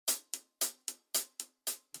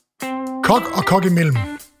Kok og kok imellem.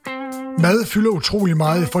 Mad fylder utrolig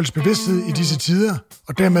meget i folks bevidsthed i disse tider,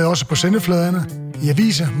 og dermed også på sendefladerne, i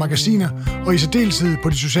aviser, magasiner og i særdeleshed på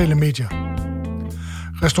de sociale medier.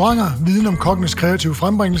 Restauranter, viden om kokkenes kreative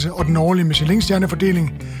frembringelse og den årlige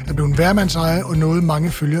Michelin-stjernefordeling er blevet en hvermandseje og noget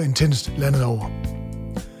mange følger intenst landet over.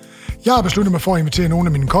 Jeg har besluttet mig for at invitere nogle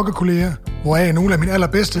af mine kokkekolleger, hvoraf nogle af mine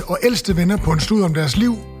allerbedste og ældste venner på en studie om deres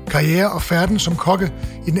liv, karriere og færden som kokke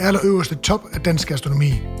i den allerøverste top af dansk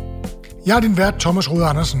gastronomi. Jeg er din vært Thomas Rode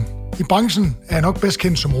Andersen. I branchen er jeg nok bedst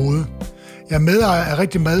kendt som Rode. Jeg er medejer af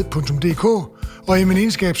rigtigmad.dk og i min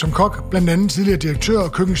egenskab som kok blandt andet tidligere direktør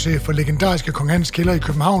og køkkenchef for legendariske Kong Hans Kælder i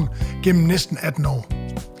København gennem næsten 18 år.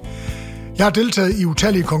 Jeg har deltaget i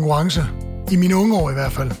utallige konkurrencer, i mine unge år i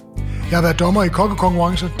hvert fald. Jeg har været dommer i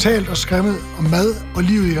kokkekonkurrencer, talt og skrevet om mad og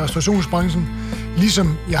livet i restaurationsbranchen,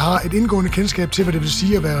 ligesom jeg har et indgående kendskab til, hvad det vil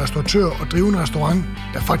sige at være restauratør og drive en restaurant,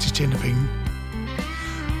 der faktisk tjener penge.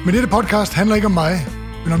 Men dette podcast handler ikke om mig,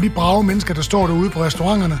 men om de brave mennesker, der står derude på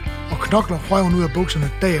restauranterne og knokler røven ud af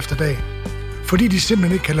bukserne dag efter dag. Fordi de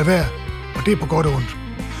simpelthen ikke kan lade være, og det er på godt og ondt.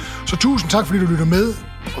 Så tusind tak, fordi du lytter med,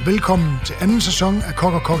 og velkommen til anden sæson af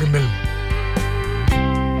Kok og Kok imellem.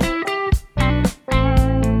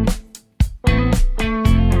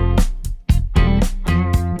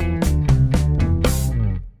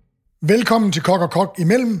 Velkommen til Kok og Kok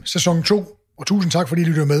imellem, sæson 2, og tusind tak, fordi I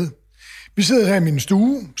lytter med. Vi sidder her i min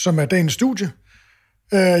stue, som er dagens studie.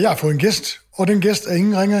 Jeg har fået en gæst, og den gæst er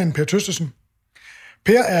ingen ringer end Per Tøstesen.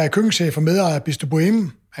 Per er køkkenchef og medejer af Bistro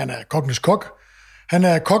Bohème. Han er kokkenes kok. Han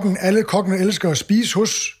er kokken, alle kokkene elsker at spise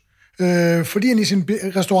hos, fordi han i sin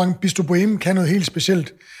restaurant Bistro Bohème kan noget helt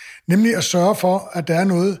specielt, nemlig at sørge for, at der er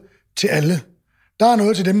noget til alle. Der er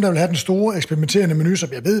noget til dem, der vil have den store eksperimenterende menu, som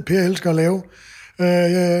jeg ved, Per elsker at lave.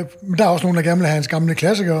 Men der er også nogen, der gerne vil have hans gamle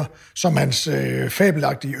klassikere, som hans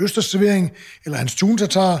fabelagtige østersservering, eller hans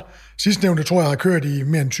tuntatar. Sidstnævnte tror jeg har kørt i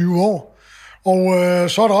mere end 20 år. Og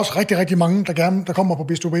så er der også rigtig, rigtig mange, der kommer på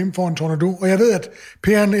Bistro Bohème for en tornado. Og jeg ved, at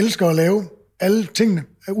Per han elsker at lave alle tingene,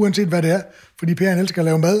 uanset hvad det er. Fordi Per han elsker at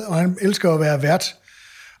lave mad, og han elsker at være vært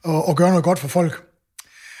og gøre noget godt for folk.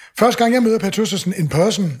 Første gang jeg møder Per Tøstesen in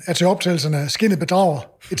person er til optagelserne af Skinnet Bedrager,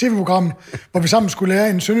 et tv-program, hvor vi sammen skulle lære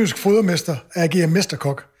en sønderjysk fodermester at agere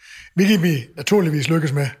mesterkok, hvilket vi naturligvis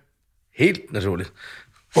lykkes med. Helt naturligt.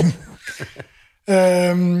 Bum.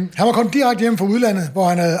 Han var kommet direkte hjem fra udlandet, hvor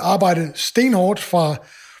han havde arbejdet stenhårdt fra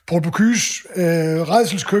Paul Bocuse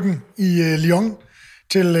rædselskøkken i Lyon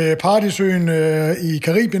til Paradisøen i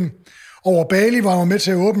Karibien. Over Bali var han med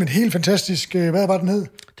til at åbne et helt fantastisk, hvad var den hed?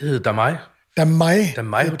 Det hed Damai. Damai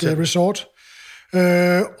Resort.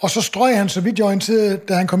 Og så strøg han, så vidt jeg orienterede,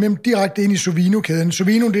 da han kom hjem direkte ind i Sovino-kæden.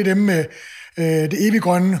 Sovino, det er dem med det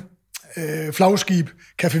eviggrønne flagskib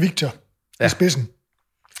Café Victor i spidsen.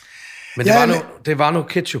 Men det var nu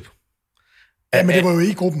ketchup. Ja, men det var jo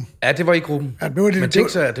i gruppen. Ja, det var i gruppen. Ja, men tænk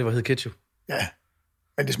så, at det var hed ketchup. Ja,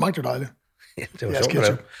 men det smagte jo dejligt. Ja, det var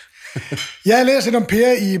sjovt. Jeg har læst lidt om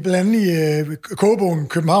Per i blandt andet i kogebogen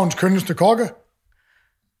Københavns kønneste kokke.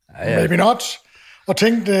 Ja. Maybe not. Og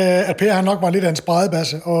tænkte, at Per han nok var lidt af en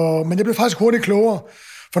spredebasse. Men jeg blev faktisk hurtigt klogere.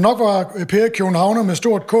 For nok var Per københavner med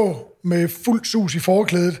stort K, med fuld sus i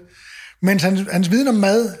forklædet. Mens hans viden om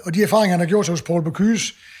mad og de erfaringer, han har gjort sig hos Paul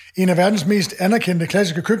Bocuse, en af verdens mest anerkendte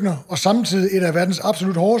klassiske køkkener, og samtidig et af verdens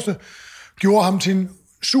absolut hårdeste, gjorde ham til en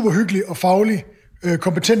super hyggelig og faglig,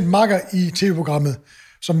 kompetent makker i tv-programmet,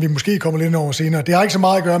 som vi måske kommer lidt over senere. Det har ikke så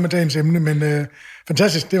meget at gøre med dagens emne, men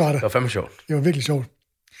fantastisk, det var det. Det var fandme sjovt. Det var virkelig sjovt.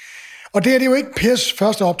 Og det er jo ikke Pers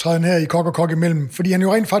første optræden her i Kok og Kok imellem, fordi han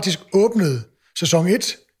jo rent faktisk åbnede sæson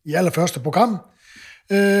 1 i allerførste program.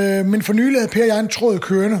 Men for nylig havde Per og jeg en tråd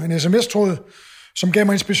kørende, en sms-tråd, som gav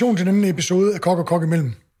mig inspiration til denne episode af Kok og Kok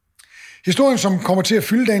imellem. Historien, som kommer til at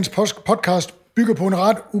fylde dagens podcast, bygger på en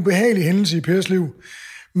ret ubehagelig hændelse i Pers liv.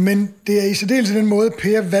 Men det er i særdeleshed den måde,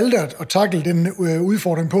 Per valgte at tackle den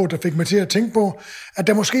udfordring på, der fik mig til at tænke på, at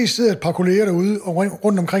der måske sidder et par kolleger derude og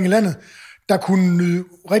rundt omkring i landet, der kunne nyde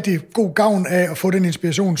rigtig god gavn af at få den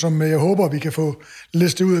inspiration, som jeg håber, vi kan få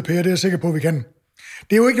listet ud af Per. Det er jeg sikker på, at vi kan.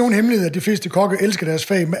 Det er jo ikke nogen hemmelighed, at de fleste kokke elsker deres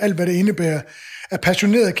fag med alt, hvad det indebærer af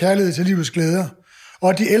passioneret kærlighed til livets glæder. Og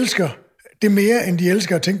at de elsker det mere, end de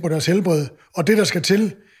elsker at tænke på deres helbred, og det, der skal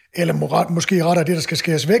til, eller måske rettere det, der skal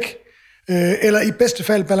skæres væk, eller i bedste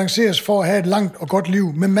fald balanceres for at have et langt og godt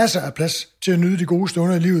liv med masser af plads til at nyde de gode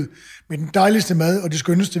stunder i livet, med den dejligste mad og de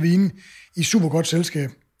skønneste vine i super godt selskab.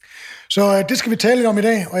 Så det skal vi tale lidt om i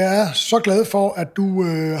dag, og jeg er så glad for, at du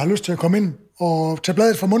har lyst til at komme ind og tage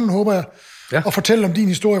bladet fra munden, håber jeg, og fortælle om din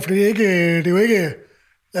historie, for det er jo ikke,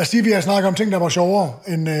 lad os sige, vi har snakket om ting, der var sjovere,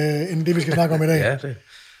 end det, vi skal snakke om i dag. Ja, det.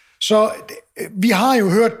 Så vi har jo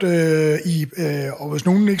hørt, og hvis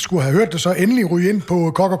nogen ikke skulle have hørt det, så endelig ryge ind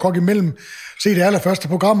på Kok og Kok imellem. Se det allerførste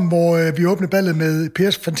program, hvor vi åbner ballet med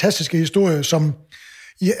Pers fantastiske historie, som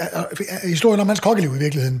historien om hans kokkeliv i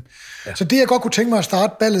virkeligheden. Ja. Så det, jeg godt kunne tænke mig at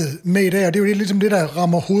starte ballet med i dag, og det er jo ligesom det, der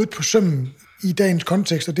rammer hovedet på sømmen i dagens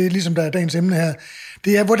kontekst, og det er ligesom der er dagens emne her,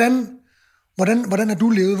 det er, hvordan har du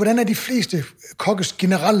levet? Hvordan er de fleste kokkes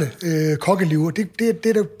generelle kokkeliv?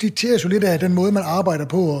 Det dikteres jo lidt af den måde, man arbejder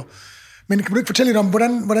på. Men kan du ikke fortælle lidt om,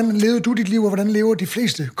 hvordan levede du dit liv, og hvordan lever de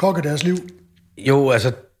fleste kokke deres liv? Jo,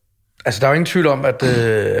 altså der er jo ingen tvivl om,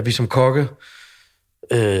 at vi som kokke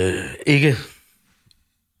ikke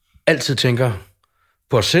altid tænker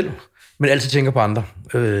på os selv, men altid tænker på andre.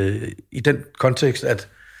 I den kontekst,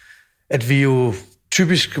 at vi jo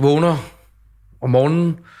typisk vågner om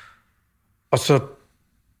morgenen, og så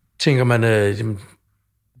tænker man, jamen,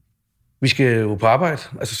 vi skal jo på arbejde.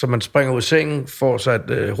 Altså, så man springer ud af sengen, får sig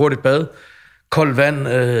et hurtigt bad, koldt vand,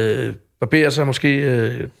 barberer sig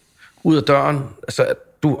måske ud af døren. Altså,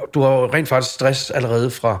 du har jo rent faktisk stress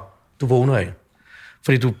allerede fra, du vågner af.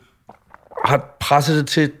 Fordi du har presset det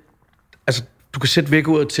til, altså, du kan sætte væk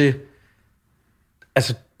ud til,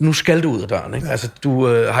 altså, nu skal du ud af døren, ikke? Ja. Altså, du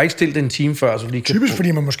har ikke stillet en time før, så lige kan... Typisk,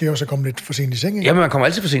 fordi man måske også er kommet lidt for sent i seng, ikke? Jamen, man kommer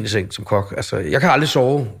altid for sent i seng som kok. Altså, jeg kan aldrig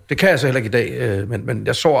sove. Det kan jeg så heller ikke i dag, men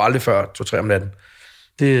jeg sover aldrig før 2-3 om natten.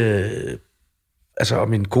 Det, altså, og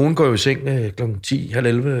min kone går jo i seng kl. 10, halv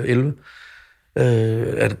 11,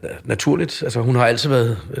 er naturligt. Altså, hun har altid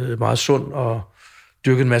været meget sund og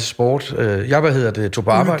dyrket en masse sport. Jeg, tog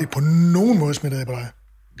på arbejde. Det er på nogen måde smittet af på dig?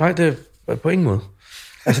 Nej, det er på ingen måde.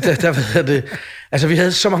 Altså, altså, vi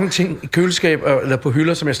havde så mange ting i køleskab eller på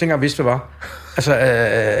hylder, som jeg slet ikke engang vidste, hvad var. Altså,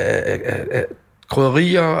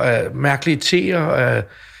 krydderier, mærkelige teer,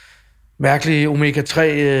 mærkelige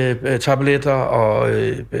omega-3-tabletter og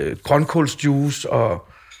grønkålsjuice og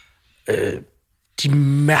de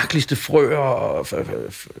mærkeligste frøer og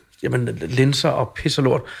linser og pis og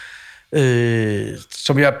lort,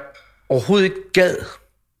 som jeg overhovedet ikke gad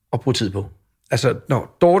at bruge tid på. Altså,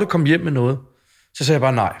 når Dorte kom hjem med noget, så sagde jeg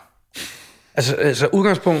bare nej. Altså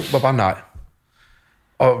udgangspunkt var bare nej.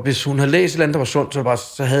 Og hvis hun havde læst et eller andet, der var sundt,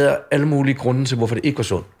 så havde jeg alle mulige grunde til, hvorfor det ikke var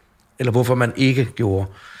sundt. Eller hvorfor man ikke gjorde.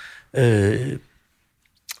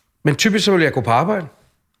 Men typisk så ville jeg gå på arbejde,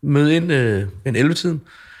 møde ind en 11-tiden,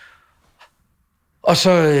 og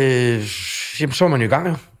så, så var man jo i gang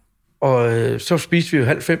jo. Og så spiste vi jo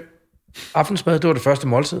 4:30 aftensmad, det var det første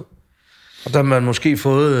måltid. Og der har man måske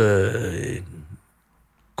fået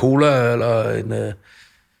cola eller en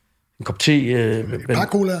kop te. Bare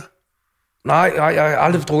cola? Nej, jeg har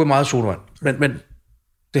aldrig drukket meget sodavand. Men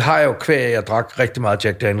det har jeg jo kvæg, jeg drak rigtig meget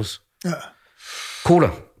Jack Daniels. Ja. Cola.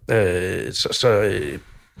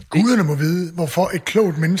 Guderne må vide, hvorfor et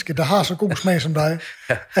klogt menneske, der har så god smag som dig,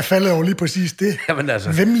 er faldet over lige præcis det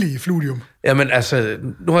væmmelige fludium. Jamen altså,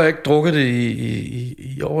 nu har jeg ikke drukket det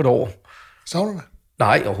i over et år. Savner det?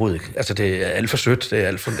 Nej, overhovedet ikke. Altså, det er alt for sødt. Det er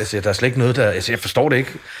alt for, altså, der er slet ikke noget, der... Altså, jeg forstår det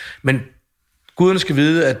ikke. Men guderne skal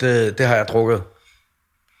vide, at det har jeg drukket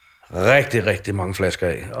rigtig, rigtig mange flasker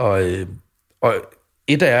af. Og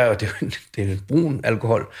et er, og det er en brun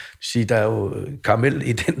alkohol. Det vil sige, der er jo karamel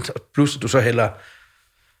i den, plus du så hælder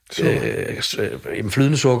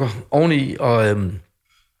flydende sukker oveni, og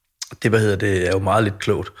det er jo meget lidt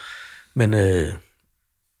klogt. Men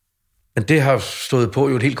det har stået på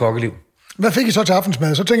jo et helt kokkeliv. Hvad fik I så til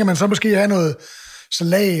aftensmad? Så tænker man så måske have noget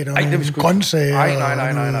salat og nogle grøntsager.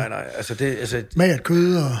 Nej. Altså, magert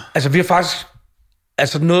kød og... Altså, vi har faktisk...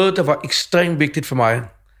 Altså, noget, der var ekstremt vigtigt for mig,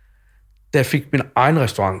 da jeg fik min egen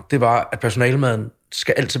restaurant, det var, at personalemaden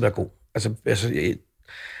skal altid være god.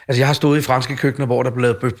 Altså jeg har stået i franske køkkener, hvor der blev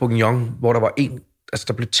lavet bœuf bourguignon, hvor der var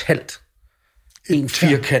der blev talt en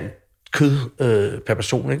firkant kød per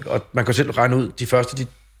person, ikke? Og man kan selv regne ud, de første,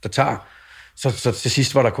 der tager, så til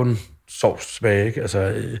sidst var der kun sovs tilbage, ikke?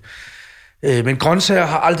 Altså, men grøntsager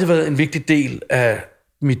har aldrig været en vigtig del af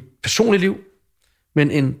mit personlige liv,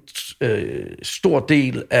 men en stor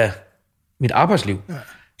del af mit arbejdsliv.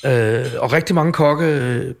 Ja. Og rigtig mange kokke...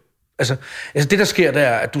 Altså det, der sker, der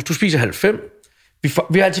er, at du spiser 5:30.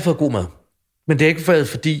 Vi har altid fået god mad. Men det er ikke været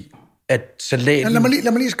fordi, at salaten... Ja,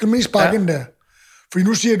 lad mig lige sparke ind der. Fordi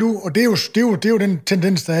nu siger du, og det er jo den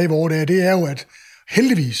tendens, der er i vores dage, det er jo, at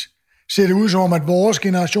heldigvis ser det ud som om, at vores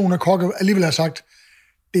generation af kokke alligevel har sagt,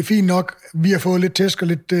 det er fint nok, vi har fået lidt tæsk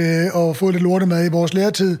og fået lidt lortemad i vores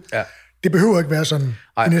læretid. Ja. Det behøver ikke være sådan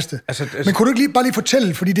i næste. Men kunne du ikke bare lige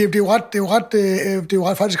fortælle, fordi det er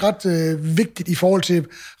jo faktisk ret vigtigt i forhold til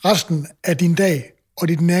resten af din dag, og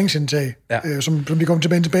dit næringsindtag, som vi kommer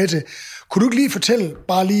tilbage til. Kunne du ikke lige fortælle,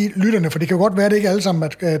 bare lige lytterne, for det kan jo godt være, det ikke alle sammen,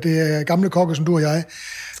 at det er gamle kokke, som du og jeg.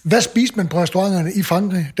 Hvad spiste man på restauranterne i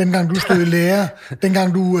Frankrig, dengang du stod i lære,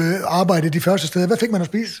 dengang du arbejdede de første steder? Hvad fik man at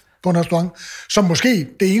spise på en restaurant, som måske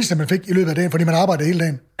det eneste, man fik i løbet af dagen, fordi man arbejdede hele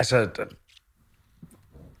dagen? Altså,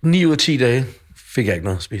 9 ud af 10 dage fik jeg ikke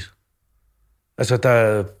noget at spise.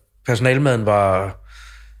 Altså, personalemaden var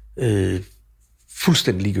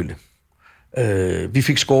fuldstændig ligegyldig. Vi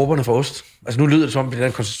fik skorperne for ost. Altså, nu lyder det som, at det er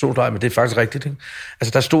en koncentrationslejr, men det er faktisk rigtigt, ikke?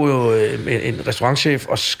 Altså, der stod jo en restaurantchef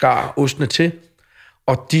og skar ostene til,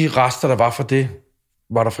 og de rester, der var for det,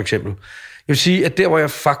 var der for eksempel. Jeg vil sige, at der, hvor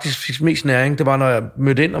jeg faktisk fik mest næring, det var, når jeg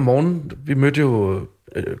mødte ind om morgenen. Vi mødte jo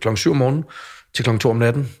klokken 7 om morgenen til klokken 2 om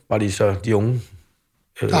natten, var de så de unge.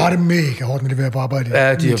 Der er det mega hårdt, når de var på arbejde.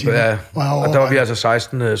 Ja, og der var vi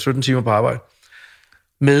altså 16-17 timer på arbejde.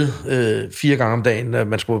 Med 4 gange om dagen, at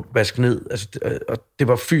man skulle vaske ned. Altså, og det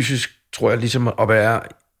var fysisk, tror jeg, ligesom at være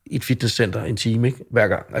i et fitnesscenter en time, ikke? Hver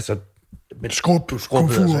gang. Altså,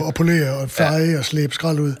 komfur og polere og feje og slæbe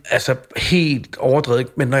skrald ud. Altså, helt overdrevet,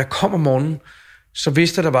 ikke? Men når jeg kom om morgenen, så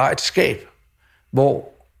vidste jeg, der var et skab,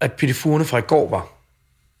 hvor at pittifurene fra i går var.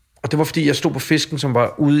 Og det var, fordi jeg stod på fisken, som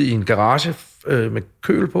var ude i en garage med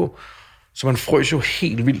køl på, så man frøs jo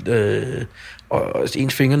helt vildt, og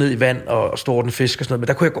ens finger ned i vand og stod den fisk og sådan noget. Men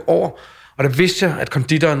der kunne jeg gå over, og der vidste jeg, at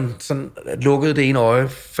konditoren sådan lukkede det ene øje,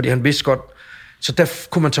 fordi han vidste godt. Så der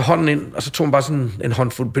kunne man tage hånden ind, og så tog man bare sådan en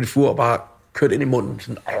håndfuld pittifur og bare kørte ind i munden.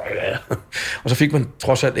 Sådan, og så fik man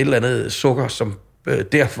trods alt et eller andet sukker, som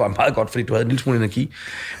der var meget godt, fordi du havde en lille smule energi.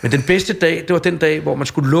 Men den bedste dag, det var den dag, hvor man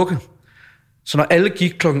skulle lukke. Så når alle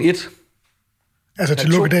gik klokken 1... Altså til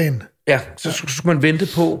lukkedagen? Ja, så skulle man vente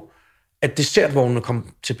på, at dessertvognene kom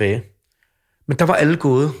tilbage. Men der var alle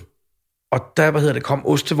gået. Og der, kom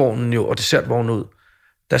ostevognen jo, og dessertvognen ud.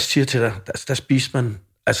 Der siger til dig, der spiste man...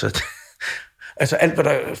 Altså alt, hvad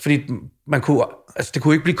der... Fordi man kunne... Altså det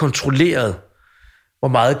kunne ikke blive kontrolleret, hvor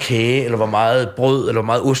meget kage, eller hvor meget brød, eller hvor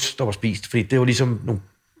meget ost, der var spist. Fordi det var ligesom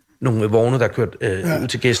nogle vogne, der kørte ud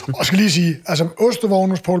til gæsten. Og skal lige sige, altså ostevognen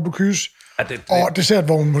hos Paul Bocuse, og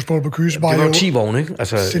dessertvognen hos Paul Bocuse var jo... Det var 10 vogne, ikke?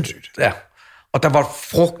 Altså, sindssygt. Ja. Og der var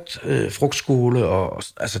frugtskole, og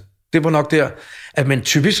altså, det var nok der, at men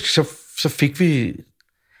typisk, så fik vi...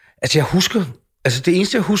 Altså, jeg husker... Altså, det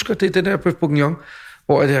eneste, jeg husker, det er den der bøf bourguignon,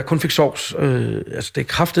 hvor jeg kun fik sovs. Altså, det er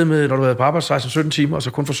kraftet med, når du har været på arbejde 16-17 timer, og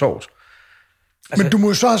så kun for sovs. Altså, men du må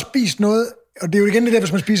jo så have spist noget, og det er jo igen det der,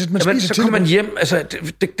 hvis man spiser... så kommer man hjem... Altså,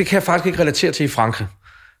 det kan jeg faktisk ikke relatere til i Frankrig.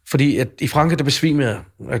 Fordi at i Frankrig, der besvimede jeg,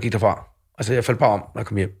 når jeg gik derfra. Altså, jeg faldt bare om, når jeg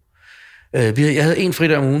kom hjem. Jeg havde en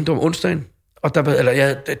fridag om ugen, det var onsdagen. Og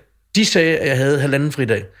de sagde, at jeg havde 1,5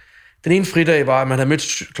 fridag. Den ene fridag var, at man havde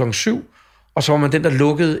mødt klokken 7, og så var man den, der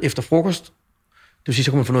lukkede efter frokost. Det vil sige,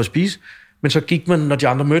 så kunne man få noget at spise. Men så gik man, når de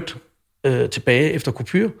andre mødte, tilbage efter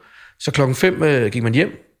kupyr. Så klokken 5 gik man hjem,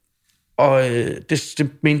 og det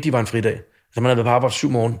mente de var en fridag. Så man havde været på arbejde 7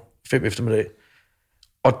 morgen, 5 eftermiddag.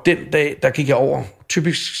 Og den dag, der gik jeg over.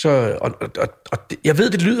 Typisk så... Og jeg ved,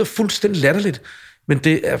 det lyder fuldstændig latterligt, men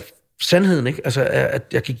det er sandheden, ikke? Altså, at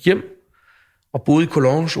jeg gik hjem og boede i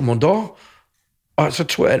Collonges au Mont d'Or, og så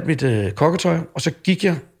tog jeg alt mit kokketøj, og så gik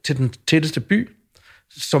jeg til den tætteste by,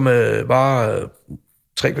 som var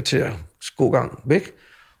 3 kvarter gågang væk,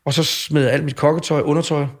 og så smed jeg alt mit kokketøj,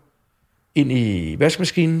 undertøj, ind i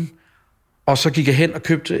vaskemaskinen, og så gik jeg hen og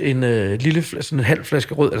købte en lille, sådan en halv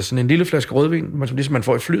flaske rød, eller sådan en lille flaske rødvin, ligesom man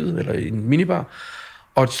får i flyet, eller i en minibar,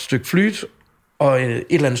 og et stykke flyt, og et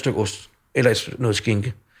eller andet stykke ost, eller noget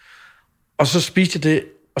skinke. Og så spiste jeg det,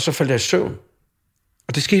 og så faldt jeg i søvn.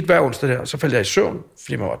 Og det skete hver onsdag der, og så faldt jeg i søvn,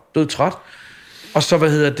 fordi man var død træt. Og så,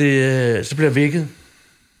 så blev jeg vækket,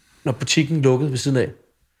 når butikken lukkede ved siden af.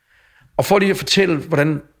 Og for lige at fortælle,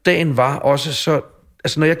 hvordan dagen var også, så...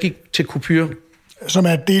 Altså, når jeg gik til kupyr... Som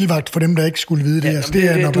er delvagt for dem, der ikke skulle vide det. Ja, altså, det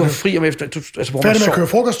er, når du har fri om efter... Færdig med at køre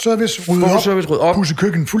frokostservice, rydde op, pusse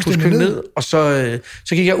køkken fuldstændig ned. Og så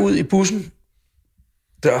gik jeg ud i bussen,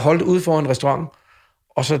 der holdt ude foran en restaurant,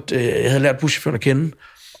 og så jeg havde lært buschaufføren at kende,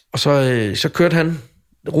 og så kørte han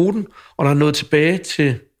ruten, og når han nåede tilbage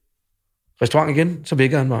til restaurant igen, så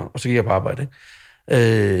vækkede han mig, og så gik jeg på arbejde.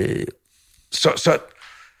 Ikke?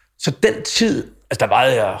 Så den tid, altså der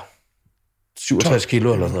vejede jeg 67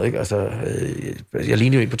 kilo eller noget, ikke? Altså, jeg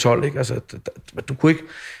lignede jo ikke på 12, ikke? Altså, du kunne ikke...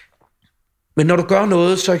 Men når du gør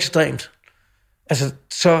noget så ekstremt, altså,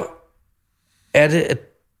 så er det, at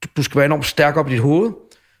du skal være enormt stærk op i dit hoved,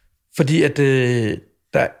 fordi at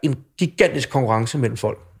der er en gigantisk konkurrence mellem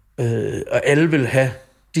folk, og alle vil have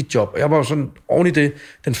dit job. Og jeg var jo sådan oven i det,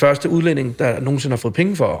 den første udlænding, der nogensinde har fået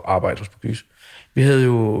penge for at arbejde hos Bocuse. Vi havde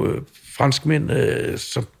jo franskmænd,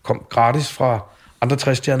 som kom gratis fra andre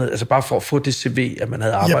 60-stjernede, altså bare for at få det CV, at man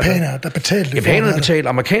havde arbejdet. Japanere, der betalte. Japanerne betalte,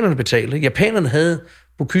 amerikanerne betalte. Ikke? Japanerne havde,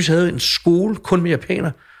 Bocuse havde en skole kun med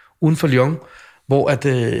japanere uden for Lyon, hvor at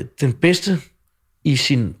den bedste i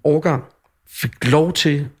sin årgang fik lov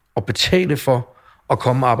til at betale for at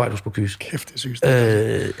komme og arbejde hos Bocuse. Kæft, det er sygt.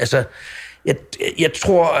 Altså, jeg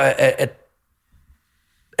tror, at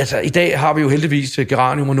altså, i dag har vi jo heldigvis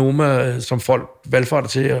Geranium og Noma, som folk valgfarter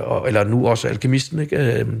til, eller nu også Alkemisten,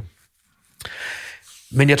 ikke?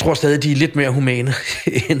 Men jeg tror stadig, de er lidt mere humane,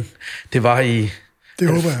 end det var i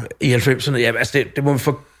 90'erne. Ja, altså, det må vi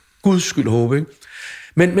for Guds skyld håbe, ikke?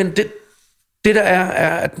 Men det der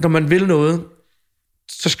er, at når man vil noget,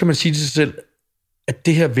 så skal man sige til sig selv, at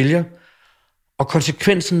det her vil jeg. Og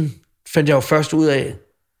konsekvensen fandt jeg jo først ud af,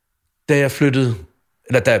 da jeg flyttede,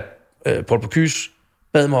 eller da Paul Bocuse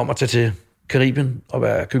bad mig om at tage til Karibien og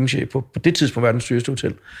være køkkenchef på det tidspunkt verdens dyreste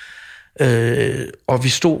hotel. Og vi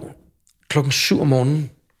stod 7:00 om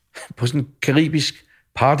morgenen på sådan en karibisk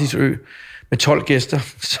paradisø med 12 gæster,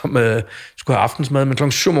 som skulle have aftensmad. Men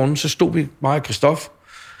 7:00 om morgenen, så stod vi, mig og Christophe,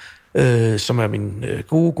 som er min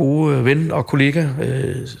gode ven og kollega,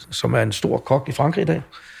 som er en stor kok i Frankrig i dag.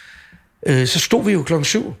 Så stod vi jo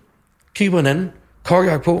 7:00, kiggede på hinanden,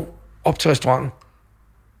 kokkejagt på, op til restauranten.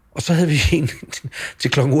 Og så havde vi en til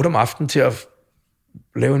 8:00 om aftenen til at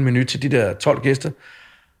lave en menu til de der 12 gæster.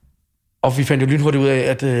 Og vi fandt jo lynhurtigt ud af,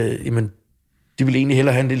 at jamen, de ville egentlig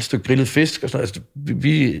hellere have en lille stykke grillet fisk. Og sådan noget.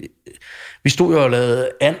 Altså, vi stod jo og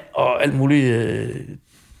lavede and og alt muligt.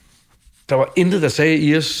 Der var intet, der sagde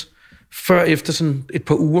i os, før efter sådan et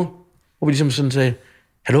par uger, hvor vi ligesom sådan sagde,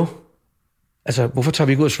 hallo? Altså, hvorfor tager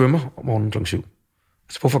vi ikke ud og svømmer om morgenen 7:00?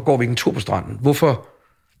 Altså, hvorfor går vi ikke en tur på stranden? Hvorfor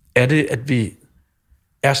er det, at vi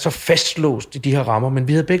er så fastlåst i de her rammer? Men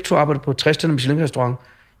vi havde begge to arbejdet på 60-stjernede Michelin-restaurant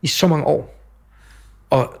i så mange år.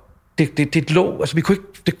 Og det lå, altså vi kunne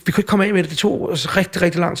ikke komme af med det. Det tog altså rigtig,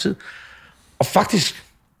 rigtig lang tid. Og faktisk,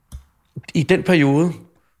 i den periode,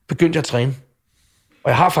 begyndte jeg at træne. Og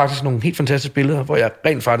jeg har faktisk nogle helt fantastiske billeder, hvor jeg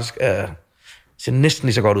rent faktisk ser næsten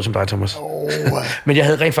lige så godt ud som dig, Thomas. Men jeg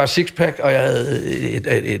havde rent faktisk sixpack, og jeg havde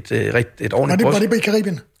et ordentligt bryst. Var det i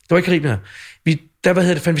Karibien? Det var i Karibien, ja.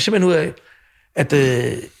 Fandt vi simpelthen ud af, at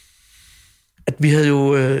vi havde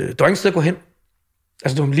jo... der var ingen sted at gå hen.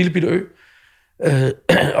 Altså, det var en lille bitte ø.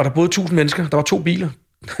 Og der boede 1000 mennesker. Der var 2 biler.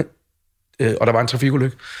 Og der var en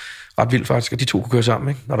trafikulykke. Ret vildt faktisk, at de 2 kunne køre sammen,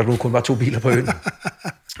 ikke? Når der nu kun var 2 biler på øen.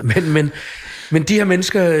 men de her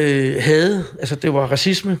mennesker havde... Altså, det var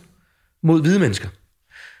racisme mod hvide mennesker.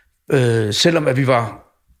 Selvom at vi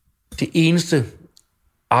var det eneste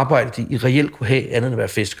arbejde, de reelt kunne have, andet end at være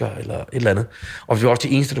fiskere eller et eller andet. Og vi var også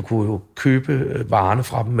de eneste, der kunne jo købe varerne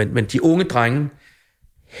fra dem. Men de unge drenge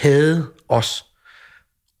havde os.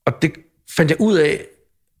 Og det fandt jeg ud af,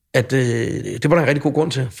 at det var der en rigtig god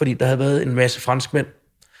grund til, fordi der havde været en masse franskmænd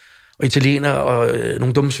og italienere og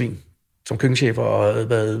nogle dumme svin som køkkenchefer og havde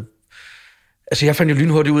været... Altså, jeg fandt jo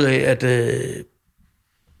lynhurtigt ud af, at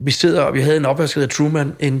vi havde en opvasker af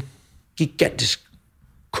Truman, en gigantisk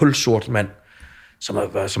kulsort mand,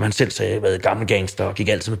 som han selv sagde, været gammel gangster og gik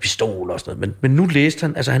altid med pistoler og sådan noget. Men nu læste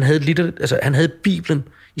han, altså han havde Bibelen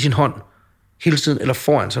i sin hånd hele tiden, eller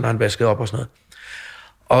foran sig, når han vaskede op og sådan noget.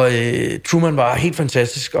 Og Truman var helt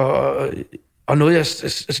fantastisk, og noget jeg...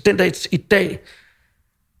 Altså den dag i dag,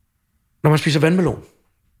 når man spiser vandmelon,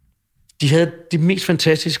 de havde de mest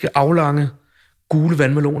fantastiske, aflange, gule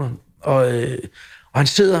vandmeloner, og han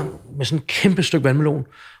sidder med sådan et kæmpe stykke vandmelon,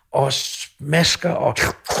 og smasker, og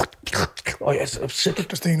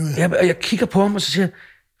jeg kigger på ham, og så siger jeg,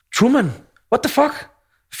 Truman, what the fuck?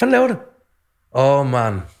 Hvad fanden laver du? Oh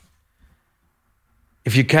man,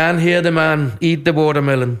 if you can't hear the man eat the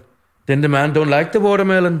watermelon, then the man don't like the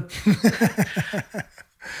watermelon.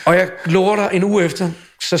 Og jeg lover dig, en uge efter,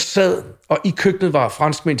 så sad, og i køkkenet var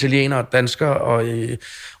franskmænd, italienere, danskere,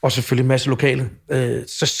 og selvfølgelig en masse lokale.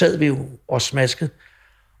 Så sad vi jo og smaskede.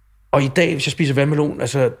 Og i dag, hvis jeg spiser vandmelon,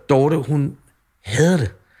 altså Dorte, hun hader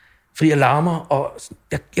det. Fordi jeg larmer, og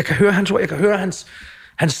jeg kan høre hans ord, jeg kan høre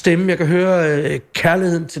hans stemme, jeg kan høre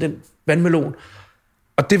kærligheden til den vandmelon.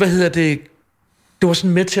 Og det, det var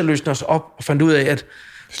sådan med til at løsne os op, og fandt ud af, at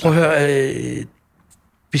prøv at høre,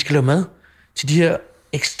 vi skal lave mad til de her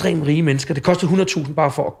ekstremt rige mennesker. Det kostede 100.000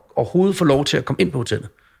 bare for at overhovedet få lov til at komme ind på hotellet.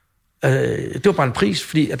 Det var bare en pris,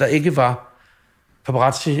 fordi at der ikke var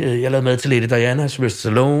paparazzi. Jeg lavede mad til Lady Diana, Sylvester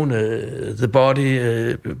Stallone, The Body,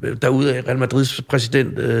 derude af Real Madrids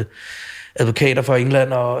præsident, advokater fra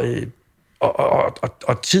England,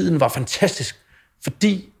 og tiden var fantastisk,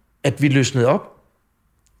 fordi at vi løsnede op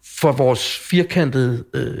for vores firkantede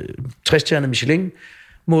 60-stjernede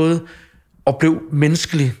Michelin-måde, og blev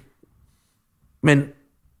menneskelig. Men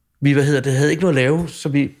Vi havde ikke noget at lave, så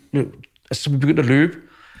vi begyndte at løbe,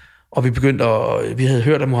 og vi havde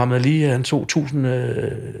hørt, at Muhammad Ali, han tog 1000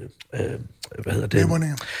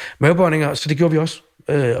 mavebåndinger, så det gjorde vi også.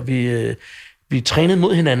 Og vi trænede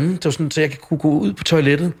mod hinanden, det var sådan, så jeg kunne gå ud på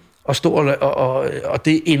toilettet og stå og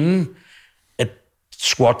det inden at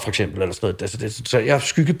squat for eksempel, eller sådan noget. Så jeg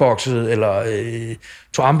skyggeboksede, eller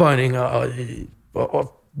tog armbøjninger,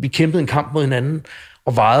 og vi kæmpede en kamp mod hinanden,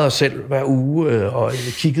 og vejede os selv hver uge, og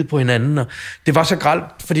kiggede på hinanden. Og det var så grelt,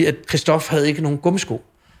 fordi at Christoph havde ikke nogen gummisko.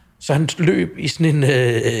 Så han løb i sådan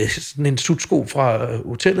en sutsko fra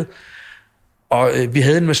hotellet. Og vi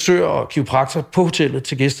havde en massør og kiropraktor på hotellet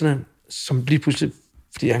til gæsterne, som lige pludselig,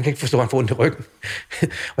 fordi han kan ikke forstå, at han får ondt i ryggen.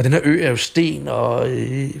 Og den her ø er jo sten, og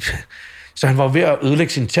så han var ved at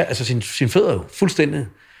ødelægge sin fødder jo fuldstændig,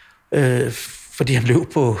 fordi han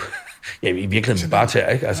løb på, ja, i virkeligheden bare tær,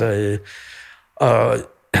 ikke? Altså,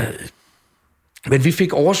 men vi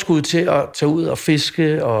fik overskud til at tage ud og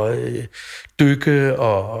fiske og dykke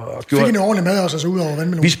og gjorde... Fik en ordentlig mad også, altså ud over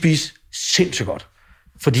vandmelonen? Vi spiste sindssygt godt.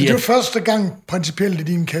 Fordi så det var første gang principielt i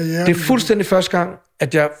din karriere? Det er fuldstændig første gang,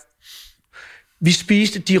 at vi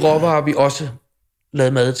spiste de råvarer, vi også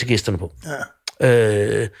lavede mad til gæsterne på.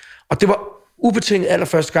 Ja. Og det var ubetinget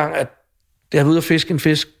allerførste gang, at jeg var ude og fiske en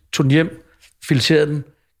fisk, tog den hjem, fileterede den,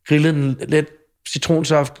 grillede den lidt,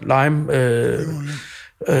 citronsaft, lime,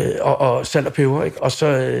 og salt og peber, ikke? Og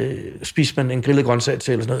så spiste man en grillet grøntsag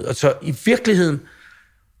til, eller sådan noget. Og så i virkeligheden,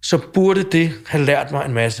 så burde det have lært mig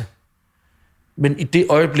en masse. Men i det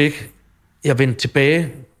øjeblik, jeg vendte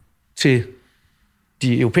tilbage til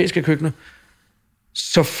de europæiske køkkener,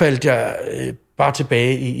 så faldt jeg bare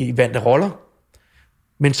tilbage i vante roller.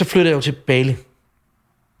 Men så flyttede jeg jo til Bali.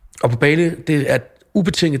 Og på Bali, det er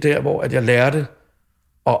ubetinget der, hvor at jeg lærte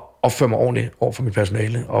at opføre mig ordentligt over for mit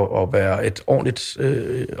personale, og være et ordentligt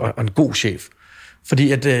og en god chef.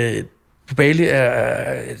 Fordi at på Bali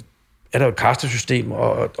er der jo et kastesystem,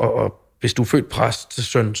 og hvis du er født præst til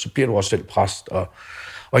søn, så bliver du også selv præst.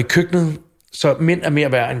 Og i køkkenet, så mænd er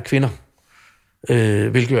mere værd end kvinder.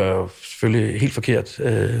 Hvilket er jo selvfølgelig helt forkert. Det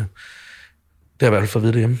har jeg i hvert fald fået at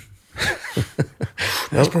vide derhjemme.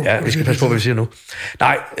 Ja, vi skal passe på, hvad vi siger nu.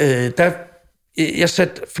 Nej, jeg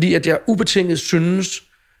satte, fordi at jeg ubetinget synes,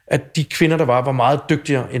 at de kvinder, der var meget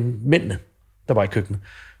dygtigere end mændene, der var i køkkenet.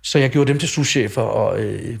 Så jeg gjorde dem til souschefer, og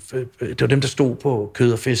det var dem, der stod på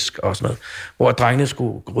kød og fisk og sådan noget, hvor drengene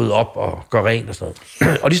skulle rydde op og gøre rent og sådan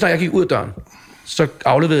noget. Og lige snart jeg gik ud af døren, så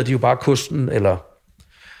afleverede de jo bare kosten,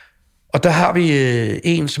 og der har vi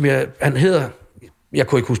en, som han hedder, jeg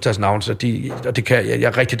kunne ikke huske deres navn, og det kan jeg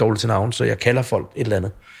er rigtig dårlig til navn, så jeg kalder folk et eller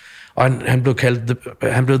andet. Og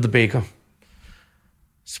han blev The Baker.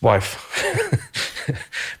 Wife.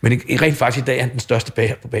 Men rent faktisk i dag er han den største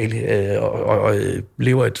bager på Bali, og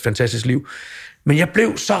lever et fantastisk liv. Men jeg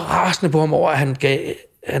blev så rasende på ham over, at han gav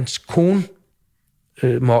hans kone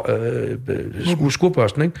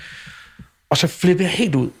skurbørsten, ikke? Og så flippede jeg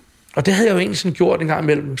helt ud. Og det havde jeg jo egentlig sådan gjort en gang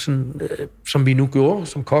imellem, sådan, som vi nu gjorde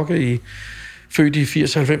som kokke, født i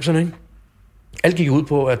 80-90'erne, ikke? Alt gik ud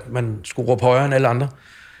på, at man skulle råbe højere end alle andre.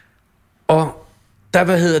 Og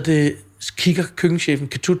der, kigger køkkenchefen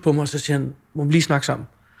Ketut på mig, og så siger han, må vi lige snakke sammen?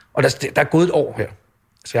 Og der er gået et år her.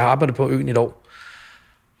 Så jeg har arbejdet på øen et år.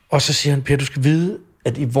 Og så siger han, Per, du skal vide,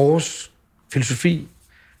 at i vores filosofi,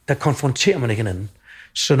 der konfronterer man ikke hinanden.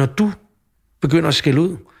 Så når du begynder at skælde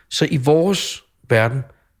ud, så i vores verden,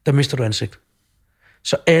 der mister du ansigt.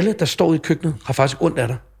 Så alle, der står i køkkenet, har faktisk ondt af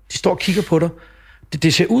dig. De står og kigger på dig.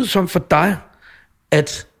 Det ser ud som for dig,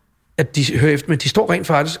 at de hører efter, men de står rent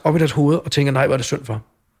faktisk op i deres hoved og tænker, nej, hvor er det synd for.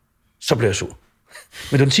 Så blev jeg sur. Men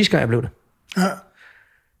det var den sidste gang, jeg blev det. Ja.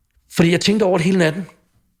 Fordi jeg tænkte over det hele natten.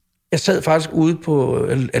 Jeg sad faktisk ude på,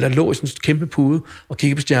 eller lå i sådan en kæmpe pude, og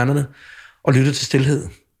kiggede på stjernerne, og lyttede til stilhed.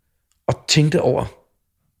 Og tænkte over,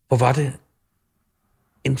 hvor var det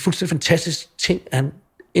en fuldstændig fantastisk ting, at han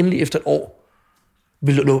endelig efter et år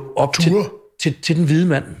ville nå op til den hvide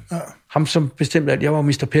mand. Ja. Ham, som bestemte, at jeg var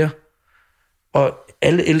Mr. Per. Og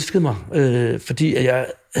alle elskede mig, fordi at jeg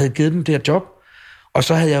havde givet dem det her job. Og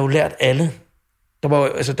så havde jeg jo lært alle. Der var,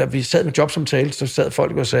 altså, da vi sad med jobsamtale, så sad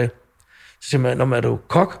folk og sagde, så siger man, når er du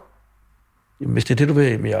kok? Jamen, hvis det er det, du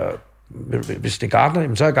vil, hvis det er gartner,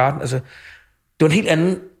 jamen, så er jeg gartner. Altså, det var en helt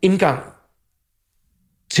anden indgang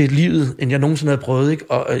til livet, end jeg nogensinde havde prøvet,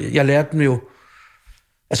 ikke? Og jeg lærte dem jo,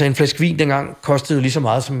 altså en flaske vin dengang kostede jo lige så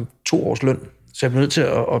meget som 2 års løn. Så jeg blev nødt til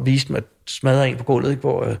at vise dem, at smadre en på gulvet, ikke?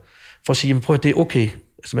 For at sige, jamen prøv at det er okay.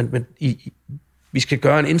 Altså, men vi skal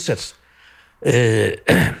gøre en indsats.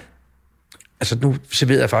 Altså nu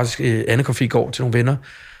serverede jeg faktisk andekonfit i går til nogle venner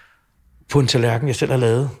på en tallerken, jeg selv har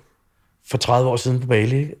lavet for 30 år siden på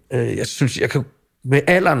Bali. Jeg synes, jeg kan med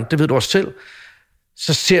alderen, det ved du også selv,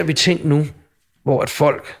 så ser vi ting nu, hvor at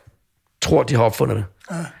folk tror, de har opfundet det.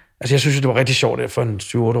 Ja. Altså, jeg synes, det var rigtig sjovt for en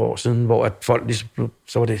 7-8 år siden, hvor at folk ligesom,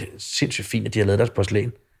 så var det sindssygt fint, at de havde lavet deres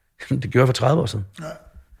porcelæn. Det gjorde for 30 år siden. Ja.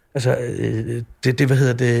 Altså, hvad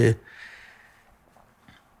hedder det...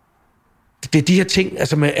 Det er de her ting,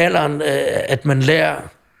 altså med alderen, at man lærer,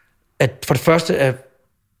 at for det første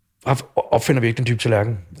opfinder vi ikke den dybe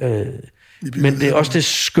tallerken. Men det er også det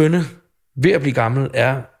skønne ved at blive gammel,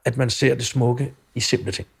 er, at man ser det smukke i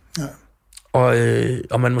simple ting. Ja.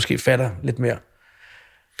 Og man måske fatter lidt mere.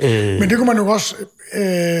 Men det kunne man jo også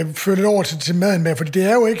føre lidt over til maden med, fordi det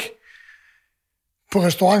er jo ikke på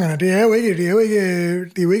restauranterne, det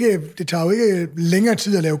tager jo ikke længere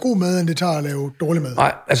tid at lave god mad, end det tager at lave dårlig mad.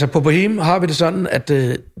 Nej, altså på Boheme har vi det sådan, at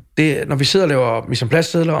når vi sidder og laver mise en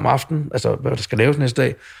place-sedler om aftenen, altså hvad der skal laves næste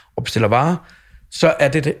dag, og bestiller varer, så er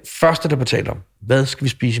det første, der betaler om. Hvad skal vi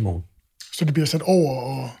spise i morgen? Så det bliver sat over?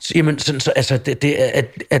 Og... Jamen, så altså,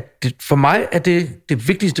 for mig er det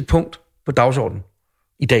vigtigste punkt på dagsordenen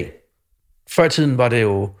i dag. Før i tiden var det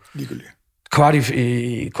jo... Ligegyldigt. Kvart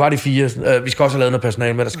i 4. Vi skal også have lavet noget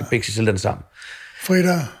personale med, der skal bækse til den sammen.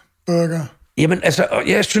 Fritter, burger. Jamen, altså,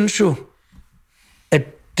 jeg synes jo, at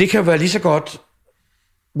det kan være lige så godt,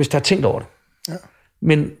 hvis der er tænkt over det. Ja.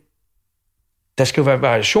 Men der skal jo være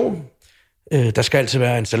variation. Der skal altid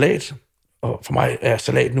være en salat. Og for mig er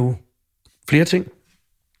salat nu flere ting.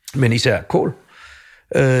 Men især kål.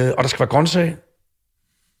 Og der skal være grøntsag.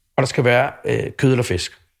 Og der skal være kød eller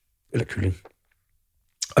fisk. Eller kylling.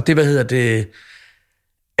 Og det,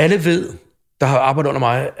 alle ved, der har arbejdet under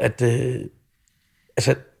mig, at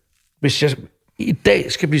altså, hvis jeg i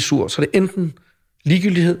dag skal blive sur, så er det enten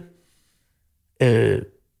ligegyldighed,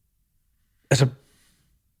 altså,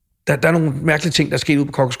 der er nogle mærkelige ting, der er sket ude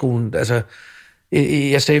på kokkeskolen. Altså,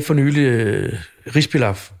 jeg sagde for nylig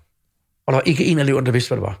rispilaf, og der var ikke en af eleverne, der vidste,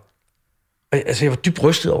 hvad det var. Altså, jeg var dybt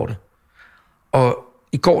rystet over det. Og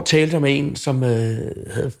i går talte jeg med en, som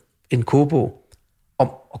havde en kogebog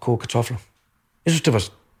om at koge kartofler. Jeg synes, det var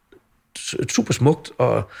super smukt,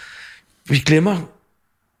 og vi glemmer,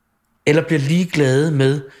 eller bliver ligeglade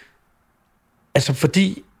med, altså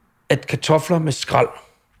fordi, at kartofler med skrald,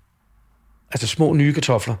 altså små nye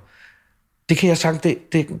kartofler, det kan jeg sagtens,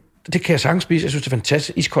 det kan jeg sagtens spise. Jeg synes, det er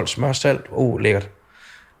fantastisk. Iskoldt smør, salt, lækkert.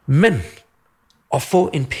 Men at få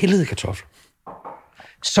en pillet kartoffel,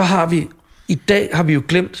 så har vi, i dag har vi jo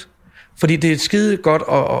glemt, fordi det er skide godt,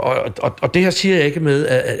 og det her siger jeg ikke med,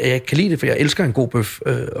 at jeg ikke kan lide det, for jeg elsker en god bøf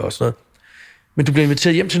og sådan noget. Men du bliver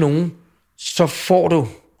inviteret hjem til nogen, så får du,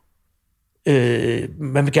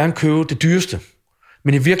 man vil gerne købe det dyreste.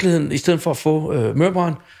 Men i virkeligheden, i stedet for at få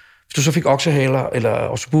mørbrand, hvis du så fik oksehaler eller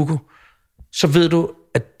ossobuco, så ved du,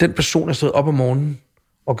 at den person er stået op om morgenen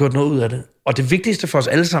og gjort noget ud af det. Og det vigtigste for os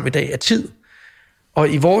alle sammen i dag er tid. Og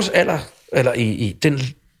i vores alder, eller i den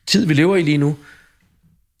tid, vi lever i lige nu,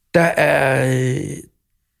 der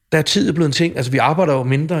er tid blevet en ting. Altså, vi arbejder jo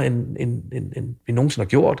mindre, end vi nogensinde har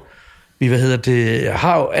gjort. Vi,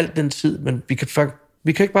 har jo alt den tid, men vi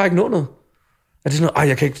kan ikke bare ikke nå noget. Er det sådan noget,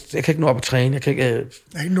 jeg kan ikke nå op at træne, jeg kan ikke... Jeg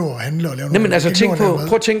kan ikke nå at handle og lave noget. Nej, men altså,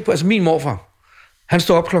 prøv at tænke på, altså min morfar, han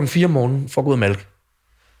stod op 4:00 om morgenen for at gå ud og malke.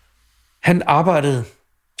 Han arbejdede,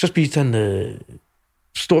 så spiste han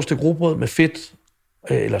stort stykke rugbrød med fedt,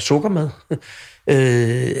 eller sukker med.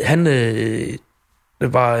 Han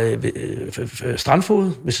var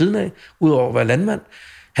strandfod ved siden af, udover at være landmand.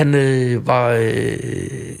 Han var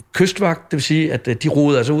kystvagt, det vil sige, at de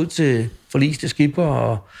rodede altså ud til forliste skipper,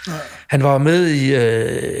 og han var med i,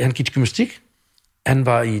 han gik gymnastik, han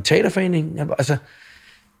var i teaterforeningen, han var, altså...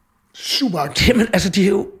 Super aktiv. Jamen, altså, de er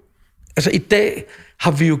jo... Altså, i dag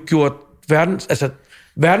har vi jo gjort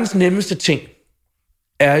verdens nemmeste ting,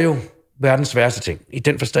 er jo verdens sværeste ting, i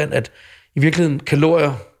den forstand, at i virkeligheden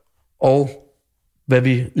kalorier og hvad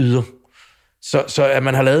vi yder. Så at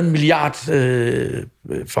man har lavet 1 milliard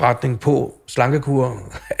forretning på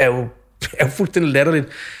slankekur, er jo fuldstændig latterligt.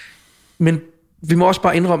 Men vi må også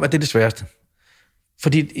bare indrømme, at det er det sværeste.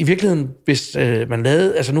 Fordi i virkeligheden, hvis man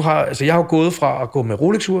lavede... Altså, jeg har jo gået fra at gå med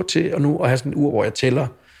Rolex-ur til, og nu at have sådan en ur, hvor jeg tæller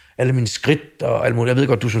alle mine skridt og alt muligt. Jeg ved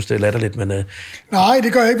godt, du synes, det er latterligt, men... Nej,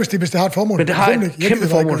 det gør jeg ikke, hvis det har et formål. Men det har et kæmpe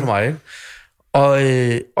formål for mig, ikke?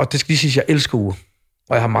 Og det skal lige sige, at jeg elsker uger.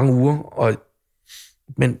 Og jeg har mange uger,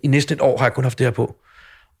 men i næsten et år har jeg kun haft det her på.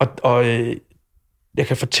 Og jeg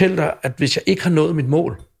kan fortælle dig, at hvis jeg ikke har nået mit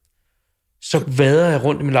mål, så vader jeg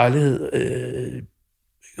rundt i min lejlighed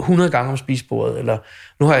 100 gange om spisebordet. Eller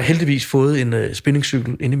nu har jeg heldigvis fået en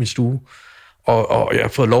spinningcykel inde i min stue, og jeg har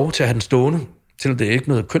fået lov til at have den stående, til det er ikke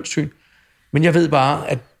noget kønssyn. Men jeg ved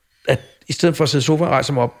bare, at i stedet for at sidde i sofaen,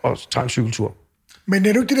 rejser mig op og tager en cykeltur. Men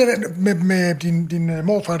er du ikke det der med din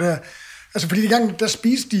morfar der? Altså, fordi i gang, der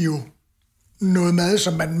spiste de jo noget mad,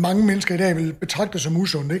 som mange mennesker i dag vil betragte som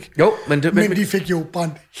usundt, ikke? Jo, men de fik jo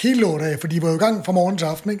brændt hele lort af, for de var jo i gang fra morgen til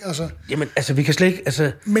aften, ikke? Altså, jamen, altså, vi kan slet ikke...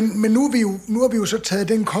 Altså... Men nu har vi jo så taget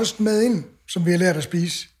den kost med ind, som vi har lært at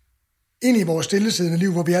spise, ind i vores stillesiddende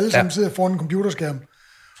liv, hvor vi alle sammen sidder foran en computerskærm.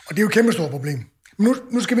 Og det er jo et kæmpe stort problem. Men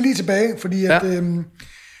nu skal vi lige tilbage, fordi at...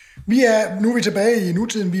 Nu er vi tilbage i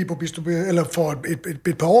nutiden, vi er på Bistro, eller for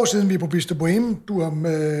et par år siden, vi er på Bistro Bohème. Du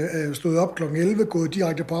har stået op kl. 11, gået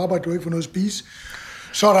direkte på arbejde, du har ikke fået noget at spise.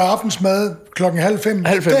 Så er der aftensmad kl. 4:30.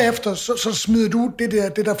 Derefter, så smider du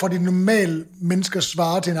det der for de normale mennesker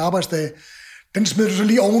svarer til en arbejdsdag, den smider du så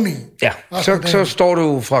lige oveni. Ja, så står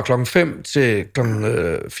du fra klokken 5 til klokken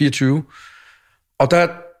 24. Og der er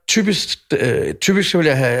typisk så vil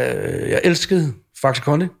jeg elskede Faxe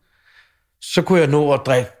Kondi. Så kunne jeg nå at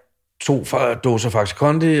drikke 2 dåser Faxe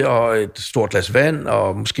Kondi og et stort glas vand,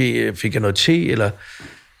 og måske fik jeg noget te, eller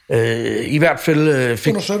i hvert fald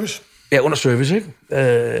fik... Under service. Ja, under service,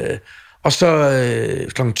 ikke? Og så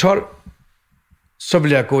kl. 12, så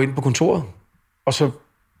vil jeg gå ind på kontoret, og så...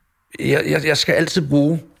 Jeg skal altid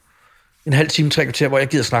bruge en halv time, 3 kvarter, hvor jeg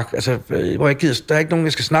gider snakke. Altså, hvor jeg gider... Der er ikke nogen,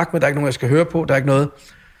 jeg skal snakke med, der er ikke nogen, jeg skal høre på, der er ikke noget...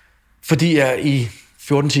 Fordi jeg i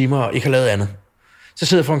 14 timer ikke har lavet andet. Så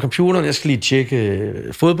sidder jeg foran computeren, jeg skal lige tjekke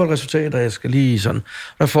fodboldresultater, jeg skal lige sådan...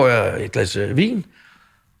 Der får jeg et glas vin,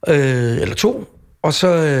 eller 2, og så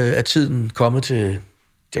er tiden kommet til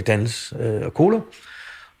Jack Daniels og cola.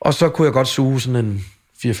 Og så kunne jeg godt suge sådan en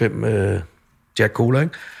 4-5 Jack Cola,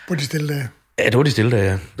 ikke? På de stille dage. Ja, det var de stille dage,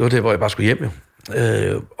 ja. Det var det, hvor jeg bare skulle hjem, jo.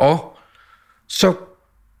 Og så...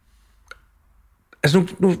 Altså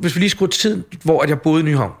nu, hvis vi lige skruer tiden, hvor jeg boede i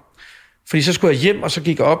Nyhavn. Fordi så skulle jeg hjem, og så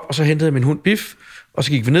gik jeg op, og så hentede jeg min hund Biff, og så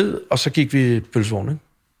gik vi ned, og så gik vi pølsevognen.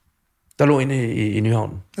 Der lå inde i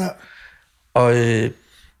Nyhavn. Ja. Og det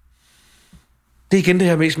er igen det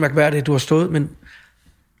her mest mærkværdige, du har stået, men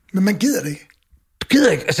man gider det ikke. Du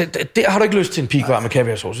gider ikke. Altså, det har du ikke lyst til en pigvar med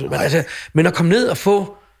kaviarsauce. Men at komme ned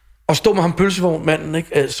og stå med ham pølsevognmanden,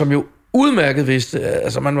 ikke? Som jo udmærket vidste,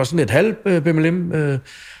 altså man var sådan et halv BMLM,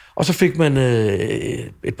 og så fik man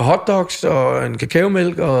et par hotdogs og en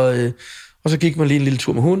kakaomælk, og så gik man lige en lille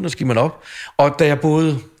tur med hunden, og så gik man op. Og da jeg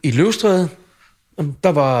boede i Løvstræde, der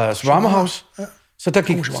var Shawarma House, så der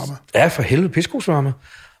gik... Ja, for helvede, piskos shawarma.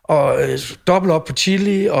 Og dobbelt op på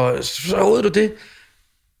chili, og så åd du det.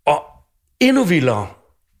 Og endnu vildere,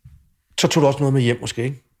 så tog du også noget med hjem måske,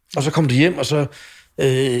 ikke? Og så kom du hjem, og så...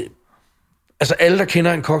 altså alle, der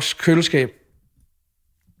kender en koks køleskab,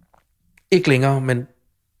 ikke længere, men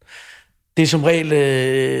det er som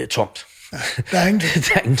regel tomt. Ja, der er ingenting.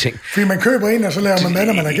 Der er ingenting. Fordi man køber ind, og så laver man mad,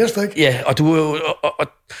 når man er gæster, ikke? Ja, og du er jo...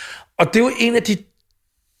 Og det er jo en af de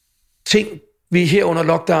ting, vi her under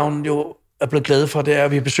lockdown jo er blevet glade for, det er,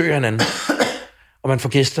 at vi besøger hinanden. Og man får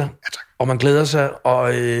gæster, og man glæder sig,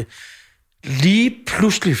 og lige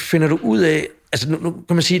pludselig finder du ud af... Altså, nu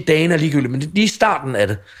kan man sige, at dagen er ligegyldig, men lige starten af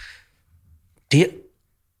det, det er...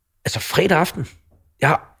 Altså, fredag aften.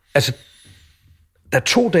 Der er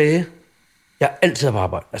 2 dage, jeg altid er på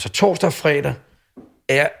arbejde. Altså, torsdag og fredag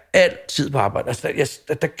er jeg altid på arbejde. Altså,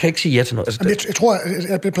 der kan jeg ikke sige ja til noget. Altså, jeg tror,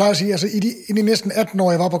 jeg plejer at sige, altså, i de næsten 18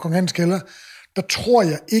 år, jeg var på Kong Hans Kælder, der tror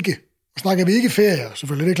jeg ikke, nu snakker vi ikke ferier,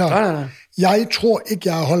 selvfølgelig, det er klart. Nej. Jeg tror ikke,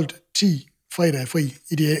 jeg har holdt 10 fredag fri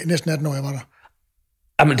i de næsten 18 år, jeg var der.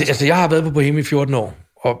 Jamen, jeg har været på Bohème i 14 år,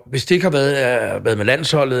 og hvis det ikke har været med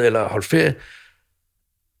landsholdet eller holdt ferie,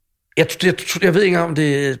 jeg ved ikke engang, om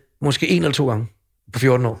det er måske 1 eller 2 gange på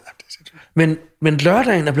 14 år. Men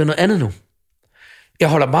lørdagen er blevet noget andet nu. Jeg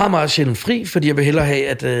holder meget, meget sjældent fri, fordi jeg vil hellere have,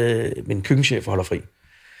 at min køkkenchef holder fri.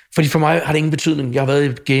 Fordi for mig har det ingen betydning. Jeg har været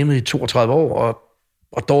i gamet i 32 år,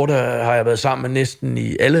 og Dorte har jeg været sammen med næsten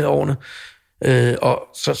i alle årene. Og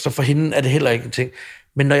så for hende er det heller ikke en ting.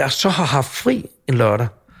 Men når jeg så har haft fri en lørdag,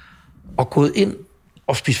 og gået ind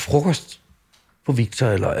og spist frokost på Victor,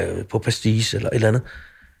 eller på Pastis, eller et eller andet,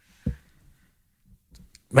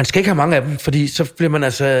 man skal ikke have mange af dem, fordi så bliver man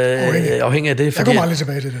altså afhængig af det. Jeg kommer aldrig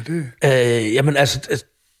tilbage til det. Jamen altså,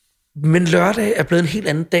 men lørdag er blevet en helt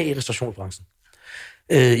anden dag i restaurationsbranchen.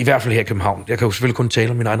 I hvert fald her i København. Jeg kan jo selvfølgelig kun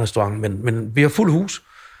tale om min egen restaurant, men vi har fuld hus.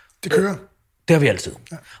 Det kører. Det har vi altid.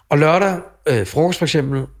 Ja. Og lørdag, frokost for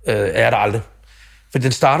eksempel, er der aldrig. For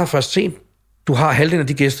den starter først sent. Du har halvdelen af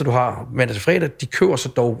de gæster, du har mandag til fredag, de køber så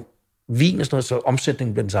dog vin og sådan noget, så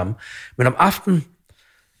omsætningen bliver den samme. Men om aftenen,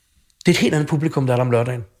 det er et helt andet publikum, der er der om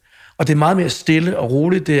lørdagen. Og det er meget mere stille og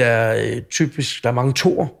roligt. Det er typisk, der er mange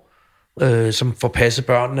toer, som får passe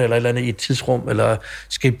børnene eller et eller andet i et tidsrum, eller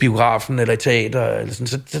skal i biografen eller i teater. Eller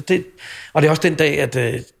sådan. Og det er også den dag,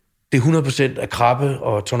 at det er 100% af krabbe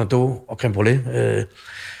og tornado og creme brulee.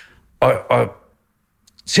 Og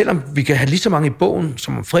selvom vi kan have lige så mange i bogen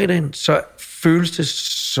som om fredagen, så føles det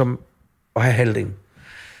som at have halvdelen.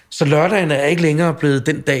 Så lørdagen er ikke længere blevet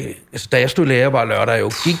den dag, altså da jeg stod lærer, var lørdag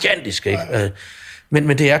jo gigantisk, ikke? Men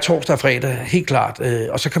det er torsdag og fredag, helt klart.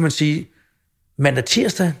 Og så kan man sige, mandag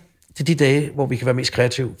tirsdag, det er de dage, hvor vi kan være mest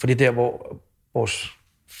kreative, for det er der, hvor vores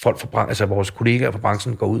folk fra altså vores kollegaer fra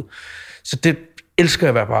branchen går ud. Så det elsker jeg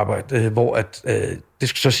at være på arbejde, hvor at, det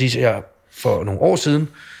skal så siges, at jeg for nogle år siden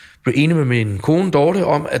blev enig med min kone Dorte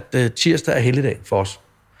om, at tirsdag er helligdag for os.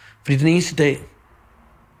 Fordi den eneste dag,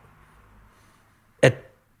 at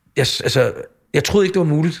jeg troede ikke, det var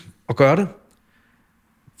muligt at gøre det.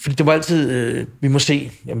 Fordi det var altid, vi må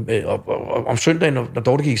se, om søndagen, når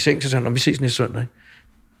Dorte gik i seng, så sagde han, vi ses næste søndag.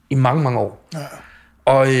 I mange, mange år. Ja.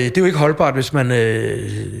 Og det er jo ikke holdbart, hvis man...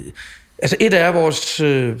 et er vores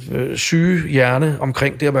syge hjerne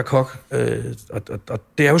omkring det at være kok, og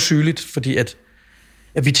det er jo sygeligt, fordi at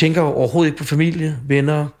vi tænker overhovedet ikke på familie,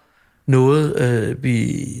 venner, noget.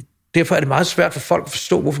 Derfor er det meget svært for folk at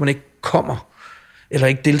forstå, hvorfor man ikke kommer, eller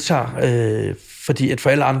ikke deltager, fordi at for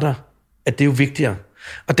alle andre, at det er jo vigtigere.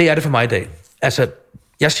 Og det er det for mig i dag. Altså,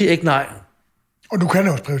 jeg siger ikke nej. Og du kan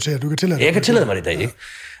også prioritere, du kan tillade dig. Jeg kan tillade mig det i dag, ikke?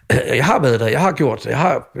 Jeg har været der, jeg har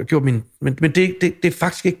gjort min... Men det er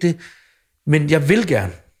faktisk ikke det. Men jeg vil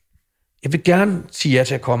gerne sige ja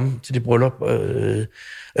til at komme til det bryllup,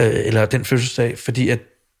 eller den fødselsdag, fordi at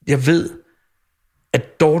jeg ved,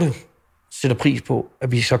 at Dorte sætter pris på,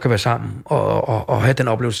 at vi så kan være sammen, og have den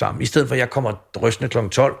oplevelse sammen. I stedet for, at jeg kommer rystende kl.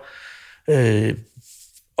 12,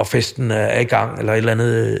 og festen er i gang, eller et eller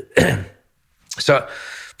andet. Så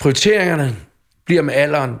prioriteringerne bliver med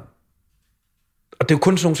alderen, og det er jo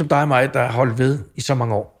kun sådan nogen som dig og mig, der har holdt ved i så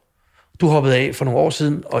mange år. Du hoppede af for nogle år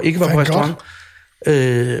siden, og ikke var på restaurant,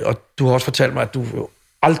 og du har også fortalt mig, at du jo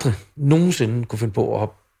aldrig nogensinde kunne finde på at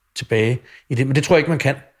hoppe tilbage i det, men det tror jeg ikke, man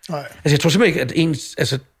kan. Nej. Altså, jeg tror simpelthen ikke,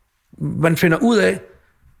 at man finder ud af,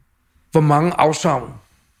 hvor mange afsavn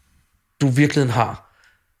du virkelig har.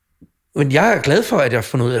 Men jeg er glad for, at jeg har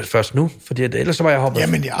fundet ud af det først nu, fordi ellers så var jeg hoppet.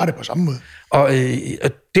 Jamen, jeg har det på samme måde.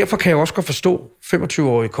 Og derfor kan jeg også godt forstå,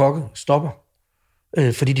 25-årige kokke stopper,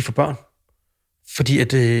 fordi de får børn. Fordi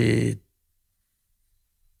at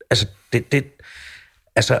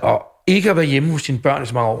og ikke at være hjemme hos sine børn i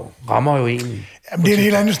så mange år, rammer jo egentlig. Jamen, det er en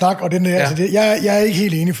helt anden snak, og jeg er ikke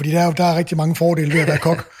helt enig, fordi der er rigtig mange fordele ved at være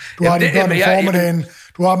kok. Du har dine børn i formiddagen,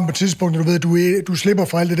 du har dem på tidspunkt, du ved, du slipper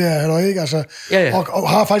for alt det der, halløj, ikke? Altså, ja. Og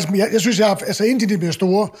har faktisk, jeg synes, indtil de bliver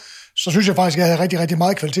store, så synes jeg faktisk, jeg havde rigtig, rigtig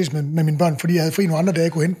meget kvalitet med mine børn, fordi jeg havde fri nogle andre dage,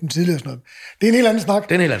 jeg kunne hente dem tidligere og sådan noget. Det er en helt anden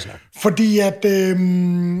snak. Fordi at...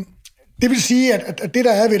 det vil sige, at det,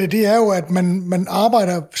 der er ved det er jo, at man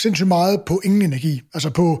arbejder sindssygt meget på ingen energi. Altså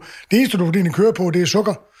på det eneste, du egentlig kører på, det er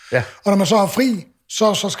sukker. Ja. Og når man så har fri,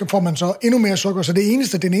 så får man så endnu mere sukker. Så det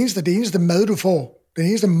eneste mad, du får, den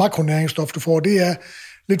eneste makronæringsstof, du får, det er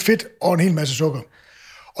lidt fedt og en hel masse sukker.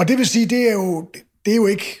 Og det vil sige, det er jo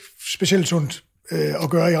ikke specielt sundt at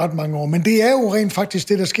gøre i ret mange år. Men det er jo rent faktisk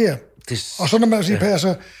det, der sker. Og så når man siger,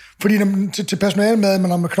 altså, fordi til personalemad,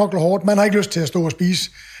 når man knokler hårdt, man har ikke lyst til at stå og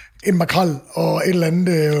spise en makrel og et eller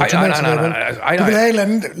andet tomatsalat. Du vil have et eller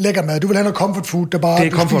andet lækker mad. Du vil have noget comfort food, der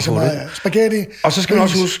bare spiser meget spaghetti. Og så skal man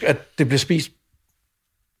også huske, at det bliver spist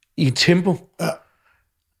i et tempo. Ja.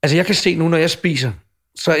 Altså, jeg kan se nu, når jeg spiser,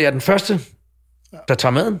 så er jeg den første, der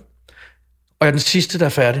tager maden, og jeg er den sidste, der er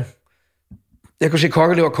færdig. Jeg kan se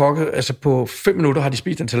kokke, altså på 5 minutter har de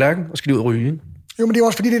spist en tallerken, og skal de ud og ryge. Ikke? Jo, men det er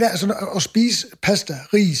også fordi det der, altså at spise pasta,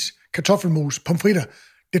 ris, kartoffelmos, pomfritter,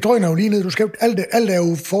 det drøner jo lige ned. Du skal, alt er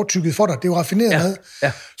jo fortykket for dig. Det er jo raffineret mad.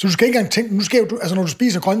 Ja. Så du skal ikke engang tænke, altså når du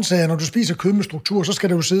spiser grøntsager, når du spiser kød med struktur, så skal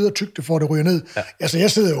du jo sidde og tygge det, for at det ryger ned. Ja. Altså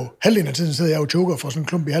jeg sidder jo, halvdelen af tiden sidder jeg jo choker for sådan en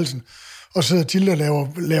klump i halsen, og sidder til og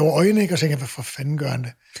laver øjne, ikke? Og tænker, hvad for fanden gør han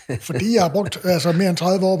det? Fordi jeg har brugt mere end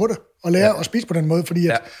 30 år på det, og lære at spise på den måde, fordi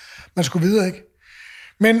at man skulle videre, ikke?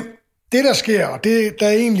 Men det, der sker, og det, der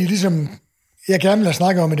er egentlig ligesom, jeg gerne vil have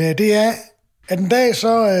snakket om i dag, det er, at en dag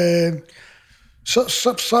så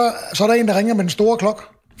er der en, der ringer med den store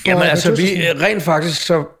klok. Jamen altså, rent faktisk,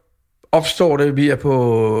 så opstår det, vi er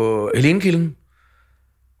på Helenekilden,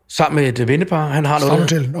 sammen med et vennepar. Han har noget...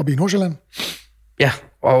 Strandhotel oppe i Nordsjælland. Ja,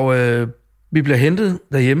 og vi bliver hentet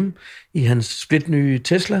derhjemme i hans splitnye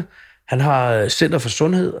Tesla. Han har Center for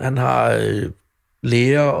Sundhed, han har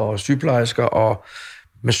læger og sygeplejersker og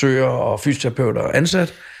massører og fysioterapeuter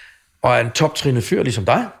ansat, og er en toptrinnet fyr, ligesom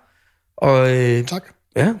dig. Og, tak.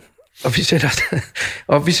 Ja, og vi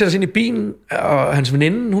sætter os ind i bilen, og hans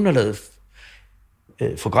veninde, hun har lavet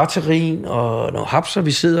foie og nogle hapser.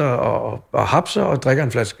 Vi sidder og hapser og drikker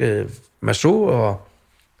en flaske Massot,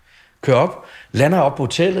 kører op, lander op på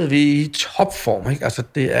hotellet, vi er i topform, ikke? Altså,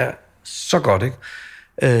 det er så godt,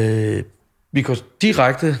 ikke? Vi går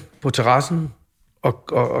direkte på terrassen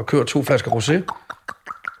og kører 2 flasker rosé.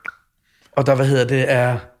 Og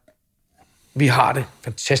der, vi har det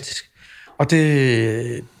fantastisk. Og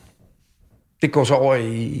det går så over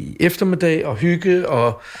i eftermiddag og hygge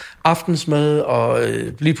og aftensmad, og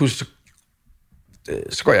lige pludselig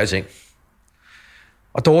så går jeg i seng.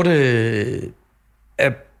 Og Dorte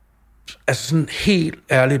er altså sådan helt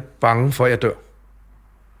ærligt bange for, at jeg dør.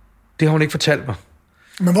 Det har hun ikke fortalt mig.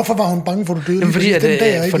 Men hvorfor var hun bange for, at du døde? Jamen,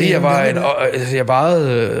 fordi jeg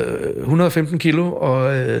vejede 115 kilo,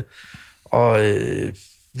 og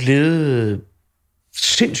levede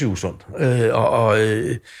sindssygt usundt.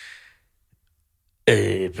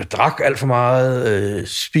 Drak alt for meget,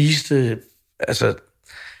 spiste, altså,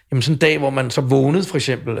 jamen sådan en dag, hvor man så vågnede, for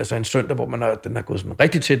eksempel, altså en søndag, hvor den har gået sådan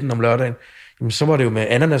rigtig til den om lørdagen, jamen så var det jo med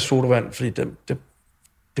ananas sodavand, fordi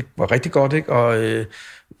det var rigtig godt, ikke? Og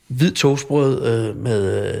hvid toastbrød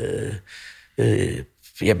med...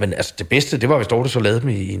 jamen, altså det bedste, det var, hvis Dorte så lavede dem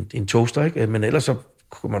i en toaster, ikke? Men ellers så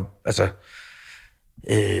kunne man, altså...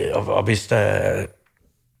 og hvis der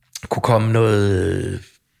kunne komme noget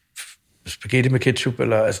spaghetti med ketchup,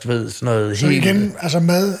 eller altså, du ved, sådan noget så helt... Så igen, altså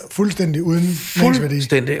mad fuldstændig uden næringsværdi.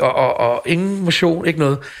 Fuldstændig, og ingen motion, ikke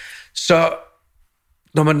noget. Så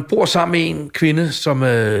når man bor sammen med en kvinde, som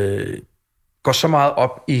går så meget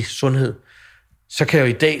op i sundhed, så kan jeg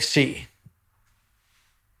jo i dag se,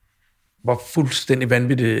 hvor fuldstændig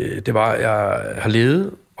vanvittigt det var, jeg har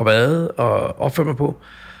levet og været og opført mig på.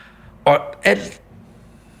 Og alt,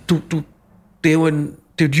 det er jo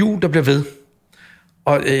et hjul, der bliver ved.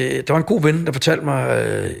 Og der var en god ven, der fortalte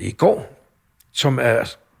mig i går, som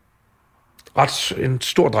er en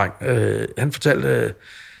stor dreng. Han fortalte,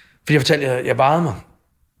 fordi jeg fortalte, at jeg vejede mig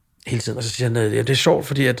hele tiden, og så siger han, at det er sjovt,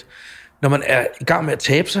 fordi at når man er i gang med at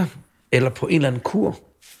tabe sig, eller på en eller anden kur,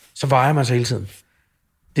 så vejer man sig hele tiden.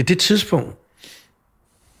 Det er det tidspunkt,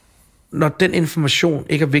 når den information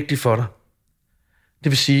ikke er vigtig for dig. Det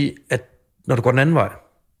vil sige, at når du går den anden vej,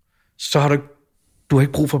 så har du har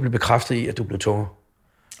ikke brug for at blive bekræftet i, at du er blevet tungere.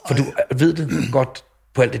 For du ved det godt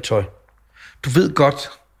på alt dit tøj. Du ved godt,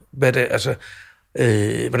 hvad det, altså,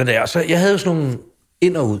 hvordan det er. Så jeg havde jo sådan nogle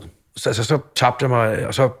ind og ud. Så tabte jeg mig,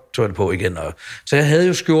 og så tog jeg det på igen. Så jeg havde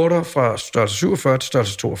jo skjorter fra størrelse 47 til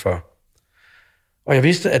størrelse 42. Og jeg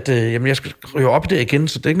vidste, at jeg skulle ryge op i det igen,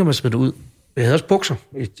 så det er ikke noget, man smider ud. Jeg havde også bukser.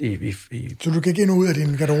 Så du gik ind og ud af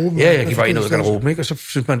din garderobe? Ja, jeg gik bare ind og ud af garderoben, ikke? Og så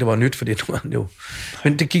synes man, det var nyt, fordi nu var det jo...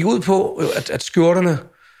 Men det gik ud på, at skjorterne...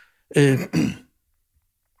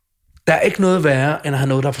 der er ikke noget værre, end at have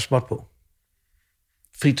noget, der er for småt på.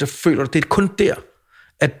 Fordi så føler du, det er kun der,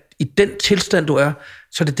 at i den tilstand, du er,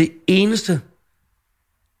 så er det eneste,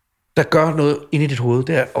 der gør noget inde i dit hoved,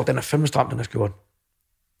 det er, og den er fandme stram, den her skjorte.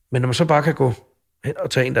 Men når man så bare kan gå hen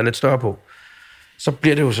og tage en, der er lidt større på, så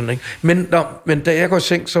bliver det jo sådan, ikke? Men da jeg går i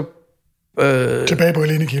seng, så... tilbage på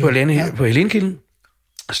Helenekilden. På Helenekilden.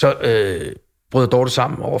 Så brød Dorte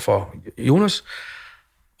sammen over for Jonas,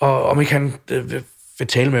 og om ikke han vil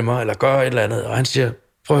tale med mig, eller gøre et eller andet, og han siger,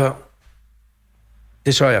 prøv at høre,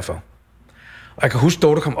 det sørger jeg for. Og jeg kan huske,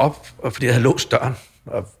 Dorte kom op, fordi jeg havde låst døren,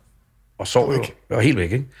 og sov jo. Jeg var helt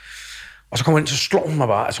væk, ikke? Og så kom hun ind, så slår hun mig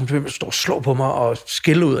bare, altså hun blev stå og slå på mig, og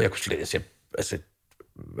skille ud, og jeg kunne slet ikke, altså,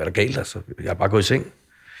 hvad er der galt, altså, jeg har bare gået i seng.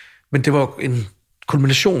 Men det var en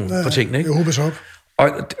kulmination på tingene, ikke? Jeg håber så op.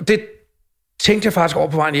 Og det tænkte jeg faktisk over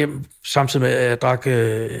på vejen hjem, samtidig med, at jeg drak en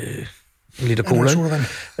liter cola.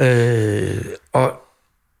 Og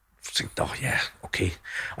så tænkte jeg, okay.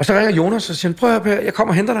 Og så ringer Jonas og siger, prøv at høre, jeg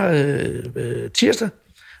kommer og henter dig tirsdag.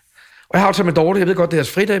 Og jeg har aftalt med Dorte, jeg ved godt, det er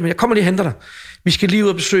jeres fridag, men jeg kommer lige og henter dig. Vi skal lige ud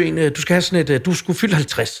og besøge en, du skal have sådan et, du skulle fylde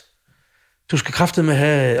 50. Du skal kraftedeme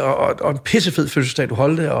have, og en pissefed fødselsdag, du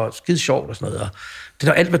holder det, og skide sjovt og sådan noget. Og det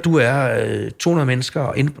er alt, hvad du er, 200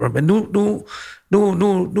 mennesker. Men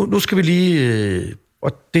nu skal vi lige,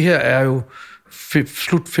 og det her er jo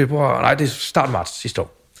slut februar, nej, det er start marts sidste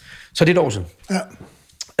år. Så det er et år siden. Ja.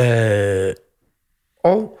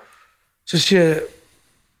 Og så siger jeg,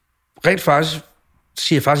 rent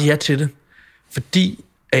faktisk, ja til det, fordi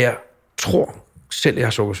at jeg tror selv, jeg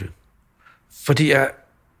har sukkersyge. Fordi jeg,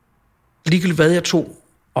 ligegyldigt hvad jeg tog,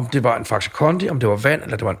 om det var en Faxe Kondi, om det var vand,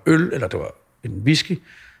 eller det var en øl, eller det var en whisky,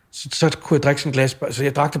 så kunne jeg drikke sådan en glas, så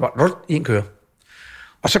jeg drak det bare i en køre.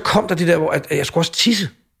 Og så kom der det der, hvor at jeg skulle også tisse.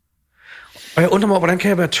 Og jeg undrer mig, hvordan kan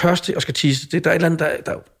jeg være tørstig og skal tisse? Der er jo et eller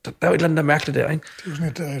andet, der er mærkeligt der, ikke? Det er jo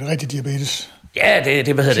sådan et rigtig diabetes. Ja,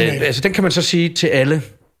 hvad hedder det? Altså, den kan man så sige til alle,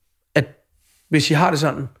 at hvis I har det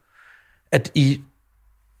sådan, at I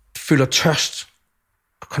føler tørst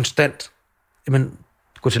konstant, jamen,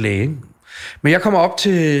 gå til læge, ikke? Men jeg kommer op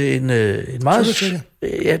til en meget...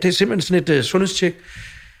 Ja, det er simpelthen sådan et sundhedstjek,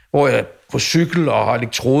 hvor jeg er på cykel og har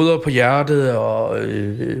elektroder på hjertet og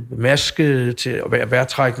maske til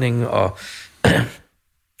vejrtrækning og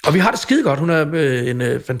vi har det skide godt. Hun er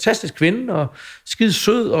en fantastisk kvinde og skide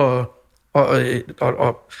sød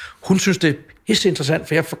og hun synes det er helt interessant,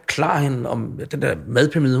 for jeg forklarer hende om den der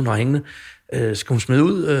madpyramide, hun har hængende, skal hun smide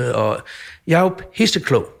ud, og jeg er jo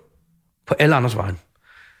pisseklog på alle andres vejen.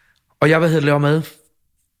 Og jeg laver mad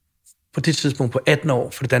på det tidspunkt på 18 år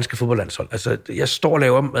for det danske fodboldlandshold. Altså, jeg står og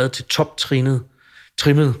laver mad til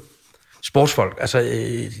trimmede sportsfolk. Altså,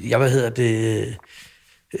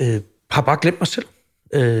 har bare glemt mig selv.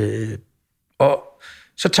 Og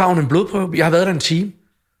så tager hun en blodprøve. Jeg har været der en time.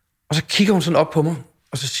 Og så kigger hun sådan op på mig,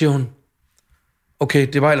 og så siger hun, okay,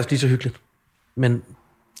 det var ellers lige så hyggeligt. Men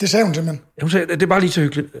det sagde hun simpelthen? Hun sagde, det er bare lige så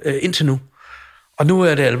hyggeligt indtil nu. Og nu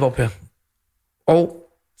er det alvor, Per. Og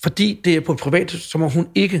fordi det er på et privat, så må hun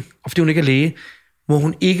ikke, og fordi hun ikke er læge, må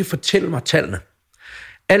hun ikke fortælle mig tallene.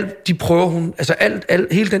 Alt de prøver hun, altså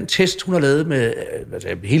hele den test, hun har lavet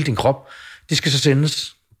med hele din krop, det skal så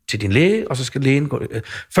sendes til din læge, og så skal lægen gå...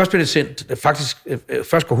 Først bliver det sendt, faktisk,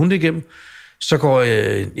 først går hun det igennem, så går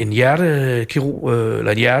en hjertekirurg,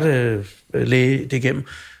 eller en hjertelæge det igennem,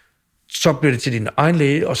 så bliver det til din egen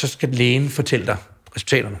læge, og så skal lægen fortælle dig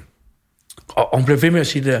resultaterne. Og hun bliver ved med at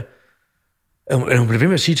sige det der, hun blev ved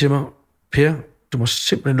med at sige til mig, Per, du må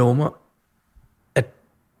simpelthen love mig, at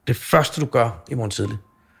det første, du gør i morgen tidlig,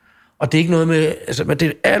 og det er ikke noget med, altså, men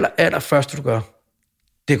det aller første, du gør,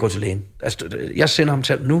 det er at gå til lægen. Altså, jeg sender ham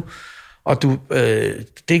til nu, og det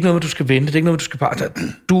er ikke noget med, du skal vente, det er ikke noget med, du skal bare...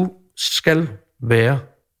 Du skal være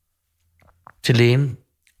til lægen.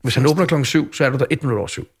 Hvis han åbner 7:00, så er du der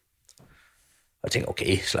 7:01. Og jeg tænker,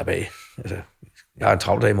 okay, slap af. Altså, jeg har en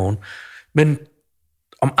travl dag i morgen. Men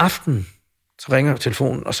om aftenen, så ringer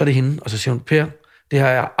telefonen, og så er det hende, og så siger hun, Per, det har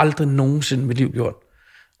jeg aldrig nogensinde i mit liv gjort.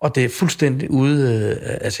 Og det er fuldstændig ude...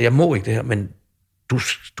 altså, jeg må ikke det her, men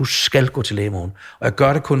du skal gå til læge i morgen. Og jeg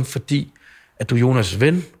gør det kun fordi, at du er Jonas'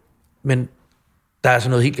 ven, men der er altså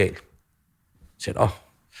noget helt galt. Så siger,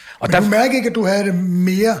 og men du mærker ikke, at du havde det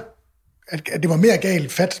mere... At det var mere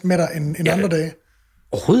galt fat med dig end andre dage?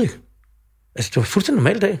 Overhovedet ikke. Altså, det var fuldstændig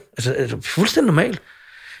normal dag. Altså, fuldstændig normalt.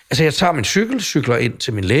 Altså, jeg tager min cykler ind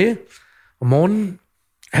til min læge om morgenen.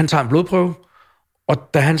 Han tager en blodprøve, og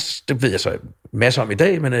da han... Det ved jeg så masser om i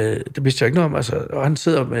dag, men det vidste jeg ikke noget om. Altså, og han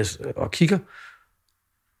sidder og kigger,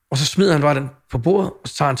 og så smider han bare den på bordet, og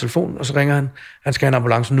så tager han telefonen, og så ringer han skal have en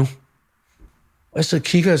ambulance nu. Og jeg sidder og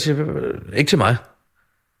kigger og siger, ikke til mig.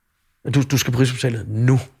 Du skal på Rigshospitalet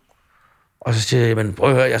nu. Og så siger jeg, men prøv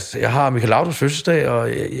at høre, jeg har Michael Laudrups fødselsdag,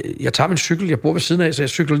 og jeg tager min cykel, jeg bor ved siden af, så jeg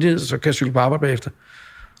cykler lige ned, så kan jeg cykle på arbejde bagefter.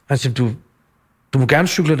 Og han siger, du må gerne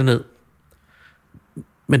cykle det ned,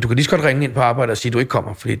 men du kan lige så godt ringe ind på arbejde og sige, at du ikke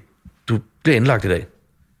kommer, fordi du bliver indlagt i dag.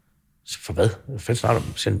 Så for hvad? Hvad fanden snart om?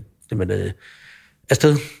 Men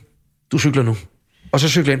afsted, du cykler nu. Og så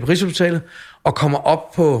cykler jeg ind på Rigshospitalet, og kommer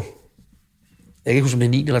op på, jeg kan ikke huske, om det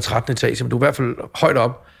er 9. eller 13. etage, men du er i hvert fald højt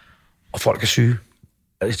op, og folk er syge.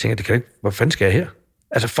 Og jeg tænker, det kan ikke, hvor fanden skal jeg her?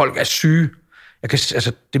 Altså, folk er syge.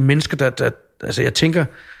 Det er mennesker, der altså, jeg tænker,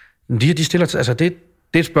 de stiller, altså, det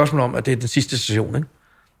er et spørgsmål om, at det er den sidste station, ikke?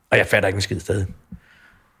 Og jeg fatter ikke en skid stadig.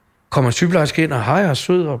 Kommer en sygeplejerske ind, og hej, jeg er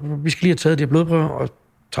sød, og vi skal lige have taget de her blodprøver, og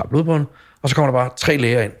tager blodprøverne, og så kommer der bare 3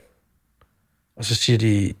 læger ind. Og så siger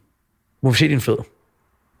de, må vi se dine fødder?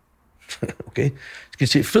 Okay. Skal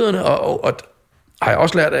de se fødderne, og har jeg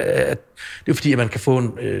også lært, at det er fordi, at man kan få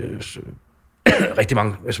en... rigtig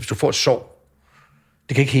mange, altså hvis du får et sår,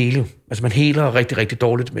 det kan ikke hele. Altså man heler rigtig, rigtig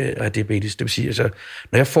dårligt med at have diabetes. Det vil sige, altså,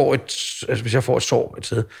 hvis jeg får et sår et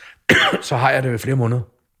sted, så har jeg det i flere måneder.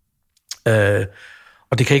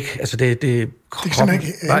 Og det kan ikke, altså det kan simpelthen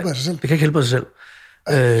ikke helbrede sig selv. Det kan ikke helbrede sig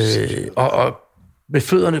selv. Og med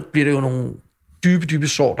fødderne bliver det jo nogle dybe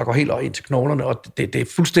sår, der går helt ind til knoglerne, og det er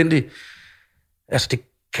fuldstændig, altså det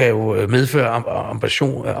kan jo medføre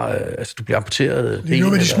amputation, altså du bliver amputeret. Det er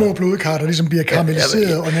noget med de små blodkar, der ligesom bliver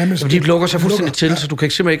karamelliseret og nærmest... De lukker sig fuldstændig til, så du kan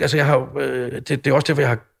ikke simpelthen ikke... Altså jeg har det er også derfor, jeg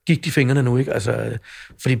har gigt i fingrene nu, ikke? Altså,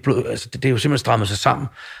 fordi altså, det er jo simpelthen strammet sig sammen,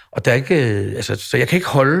 og der er ikke... Altså, så jeg kan ikke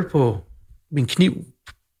holde på min kniv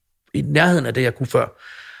i nærheden af det, jeg kunne før.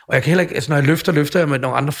 Og jeg kan heller ikke... Altså, når jeg løfter jeg med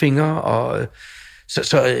nogle andre fingre, og...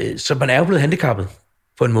 Så man er jo blevet handicappet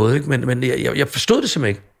på en måde, ikke? Men jeg forstod det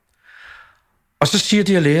simpelthen ikke. Og så siger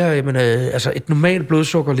de her læger, jamen, altså et normalt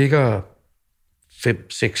blodsukker ligger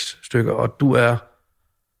 5-6 stykker, og du er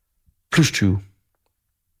plus 20.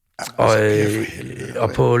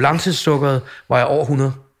 Og på langtidssukkeret var jeg over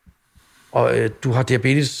 100. Og du har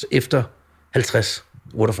diabetes efter 50,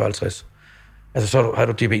 48-50. Altså, så har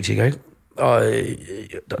du diabetiker, ikke? Og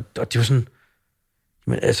de var sådan...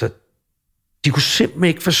 Men altså, de kunne simpelthen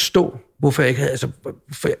ikke forstå, hvorfor jeg ikke havde... Altså,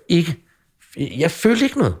 hvorfor jeg ikke... Jeg følte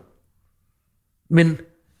ikke noget. Men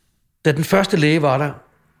da den første læge var der,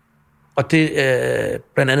 og det er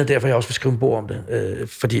blandt andet derfor, jeg også vil skrive en bog om det,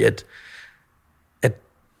 fordi at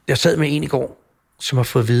jeg sad med en i går, som har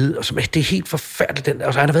fået at vide, og som det er helt forfærdeligt, den der.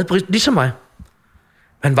 Altså, han har været ligesom mig.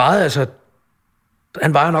 Han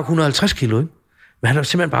vejede nok 150 kilo, ikke? Men han har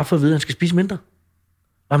simpelthen bare fået at vide, at han skal spise mindre.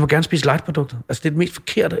 Og han må gerne spise light-produkter. Altså, det er det mest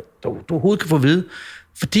forkerte, du overhovedet kan få at vide.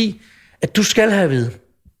 Fordi, at du skal have at vide,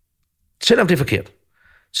 selvom det er forkert,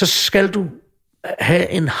 så skal du have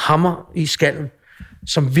en hammer i skallen,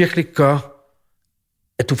 som virkelig gør,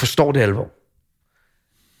 at du forstår det alvor.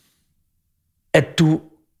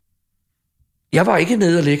 Jeg var ikke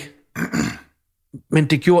nede og ligge, men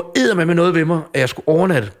det gjorde eddermame noget ved mig, at jeg skulle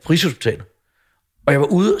overnatte på Rigshospitalet. Og jeg var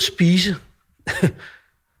ude at spise.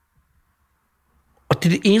 Og det er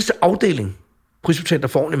det eneste afdeling på Rigshospitalet, der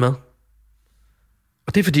får ordentligt mad.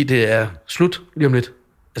 Og det er fordi, det er slut lige om lidt.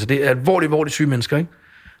 Altså, det er alvorligt syge mennesker, ikke?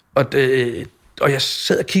 Og jeg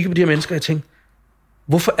sad og kiggede på de her mennesker, og jeg tænkte,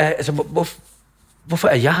 hvorfor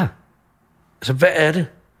er jeg her? Altså, hvad er det?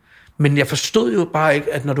 Men jeg forstod jo bare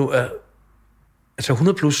ikke, at når du er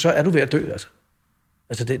 100 plus, så er du ved at dø, altså.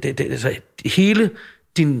 Altså, hele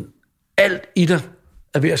alt i dig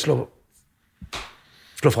er ved at slå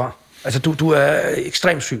fra. Altså, du er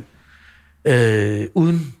ekstremt syg.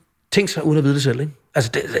 Uden at vide det selv, ikke?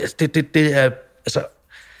 Altså, det er... Altså,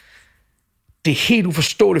 det er helt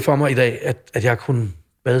uforståeligt for mig i dag, at jeg kunne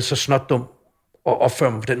være så snotdum og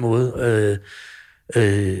opføre mig på den måde.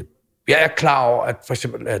 Jeg er klar over, at for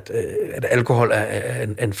eksempel, at alkohol er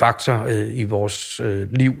en faktor i vores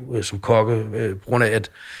liv som kokke, på grund af,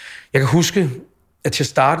 at jeg kan huske, at til at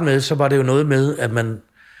starte med, så var det jo noget med, at når man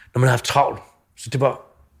havde haft travlt, så det var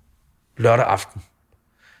lørdag aften,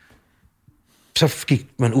 så gik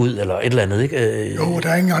man ud, eller et eller andet, ikke? Jo, der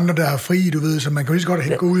er ingen andre, der er fri, du ved, så man kan jo lige så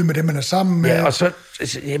godt gå ud med dem, man er sammen med. Ja, og så...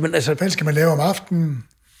 Hvad skal man lave om aftenen?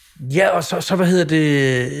 Ja, og så hvad hedder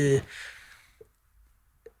det...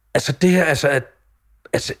 Altså, det her,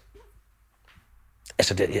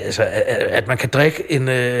 at man kan drikke en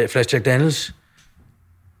flaske Jack Daniels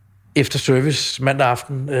efter service mandag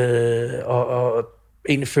aften, og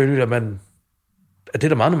egentlig føle, at det er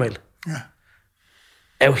da meget normalt. Ja.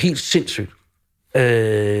 Er jo helt sindssygt.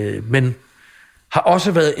 Men har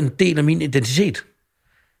også været en del af min identitet.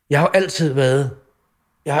 Jeg har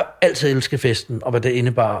altid elsket festen, og hvad det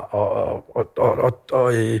indebar,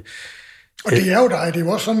 og det er jo dig, det er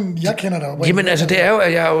jo også sådan, jeg kender dig. Jamen, altså, det er jo,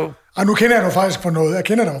 at jeg jo... nu kender jeg dig faktisk for noget. Jeg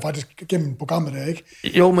kender dig faktisk gennem programmet der, ikke?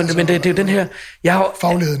 Jo, men det er jo den her... Jeg har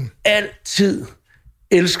fagligheden. Altid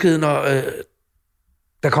elsket, når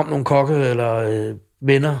der kom nogle kokke eller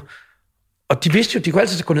venner. Og de vidste jo, de kunne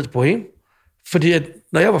altid gå ned på hende. Fordi at,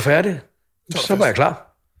 når jeg var færdig, så var jeg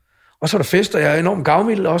klar. Og så var der fest, og jeg er enormt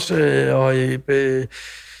gavmild også.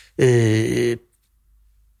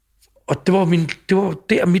 Og det var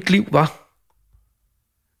der, mit liv var.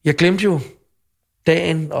 Jeg glemte jo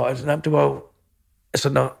dagen, og det var jo... Altså,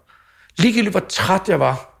 når ligegyldigt hvor træt jeg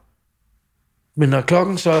var, men når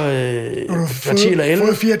klokken så var 10 eller 11...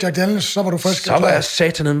 Fået 4 Jack Daniels, så var du frisk. Så var jeg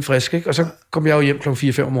satanede frisk, ikke? Og så kom jeg jo hjem klokken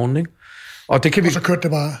 4-5 om morgenen, ikke? Og så kørte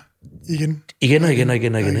det bare igen. Igen.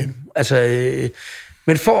 Ikke? Altså,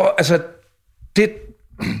 men for... Altså,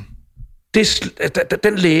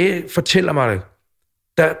 den læge fortæller mig det.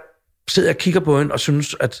 Der sidder jeg og kigger på hende og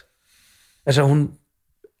synes, at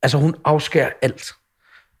hun afskærer alt.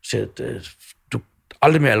 Så du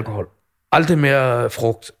aldrig mere alkohol, aldrig mere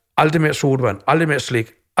frugt, aldrig mere sodavand, aldrig mere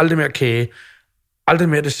slik, aldrig mere kage, aldrig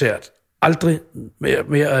mere dessert, aldrig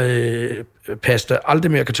mere pasta,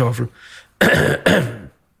 aldrig mere kartoffel,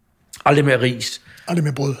 aldrig mere ris, aldrig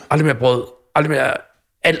mere brød, aldrig mere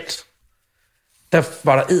alt. Der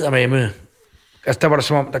var der eddermame. Altså, der var der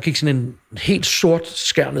som om, der gik sådan en helt sort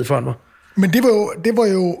skærm ned foran mig. Men det var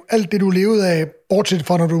jo alt det, du levede af, bortset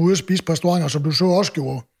fra, når du var ude at spise på restauranter, som du så også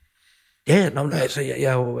gjorde. Ja. Altså,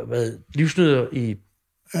 jeg har jo været livsnyder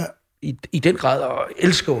i den grad, og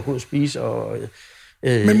elsker at spise.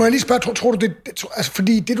 Men må jeg lige spørge, tror du det, altså,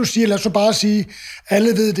 fordi det du siger, lad os så bare sige, alle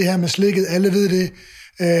ved det her med slikket, alle ved det,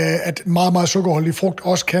 at meget, meget sukkerholdig frugt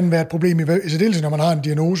også kan være et problem, i særdeleshed, når man har en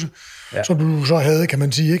diagnose, som du så havde, kan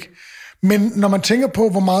man sige, ikke? Men når man tænker på,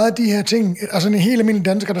 hvor meget af de her ting, altså en helt almindelig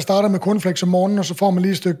dansker, der starter med cornflakes om morgenen, og så får man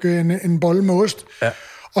lige et stykke en bolle med ost,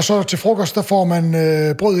 og så til frokost, der får man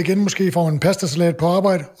brød igen, måske får man en pastasalat på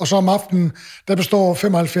arbejde, og så om aftenen, der består 75-85%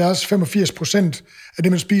 af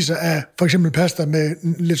det, man spiser af for eksempel pasta med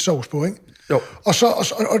lidt sovs på, ikke? Jo. Og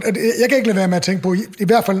jeg kan ikke lade være med at tænke på, i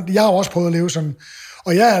hvert fald, jeg har også prøvet at leve sådan,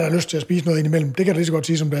 og jeg har da lyst til at spise noget indimellem. Det kan jeg lige så godt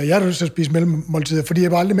sige som det er. Jeg har da lyst til at spise mellemmåltider, fordi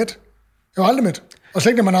jeg var aldrig mæt. Jeg var aldrig mæt. Og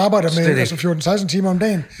slet ikke, når man arbejder med altså 14-16 timer om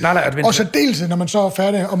dagen. Nej, og så dels, når man så er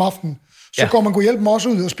færdig om aftenen, så går man kunne hjælpe mig også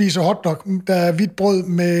ud og spise hotdog, der er hvidt brød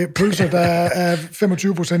med pølser, der er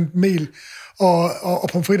 25% mel og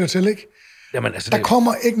pomfritter til, ikke? Jamen, altså, der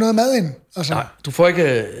kommer ikke noget mad ind. Altså. Nej, du får ikke...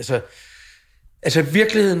 Altså, i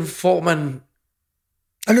virkeligheden får man...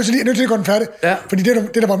 Jeg er nødt til at gå den færdig. Ja. Fordi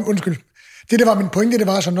det, der var... Undskyld. Det, der var min pointe, det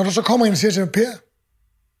var sådan, når du så kommer ind og siger til mig, Per,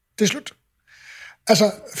 det er slut. Altså,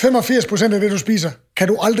 85% af det, du spiser, kan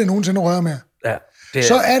du aldrig nogensinde røre med. Ja,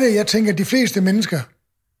 så er det, jeg tænker, at de fleste mennesker,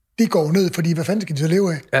 de går ned, fordi hvad fanden skal de så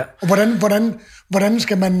leve af? Ja. Og hvordan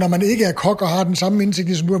skal man, når man ikke er kok og har den samme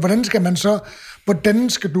indsigt som du er, hvordan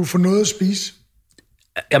skal du få noget at spise?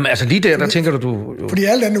 Jamen, altså lige der tænker du... Fordi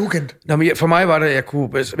alt andet er ukendt. Nå, men for mig var det, jeg kunne...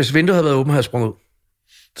 Hvis vinduet havde været åbent, havde jeg sprunget ud.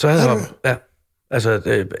 Så havde jeg... Ja.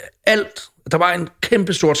 Altså, alt... Der var en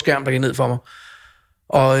kæmpe stort skærm, der gik ned for mig.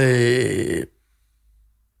 Og...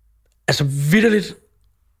 altså, vitterligt...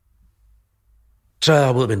 Så havde jeg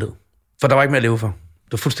hoppet ud af vinduet. For der var ikke mere at leve for.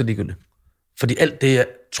 Det var fuldstændig ligegyldigt. Fordi alt det, jeg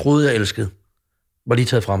troede, jeg elskede, var lige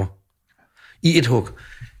taget fra mig. I et hug.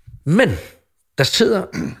 Men der sidder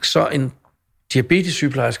så en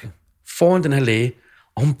diabetessygeplejerske foran den her læge,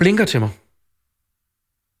 og hun blinker til mig.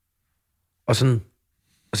 Og sådan,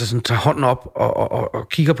 altså sådan tager hånden op og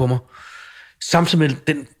kigger på mig. Samtidig med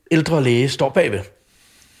den ældre læge står bagved.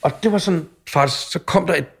 Og det var sådan, faktisk, så kom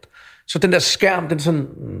der så den der skærm, den sådan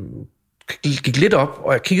gik lidt op,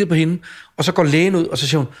 og jeg kiggede på hende, og så går lægen ud, og så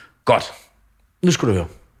siger hun, godt, nu skal du høre.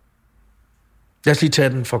 Lad os lige tage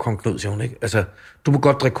den fra Kong Knud, siger hun, ikke? Altså, du må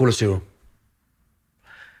godt drikke Cola Zero.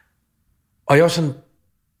 Og jeg var sådan,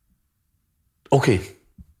 okay.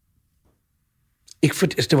 Ikke for,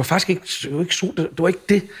 altså, det var faktisk ikke, det var ikke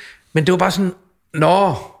det, men det var bare sådan,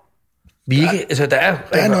 vi ikke, altså der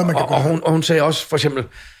er noget, man kan gøre. Og hun sagde også, for eksempel,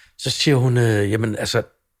 så siger hun, jamen altså,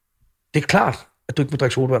 det er klart, at du ikke må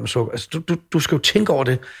drikke sodavand med sukker. Altså, du skal jo tænke over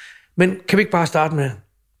det. Men kan vi ikke bare starte med,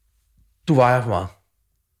 du vejer for meget.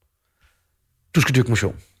 Du skal dyrke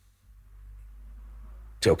motion.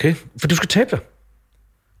 Det er okay, for du skal tabe dig.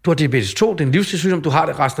 Du har diabetes 2, det er en livsstilssygdom, du har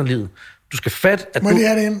det resten af livet. Du skal fatte, at må jeg lige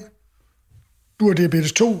have det ind? Du har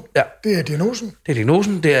diabetes 2, ja. Det er diagnosen. Det er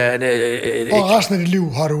diagnosen, det er... og resten af dit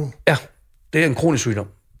liv har du... Ja, det er en kronisk sygdom.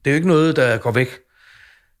 Det er jo ikke noget, der går væk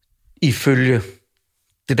ifølge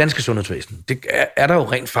det danske sundhedsvæsen. Det er der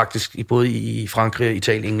jo rent faktisk, både i Frankrig,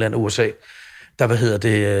 Italien, England og USA, der,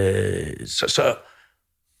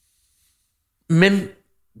 men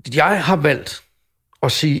jeg har valgt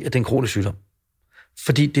at sige, at det er en kronisk sygdom.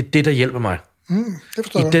 Fordi det er det, der hjælper mig. Det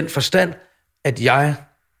forstår I den forstand, at jeg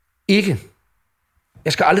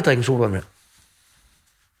skal aldrig drikke en sodavand mere.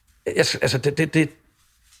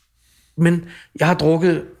 Men jeg har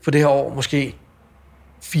drukket for det her år måske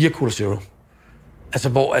 4 Cola Zero. Altså,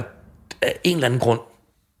 hvor at af en eller anden grund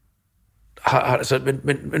har altså,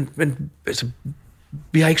 men altså,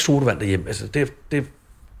 vi har ikke sodavand derhjemme. Altså, det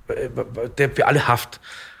har vi aldrig haft.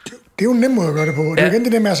 Det er jo en nem måde at gøre det på. Det er jo igen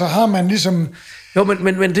det der med, altså har man ligesom... Jo,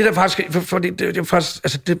 men det der faktisk... Fordi det faktisk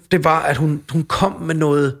altså, det var, at hun kom med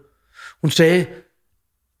noget... Hun sagde...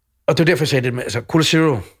 Og det var derfor, jeg sagde det med... Altså, Cola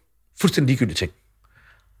Zero. Fuldstændig ligegyldig ting.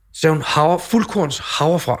 Så sagde hun fuldkorns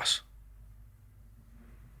havrefras.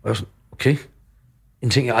 Og jeg var sådan, okay. En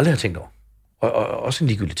ting, jeg aldrig har tænkt over. Og også en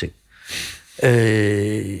ligegyldig ting.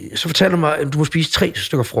 Så fortalte hun mig, at du må spise 3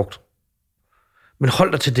 stykker frugt. Men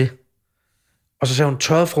hold dig til det. Og så sagde hun,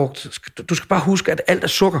 tørret frugt. Du skal bare huske, at alt er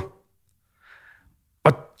sukker.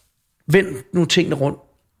 Og vend nogle tingene rundt,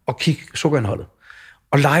 og kig sukkerindholdet.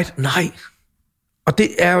 Og light, nej. Og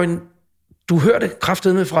det er jo du hører det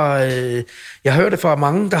kraftedeme fra... jeg hører det fra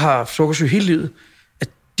mange, der har sukkersyge hele livet, at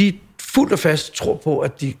de fuldt og fast tror på,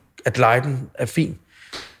 at lighten er fin.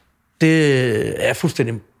 Det er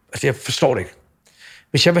fuldstændig... Altså, jeg forstår det ikke.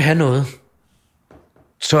 Hvis jeg vil have noget,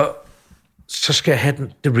 så skal jeg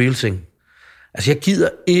have the real thing. Altså, jeg gider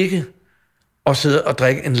ikke at sidde og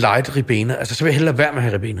drikke en light Ribena. Altså, så vil jeg hellere være med at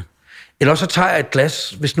have Ribena. Eller så tager jeg et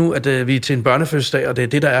glas, hvis nu at vi er til en børnefødselsdag, og det er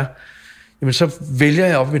det, der er. Jamen, så vælger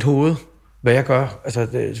jeg op i mit hoved, hvad jeg gør. Altså,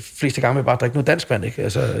 de fleste gange vil jeg bare drikke noget dansk vand, ikke?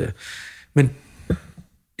 Altså, men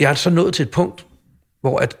jeg er så nået til et punkt,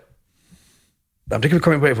 hvor at... Jamen, det kan vi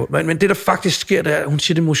komme ind bag på. Men det, der faktisk sker, det er, at hun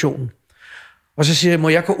siger det motionen. Og så siger jeg, må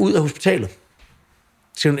jeg gå ud af hospitalet?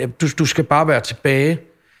 Så siger hun, du skal bare være tilbage,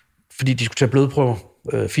 fordi de skulle tage blodprøver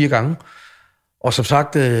 4 gange. Og som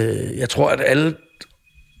sagt, jeg tror, at alle...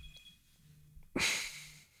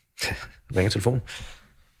 Jeg ringer telefonen,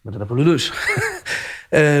 men den er på lydløs.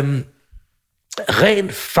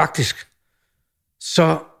 rent faktisk,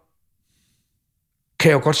 så kan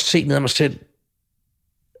jeg jo godt se ned af mig selv,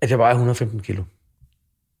 at jeg vejer 115 kilo.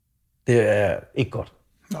 Det er ikke godt.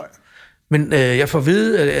 Nej. Men jeg får at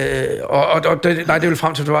vide, det vil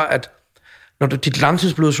frem til, det var, at når dit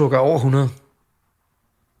langtidsblodsukker er over 100,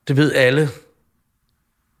 det ved alle,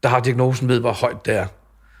 der har diagnosen, ved, hvor højt det er.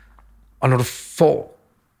 Og når du får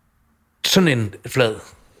sådan en flad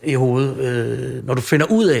i hovedet, når du finder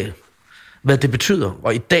ud af, hvad det betyder,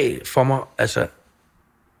 og i dag for mig, altså,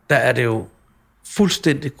 der er det jo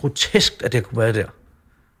fuldstændig grotesk, at det kunne være der.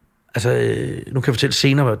 Altså, nu kan jeg fortælle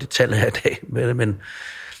senere, hvad det tallet er i dag,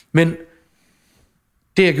 men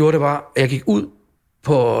det jeg gjorde, det var, at jeg gik ud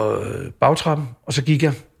på bagtrappen, og så gik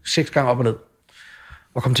jeg 6 gange op og ned,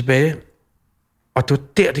 og kom tilbage, og det var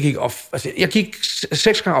der, det gik op. Altså, jeg gik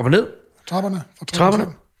 6 gange op og ned.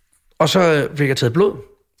 Trapperne. Og så fik jeg taget blod,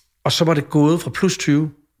 og så var det gået fra plus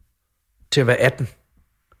 20 til at være 18.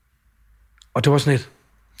 Og det var sådan et...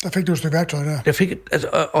 Der fik du et stykke værktøj der. Jeg fik, altså,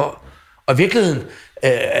 og i virkeligheden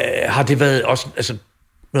har det været også altså,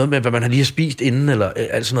 noget med, hvad man har lige spist inden, eller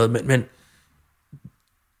alt sådan noget, men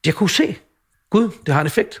jeg kunne se, gud, det har en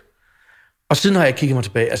effekt. Og siden har jeg kigget mig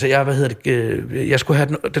tilbage. Altså, jeg skulle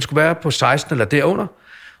have den skulle være på 16 eller derunder,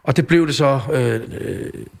 og det blev det så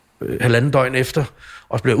halvanden døgn efter,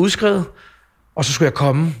 og så blev jeg udskrevet, og så skulle jeg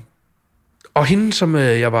komme. Og hende, som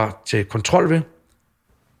jeg var til kontrol ved,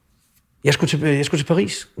 jeg skulle til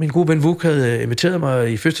Paris. Min gode ven Vuk havde inviteret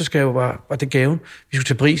mig i fødselsdagsgave, var det gaven. Vi skulle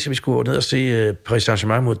til Paris, og vi skulle ned og se Paris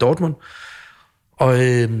Saint-Germain mod Dortmund. Og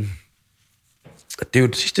det er jo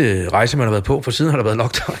den sidste rejse, man har været på, for siden har der været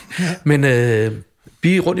lockdown. Ja. Men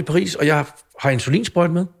vi er rundt i Paris, og jeg har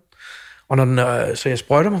insulinsprøjt med. Og så jeg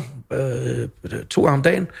sprøjter mig 2 gange om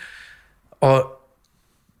dagen. Og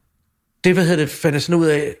det, fandt jeg sådan ud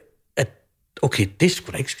af, at okay, det er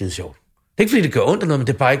sgu da ikke skide sjovt. Det er ikke, fordi det gør ondt eller noget, men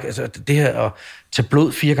det er bare ikke, altså det her at tage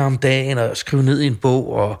blod 4 gange om dagen, og skrive ned i en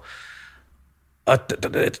bog, og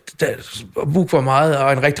Vuk var meget,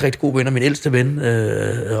 og en rigtig, rigtig god ven, og min ældste ven,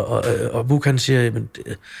 og Vuk, han siger, men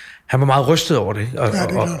han var meget rystet over det,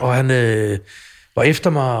 og han var efter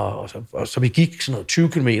mig, og så vi gik sådan noget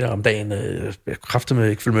 20 kilometer om dagen, jeg kræftede mig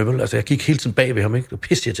ikke følge med, altså jeg gik hele tiden bag ved ham, ikke? Det var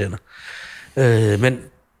pisseirriterende. Men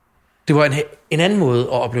det var en anden måde at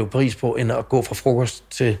opleve Paris på, end at gå fra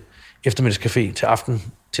frokost til eftermiddagscafé, til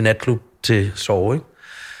aften, til natklub, til sove, ikke?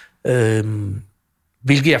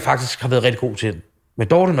 Hvilket jeg faktisk har været rigtig god til med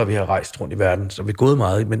Dorte, når vi har rejst rundt i verden, så vi er gået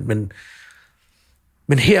meget,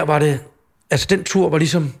 men her var det, altså den tur var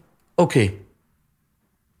ligesom, okay,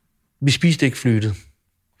 vi spiste ikke flytet,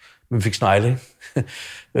 men vi fik snegle,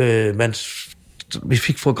 vi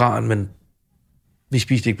fik frugran, men vi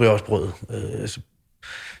spiste ikke briochebrød. Så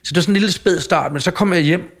det var sådan en lille spæd start, men så kom jeg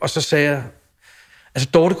hjem, og så sagde jeg, altså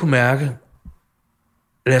Dorte kunne mærke,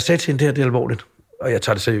 eller jeg sagde til hende, det er alvorligt, og jeg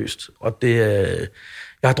tager det seriøst. Og det,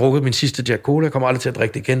 jeg har drukket min sidste Jack Cola, jeg kommer aldrig til at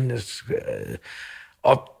drikke det igen.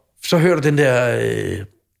 Og så hører du den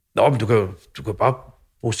der, men du kan bare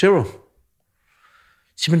bruge Zero.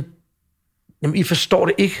 Siger, jamen, I forstår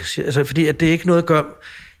det ikke, altså, fordi at det er ikke noget at gøre.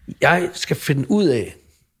 Jeg skal finde ud af,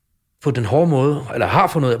 på den hårde måde, eller har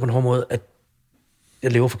fundet ud af på den hårde måde, at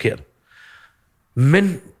jeg lever forkert.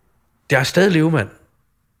 Men det er stadig levemand.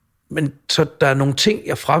 Men så der er nogle ting,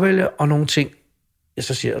 jeg fravælger, og nogle ting, jeg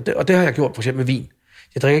så siger, og det har jeg gjort for eksempel med vin.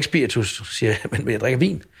 Jeg drikker ikke spiritus, siger jeg, men jeg drikker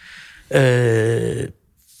vin.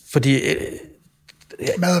 Fordi...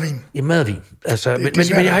 mad og vin. Ja, mad og vin. Altså, men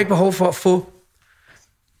jeg har ikke behov for at få...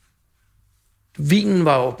 Vinen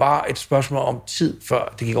var jo bare et spørgsmål om tid,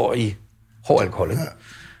 før det gik over i hård alkohol.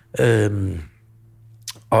 Ja.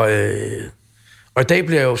 Og i dag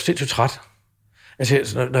bliver jeg jo sindssygt træt.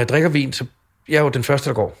 Altså, når jeg drikker vin, så jeg er jo den første,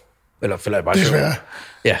 der går. Eller falder jeg bare til. Desværre.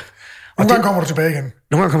 Ja. Nogle gange kommer du tilbage igen.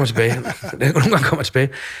 Nogle gange kommer jeg tilbage.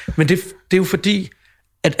 Men det er jo fordi,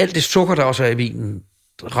 at alt det sukker, der også er i vinen,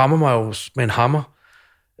 rammer mig jo med en hammer.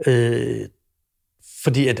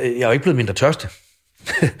 Fordi at jeg er jo ikke blevet mindre tørstig.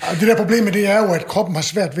 Det der problem med det er jo, at kroppen har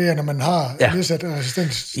svært ved, når man har nedsat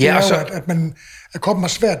resistens. Det er jo, at kroppen har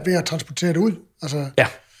svært ved at transportere det ud. Altså, ja,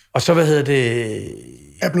 og så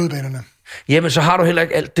af blodbanerne. Jamen, så har du heller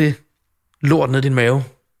ikke alt det lort ned i din mave,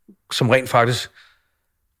 som rent faktisk...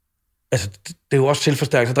 Altså, det er jo også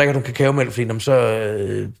tilforstærket. Så drikker du kakaomælk, fordi så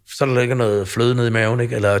der ligger noget fløde ned i maven,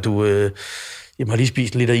 ikke? Eller du har lige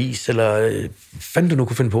spist en liter is, eller fanden du nu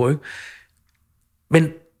kunne finde på, ikke?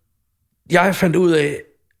 Men jeg fandt ud af,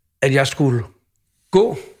 at jeg skulle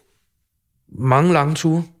gå mange lange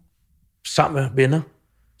ture sammen med venner,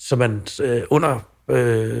 så man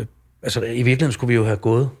altså i virkeligheden skulle vi jo have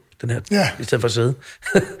gået den her, i stedet for at sidde.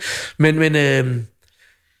 men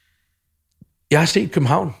Jeg har set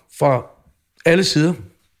København fra alle sider,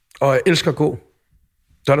 og jeg elsker at gå.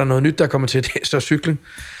 Så er der noget nyt, der kommer til, det er så cykling.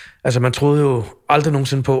 Altså, man troede jo aldrig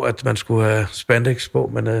nogensinde på, at man skulle have spandex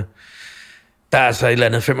på, men der er altså et eller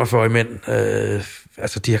andet 45 mænd,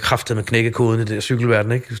 altså, de har kraftet med knækkekoden i det der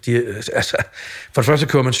cykelverden, ikke? Altså, for det første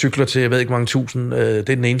kører man cykler til, jeg ved ikke mange tusind, det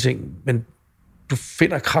er den ene ting, men du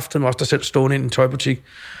finder kraften også dig selv stående i en tøjbutik,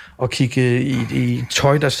 og kigge i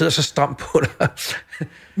tøj, der sidder så stramt på dig.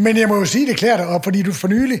 Men jeg må jo sige, det klæder dig op, fordi du for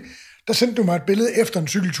nylig, der sendte du mig et billede efter en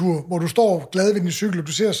cykeltur, hvor du står glad ved din cykel, og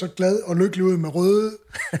du ser så glad og lykkelig ud med røde,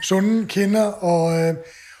 sunde kinder,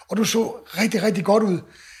 og du så rigtig, rigtig godt ud.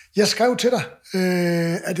 Jeg skrev til dig,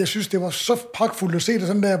 at jeg synes, det var så pragtfuldt at se dig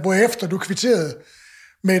sådan der, hvorefter du kvitterede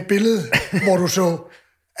med et billede, hvor du så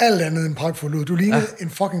alt andet end pragtfuldt ud. Du lignede en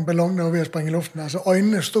fucking ballon, der var ved at springe i luften. Altså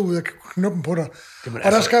øjnene stod ud af knuppen på dig. Jamen,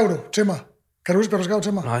 og der skrev du til mig. Kan du huske, hvad du skrev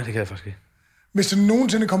til mig? Nej, det kan jeg faktisk ikke. Hvis du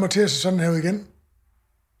nogensinde kommer til at se sådan her ud igen,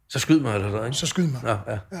 så skyd mig eller noget, ikke? Så skyd mig.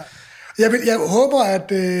 Ja. Jeg håber, at...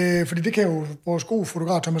 fordi det kan jo vores gode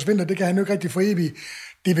fotograf, Thomas Winther, det kan han jo ikke rigtig for evigt.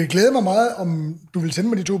 Det vil glæde mig meget, om du vil sende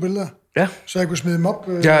mig de 2 billeder. Ja. Så jeg kunne smide dem op.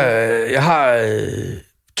 Jeg har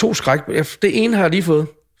 2 skræk. Det ene har jeg lige fået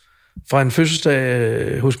fra en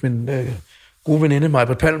fødselsdag hos min gode veninde,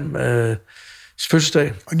 Majbert Palm.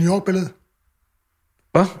 Fødselsdag. Og New York-billede.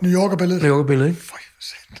 Hvad? New Yorker-billede. New Yorker-billede, ikke?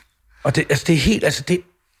 Og det er helt...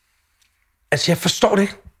 Altså, jeg forstår det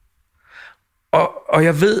ikke. Og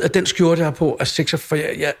jeg ved, at den skjorte, jeg har på, er 6, for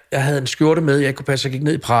jeg havde en skjorte med, jeg ikke kunne passe. Jeg gik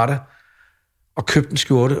ned i Prada og købte en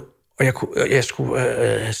skjorte, og jeg skulle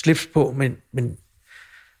have slips på, men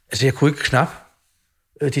altså, jeg kunne ikke knap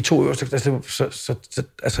de 2 øverste.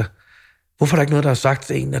 Altså, hvorfor er der ikke noget, der har sagt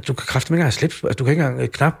til en, at du kan kraftigt ikke engang have slips på? Altså, du kan ikke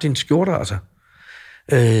engang knap dine skjorter, altså.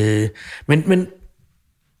 Men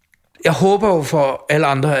jeg håber jo for alle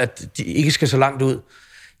andre, at de ikke skal så langt ud.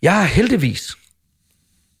 Jeg har heldigvis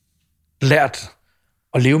lært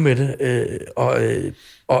at leve med det,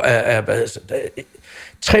 og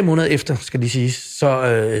 3 måneder efter, skal de sige, så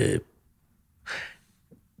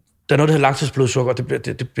der er noget, der hedder langtidsblodsukker,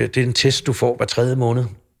 det er en test, du får hver 3. måned,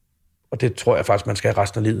 og det tror jeg faktisk, man skal have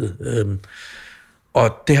resten af livet.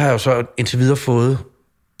 Og det har jeg jo så indtil videre fået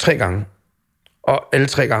 3 gange, og alle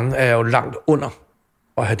 3 gange er jeg jo langt under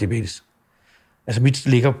at have diabetes. Altså mit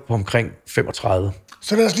ligger på omkring 35.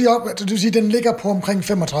 Så lad os lige op, det vil sige, den ligger på omkring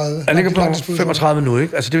 35. Den ligger på 35 nu,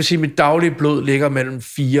 ikke? Altså det vil sige, at mit daglige blod ligger mellem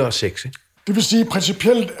 4 og 6, ikke? Det vil sige,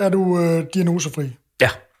 principielt er du diagnosefri. Ja.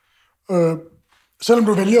 Selvom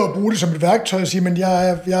du vælger at bruge det som et værktøj og sige, men jeg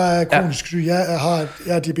er kronisk syg, jeg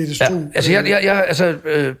er diabetes 2. Ja. Altså,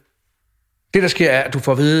 det der sker er, at du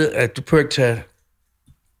får at vide, at du behøver ikke tage,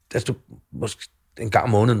 altså du måske en gang om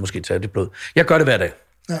måneden måske tage det blod. Jeg gør det hver dag.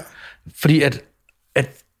 Ja. Fordi at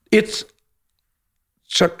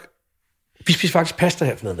så vi spiser faktisk pasta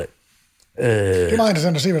her forleden dag. Det er meget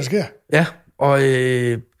interessant at se, hvad der sker. Ja, og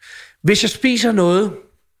hvis jeg spiser noget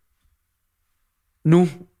nu,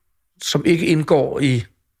 som ikke indgår i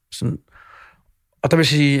sådan, og der vil jeg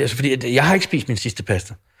sige, altså fordi jeg har ikke spist min sidste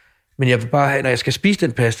pasta, men jeg vil bare have, når jeg skal spise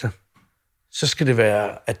den pasta, så skal det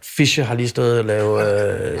være, at Fischer har lige stået og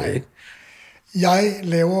lavet... ikke? Jeg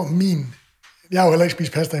laver jeg har jo heller ikke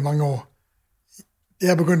spist pasta i mange år.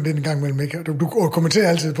 Jeg er begyndt det en gang mellem, ikke? Du kommenterer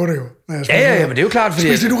altid på det jo. Når jeg ja, men det er jo klart, fordi...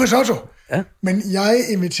 Spiser du risotto? Ja. Men jeg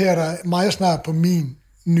inviterer dig meget snart på min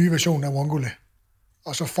nye version af vongole.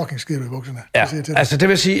 Og så fucking skider du i bukserne. Ja, altså det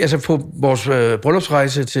vil sige, altså på vores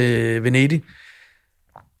bryllupsrejse til Venedig,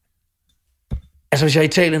 altså hvis jeg er i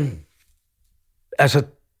Italien, altså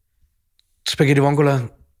spaghetti vongole.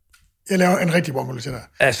 Jeg laver en rigtig vongole til dig.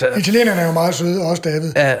 Altså, italienerne er jo meget søde, og også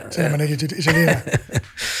David, selvom man ikke er italiener.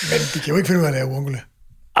 Men de kan jo ikke finde ud af at lave vongole.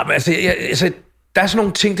 Altså, der er sådan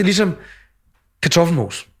nogle ting, det er ligesom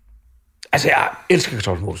kartoffelmos. Altså, jeg elsker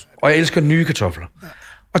kartoffelmos, og jeg elsker nye kartofler. Ja.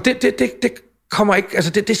 Og det kommer ikke,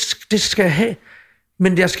 altså det skal jeg have,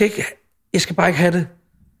 men jeg skal bare ikke have det.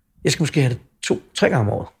 Jeg skal måske have det 2-3 gange om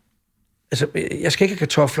året. Altså, jeg skal ikke have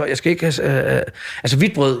kartofler, jeg skal ikke have... altså,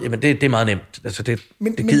 hvidt brød, jamen, det er meget nemt. Altså, det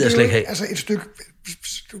gider jeg slet ikke have. Altså, et stykke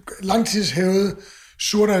langtidshævet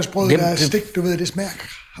surdejsbrød, der er stik, du ved, det smager.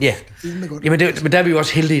 Ja, jamen, men der er vi jo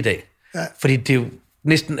også heldige i dag. Ja. Fordi det er jo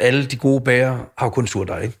næsten alle de gode bager har jo kun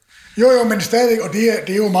surdej, ikke? Jo, men stadig, og det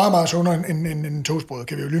er jo meget, meget sundere end toastbrød,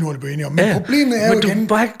 kan vi jo lynhurtigt blive enige om. Men problemet er jo igen...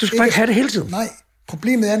 Du skal bare ikke have det hele tiden. Nej,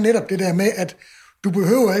 problemet er netop det der med, at du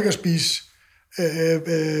behøver ikke at spise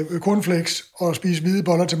cornflakes og spise hvide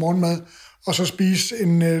boller til morgenmad, og så spise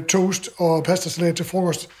en toast og pastasalat til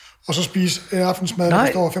frokost, og så spise aftensmad,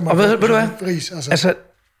 der står 95% ris. Altså,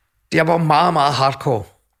 jeg var meget, meget hardcore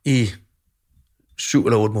i 7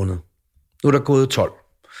 eller 8 måneder. Nu er der gået 12.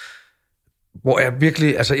 hvor jeg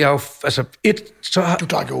virkelig, altså jeg er jo, altså Du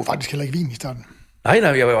drak jo faktisk heller ikke vin i starten.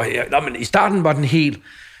 Nej, men i starten var den helt,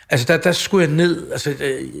 altså der skulle jeg ned, altså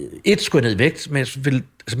skulle jeg ned i vægt, men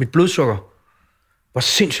altså mit blodsukker var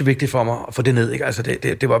sindssygt vigtigt for mig at få det ned, ikke? Altså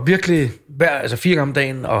det var virkelig 4 gange om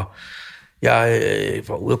dagen, og jeg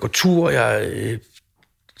var ude at gå tur, jeg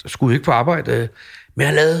skulle ikke på arbejde, men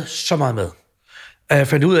jeg lavede så meget mad. Og jeg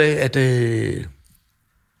fandt ud af, at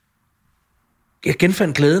jeg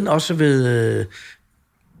genfandt glæden også ved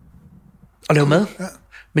at lave mad. Ja.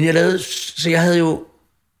 Men jeg havde jo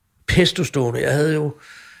pesto stående, jeg havde jo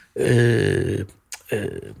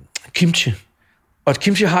kimchi. Og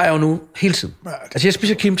kimchi har jeg jo nu hele tiden. Ja. Altså jeg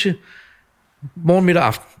spiser kimchi morgen, middag og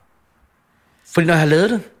aften. Fordi når jeg har lavet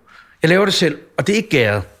det, jeg laver det selv, og det er ikke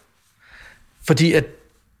gæret. Fordi at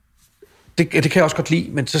det kan jeg også godt lide,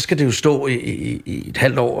 men så skal det jo stå i et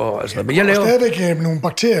halvt år. Og altså, men jeg laver stadigvæk nogle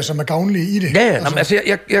bakterier, som er gavnlige i det. Ja, altså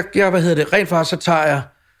jeg rent faktisk, så tager jeg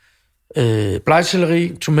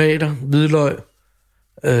blegselleri, tomater, hvidløg,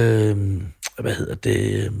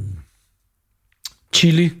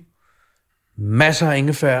 chili, masser af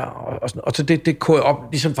ingefær, og så det koger jeg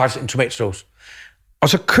op, ligesom faktisk en tomatsauce. Og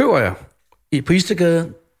så køber jeg på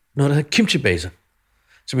Istedgade noget, der hedder kimchi-base.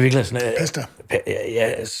 Som i virkeligheden sådan... Pasta.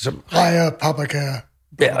 Ja, rejer, paprika...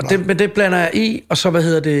 Ja, og men det blander jeg i, og så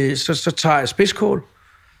så tager jeg spidskål,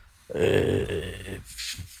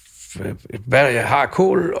 hvad jeg har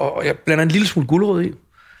kål, og jeg blander en lille smule gulerod i.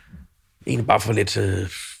 Egentlig bare for lidt...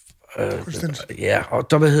 ja, og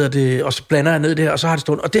og så blander jeg ned i det her, og så har det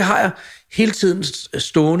stående. Og det har jeg hele tiden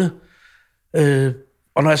stående.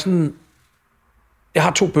 Og når jeg sådan... Jeg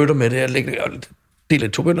har 2 bøtter med det, jeg deler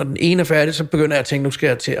 2 bøtter, den ene er færdig, så begynder jeg at tænke, nu skal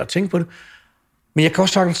jeg til at tænke på det. Men jeg kan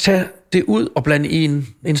også sagtens tage det ud og blande i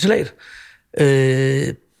en salat.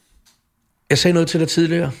 Jeg sagde noget til dig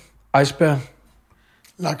tidligere. Iceberg.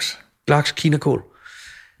 Laks, kinakål.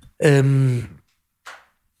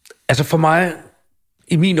 Altså for mig,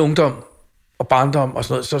 i min ungdom og barndom og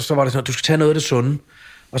sådan noget, så var det sådan, at du skal tage noget af det sunde.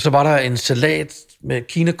 Og så var der en salat med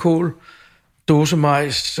kinakål,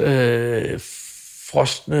 dåsemajs,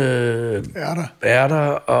 frosne ærter,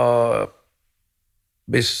 og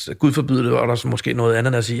hvis Gud forbyder det, var der så måske noget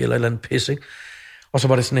ananas i, eller et eller andet pis, ikke? Og så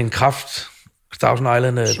var det sådan en Kraft, Thousand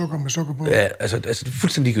Island... Sukker med sukker på. Ja, altså det er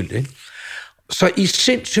fuldstændig ligegyldigt, ikke? Så i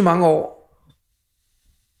sindssygt mange år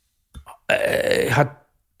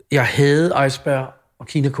jeg havde iceberg og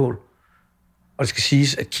kinakål. Og det skal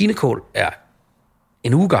siges, at kinakål er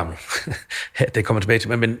en uge gammel. Ja, det kommer tilbage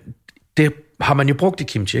til, men det har man jo brugt i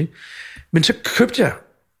kimchi, ikke? Men så købte jeg...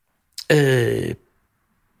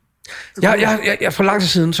 Jeg for lang tid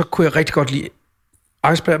siden, så kunne jeg rigtig godt lide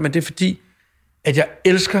iceberg, men det er fordi, at jeg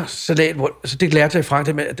elsker salat, altså det lærte jeg i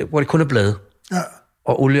Frankrig, hvor det kun er blade. Ja.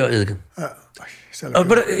 Og olie og eddike. Ja.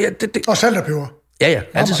 Og salt og peber. Ja,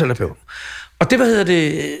 altid salt og peber. Og det, der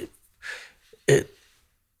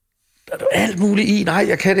er alt muligt i. Nej,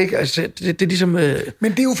 jeg kan det ikke. Altså, det er ligesom...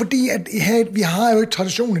 Men det er jo fordi, at vi har jo ikke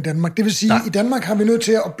tradition i Danmark. Det vil sige, at i Danmark har vi nødt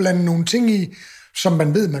til at blande nogle ting i, som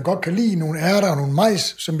man ved, man godt kan lide. Nogle ærter og nogle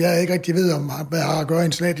majs, som jeg ikke rigtig ved, hvad har at gøre i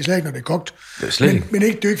en salat. Slet ikke, når det er kogt. Men det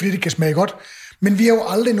er jo ikke, fordi det kan smage godt. Men vi har jo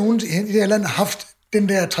aldrig nogen i det her land haft den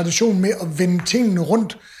der tradition med at vende tingene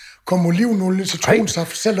rundt. Komme olivenolie,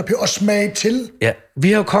 citronsaft, salt og peber og smage til. Ja,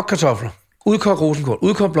 vi har jo kogt kartofler. Udkogt rosenkål,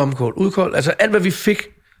 udkogt blomkål, altså alt, hvad vi fik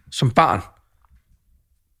som barn.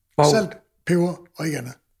 Salt, peber og ikke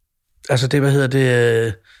andet. Altså det, Så det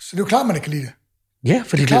er jo klart, man ikke kan lide det. Ja,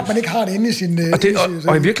 fordi... Det er klart, man ikke har det inde i sin... Og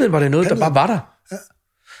i virkeligheden var det noget, der bare var der. Ja.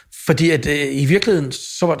 Fordi at i virkeligheden,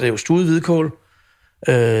 så var det jo stuet hvidkål,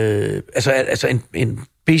 altså en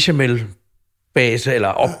bechamel-base, eller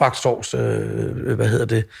opbagt sovs,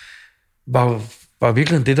 var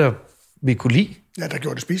virkelig det, der vi kunne lide. Ja, der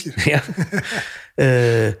gjorde det spiseligt. Ja.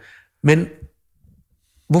 Men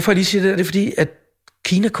hvorfor jeg lige siger det, det er fordi, at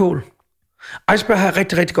kinakål, iceberg har jeg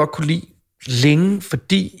rigtig, rigtig godt kunne lide længe,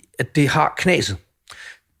 fordi at det har knaset.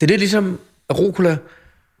 Det er ligesom rucola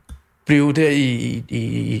blev der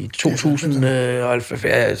i 2000,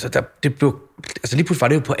 altså det blev, altså lige pludselig var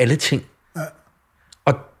det jo på alle ting. Ja.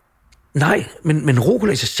 Og nej, men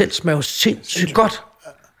rucola i sig selv smager jo sindssygt godt.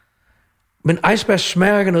 Men iceberg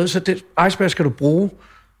smager ikke noget, så det iceberg skal du bruge.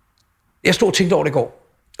 Jeg stod og tænkte over det i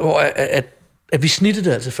går, hvor at vi snittede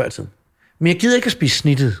det altid før i tiden. Men jeg gider ikke at spise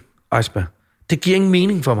snittet iceberg. Det giver ingen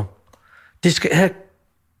mening for mig. Det skal have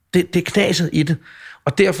det er knaset i det,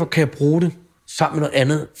 og derfor kan jeg bruge det sammen med noget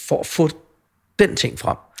andet, for at få den ting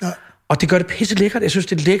frem. Ja. Og det gør det pisse lækkert. Jeg synes,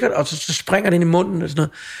 det er lækkert, og så springer det ind i munden og sådan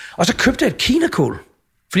noget. Og så købte jeg et kinakål,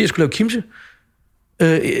 fordi jeg skulle lave kimchi.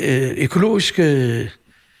 Økologisk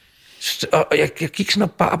Og jeg gik sådan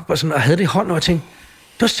og bare sådan, og havde det i hånden, og jeg tænkte,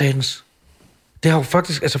 det var satans. Det har jo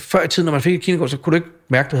faktisk, altså før i tiden, når man fik et kinakål, så kunne du ikke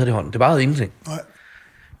mærke, at du havde det i hånden. Det varede ingenting. Nej.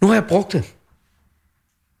 Nu har jeg brugt det.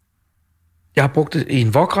 Jeg har brugt det i en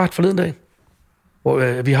wokret forleden dag, hvor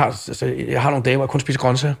jeg har nogle dage, hvor jeg kun spiser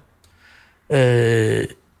grøntsager.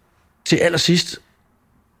 Til allersidst,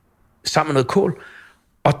 sammen med noget kål.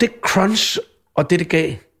 Og det crunch, og det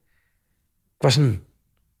gav, var sådan,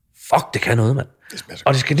 fuck, det kan noget, mand.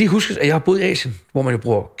 Og det skal lige huskes, at jeg har boet i Asien, hvor man jo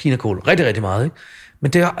bruger kinakål rigtig, rigtig meget, ikke?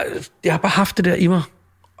 Men jeg har bare haft det der i mig.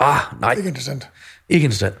 Nej. Ikke interessant. Ikke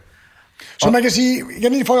interessant. Så man kan sige,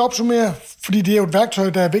 jeg lige får at opsummere, fordi det er jo et værktøj,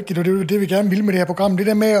 der er vigtigt, og det er jo det, vi gerne vil med det her program. Det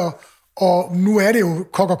der med og nu er det jo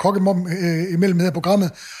kok imellem det her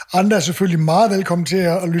programmet. Andre er selvfølgelig meget velkommen til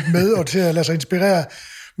at lytte med og til at lade sig inspirere.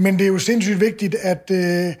 Men det er jo sindssygt vigtigt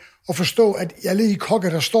at forstå, at alle I kokke,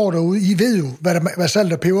 der står derude, I ved jo, hvad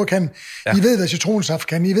salt og peber kan. Ja. I ved, hvad citronsaft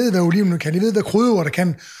kan. I ved, hvad oliven kan. I ved, hvad krydderurter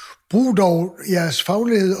kan. Brug dog jeres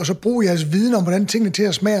faglighed, og så brug jeres viden om, hvordan tingene til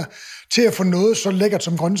at smage, til at få noget så lækkert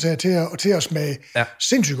som grøntsager til at smage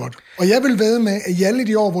sindssygt godt. Og jeg vil vædde med, at i alle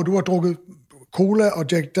de år, hvor du har drukket cola og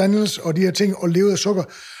Jack Daniels og de her ting, og levet af sukker,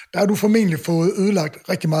 der har du formentlig fået ødelagt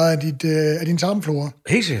rigtig meget af din tarmflora.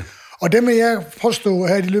 Helt sikkert. Og dem vil jeg påstå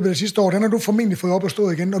her i løbet af de sidste år, den har du formentlig fået op og stå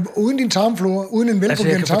igen. Og uden din tarmflora, uden en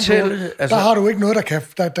velfungerende tarmflora, der har du ikke noget,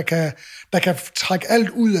 der kan trække alt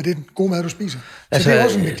ud af det gode mad, du spiser. Så det er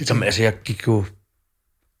også en vigtig ting. Jeg gik jo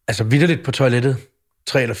vitterligt på toilettet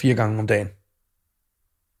 3 eller 4 gange om dagen.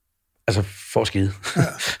 Altså for at skide. Ja.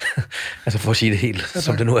 Altså for at sige det helt,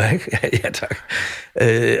 som det nu er, ikke? Ja, tak.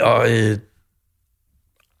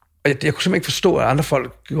 Jeg kunne simpelthen ikke forstå, at andre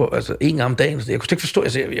folk gjorde 1 gang om dagen. Jeg kunne ikke forstå,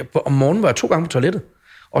 om morgenen var jeg 2 gange på toilettet,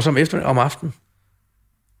 og så om eftermiddag om aftenen.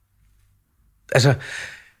 Altså,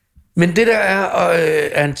 men det der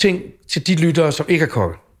er en ting til de lyttere, som ikke er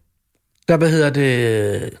kokke.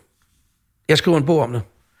 Jeg skriver en bog om det,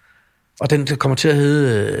 og den kommer til at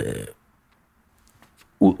hedde,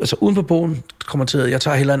 uden på bogen kommer til at, jeg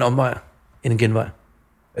tager hellere en omvej end en genvej.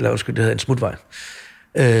 Eller undskyld, det hedder en smutvej.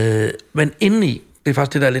 Men indeni, det er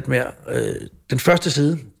faktisk det, der er lidt mere... den første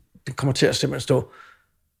side, den kommer til at simpelthen stå,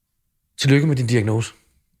 tillykke med din diagnose.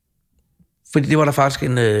 Fordi det var der faktisk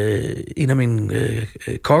en af mine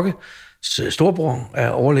kokke, storbror, er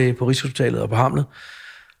overlæge på Rigshospitalet og på Hamlet.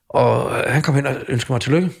 Og han kom hen og ønskede mig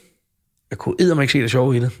tillykke. Jeg kunne eddermame ikke se det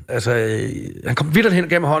sjove i det. Altså, han kom vildt hen og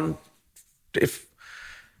gav mig hånden.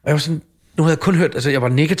 Og jeg var sådan... Nu havde jeg kun hørt... Altså, jeg var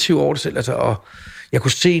negativ over det selv, altså, og... Jeg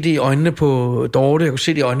kunne se det i øjnene på Dorte, jeg kunne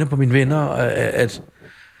se det i øjnene på mine venner,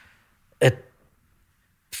 at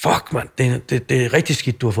fuck, man, det er rigtig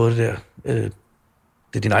skidt, du har fået det der.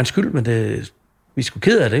 Det er din egen skyld, men vi er sgu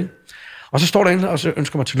ked af det, ikke? Og så står der en, og så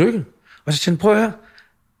ønsker mig tillykke. Og så siger han, prøv at høre.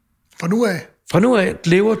 Fra nu af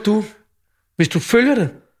lever du, hvis du følger det,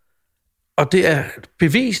 og det er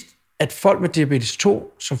bevist, at folk med diabetes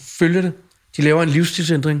 2, som følger det, de laver en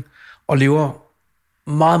livsstilsændring, og lever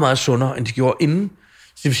meget, meget sundere, end de gjorde inden.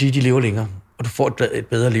 Så det vil sige, at de lever længere, og du får et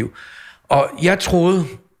bedre liv. Og jeg troede,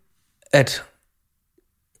 at...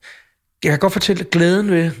 Jeg kan godt fortælle, at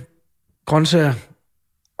glæden ved grøntsager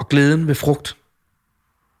og glæden ved frugt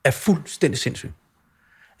er fuldstændig sindssyg.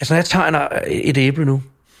 Altså, når jeg tager et æble nu,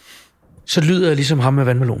 så lyder jeg ligesom ham med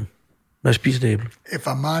vandmelon, når jeg spiser et æble.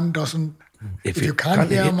 If you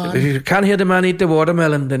can't hear the man eat the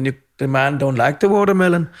watermelon, then the man don't like the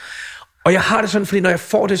watermelon. Og jeg har det sådan, fordi når jeg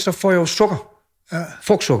får det, så får jeg jo sukker. Ja.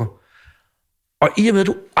 Frugtsukker. Og i og med, at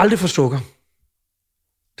du aldrig får sukker,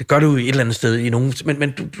 det gør du jo i et eller andet sted,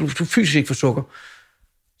 men du fysisk ikke får sukker,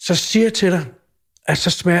 så siger jeg til dig, at så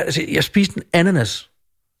smager... Altså, jeg spiste en ananas,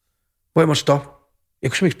 hvor jeg måtte stoppe.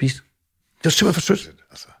 Jeg kunne simpelthen ikke spise det. Det var simpelthen for sødt.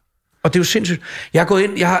 Og det er jo sindssygt. Jeg har gået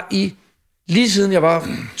ind, lige siden jeg var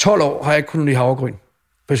 12 år, har jeg ikke kunnet lide havregryn.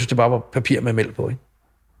 For jeg synes, det bare var papir med mælk på, ikke?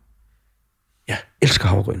 Jeg elsker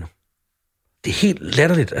havregryn. Det er helt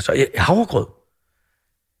latterligt. Altså, havregrød.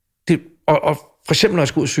 Og for eksempel, når jeg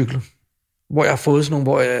skal ud og cykle, hvor jeg har fået sådan nogle,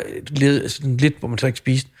 hvor jeg levede sådan lidt, hvor man så ikke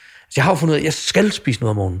spiste. Altså, jeg har jo fundet ud af, at jeg skal spise noget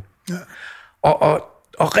om morgenen. Ja.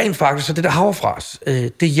 Og rent faktisk, så det der havrefras,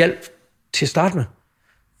 det hjalp til at starte med.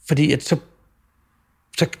 Fordi at så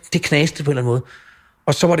det knaste på en eller anden måde.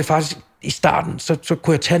 Og så var det faktisk i starten, så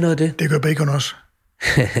kunne jeg tage noget af det. Det gør bacon også.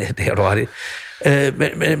 Det har du ret i.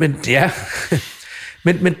 Men ja.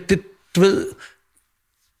 men det, du ved,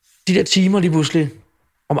 de der timer lige pludselig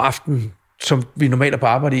om aftenen, som vi normalt er på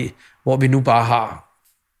arbejde i, hvor vi nu bare har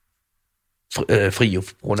fri jo,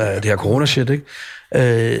 på grund af det her corona-shit, ikke?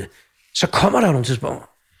 Så kommer der nogle tidspunkter,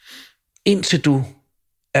 indtil du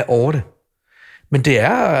er over det. Men det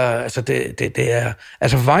er, altså, det er,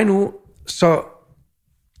 altså for mig nu, så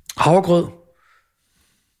Havregrød.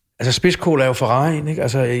 Altså, spidskål er jo Ferrari, ikke?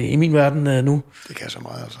 Altså, i min verden nu. Det kan så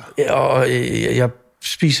meget, altså. Ja, og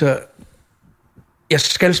jeg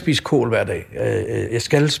skal spise kål hver dag. Jeg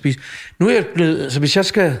skal spise... Nu er jeg blevet... Altså, hvis jeg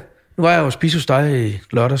skal... Nu var jeg jo spise hos dig i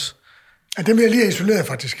lørdags. Ja, det vil jeg lige have isoleret,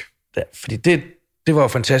 faktisk. Ja, fordi det var jo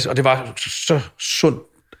fantastisk, og det var så sundt.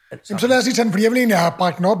 Jamen, så lad os lige tage den, fordi jeg vil egentlig have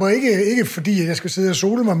bragt den op, og ikke fordi jeg skal sidde og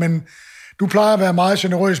sole mig, men du plejer at være meget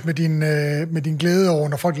generøs med din glæde over,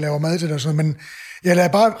 når folk laver mad til dig og sådan noget, men jeg lader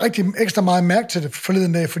bare rigtig ekstra meget mærke til det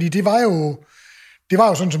forleden dag, fordi det var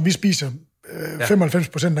jo sådan, som vi spiser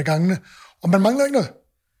 95% af gangene, og man mangler ikke noget.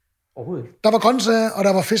 Overhovedet. Der var grøntsager, og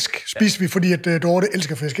der var fisk, spiste vi, fordi at Dorte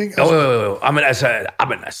elsker fisk, ikke? Altså, jo. Jamen altså,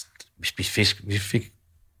 vi spiste fisk. Vi fik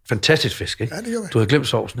fantastisk fisk, ikke? Ja, det gjorde vi. Du havde glemt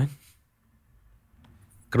sovsen, ikke?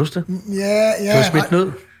 Kan du huske det? Ja. Du har smidt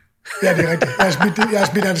nød. Ja, det er rigtigt. Jeg har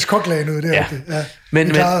smidt Anders Koklage nød, det er rigtigt. Ja. Men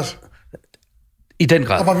i den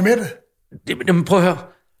grad. Og var vi med det? Jamen, prøv at høre.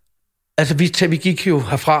 Altså, vi gik jo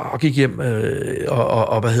herfra og gik hjem,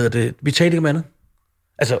 og hvad hedder det? Vi talte ikke om andet.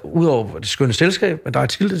 Altså, udover det skønne selskab, men der er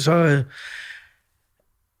til det, så...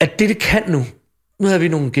 at det kan nu. Nu havde vi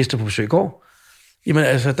nogle gæster på besøg i går. Jamen,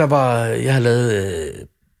 altså, jeg havde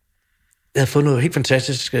fået noget helt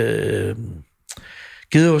fantastisk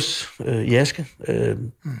gedeost i aske,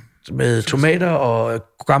 med tomater og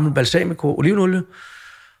gammel balsamico, olivenolie.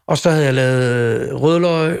 Og så havde jeg lavet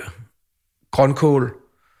rødløg, grønkål,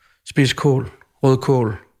 spidskål,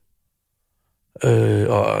 rødkål,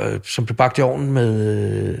 og som blev bagt i ovnen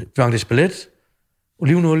med blanc d'espelette,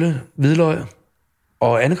 olivenolie, hvidløg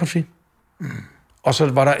og andekonfit. Og så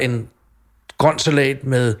var der en grøn salat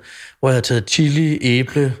med, hvor jeg havde taget chili,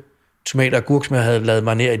 æble, tomater og gurk, som jeg havde lavet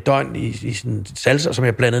marinere i døgn i sådan en salsa, som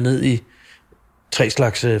jeg blandede ned i 3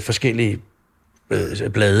 slags forskellige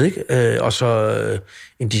blade, ikke? Og så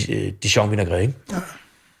en Dijon vinaigrette, ikke? Ja.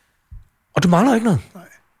 Og du mangler ikke noget. Nej.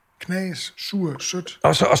 Knas, sur, sødt.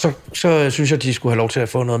 Og så synes jeg, de skulle have lov til at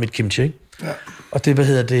få noget af mit kimchi, ikke? Ja. Og det,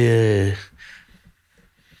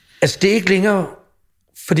 altså, det er ikke længere,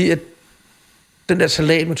 fordi at den der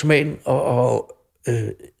salat med tomaten og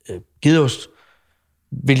gedeost,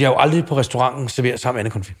 vil jeg jo aldrig på restauranten servere sammen med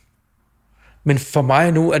andekonfit. Men for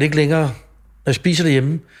mig nu er det ikke længere, når jeg spiser det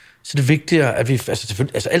hjemme, så er det vigtigere, at vi, altså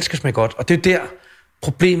selvfølgelig, altså alt skal smage godt, og det er der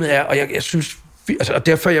problemet er, og jeg synes, og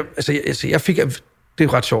derfor, jeg fik, det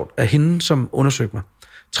er ret sjovt, at hende, som undersøgte mig,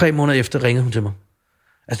 3 måneder efter ringede hun til mig.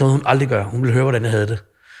 Altså noget, hun aldrig gør. Hun ville høre, hvordan jeg havde det.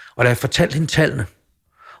 Og da jeg fortalte hende tallene,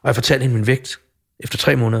 og jeg fortalte hende min vægt, efter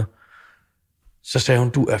 3 måneder, så sagde hun,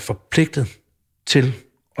 du er forpligtet til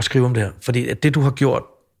at skrive om det her. Fordi at det, du har gjort,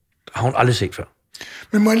 har hun aldrig set før.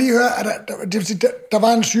 Men må jeg lige høre, at der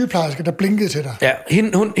var en sygeplejerske, der blinkede til dig? Ja,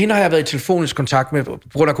 hende har jeg været i telefonisk kontakt med. På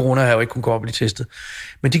grund af corona har jeg jo ikke kunnet gå op og blive testet.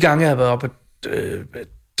 Men de gange, jeg har været oppe, så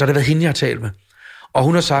har det været hende, jeg har talt med. Og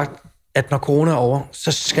hun har sagt, at når corona er over,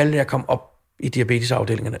 så skal jeg komme op i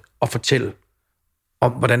diabetesafdelingerne og fortælle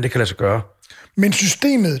om, hvordan det kan lade sig gøre. Men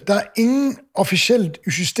systemet, der er ingen officielt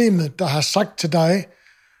i systemet, der har sagt til dig,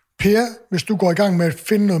 Per, hvis du går i gang med at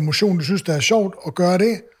finde noget motion, du synes, der er sjovt, og gøre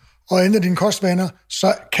det, og ændre dine kostvaner,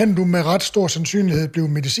 så kan du med ret stor sandsynlighed blive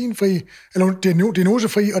medicinfri, eller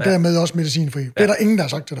diagnosefri, og dermed også medicinfri. Det er der ingen, der har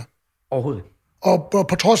sagt til dig. Overhovedet. Og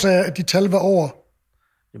på trods af, at de tal var over...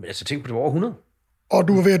 Jamen altså, tænk på, det var over 100. Og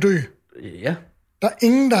du var ved at dø. Ja. Der er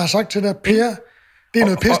ingen, der har sagt til dig, Per, det er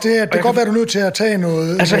noget pis, det er, det kan godt være, du er nødt til at tage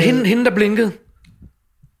noget... Altså, hende der blinkede...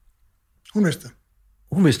 Hun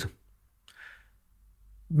vidste.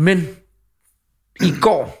 Men i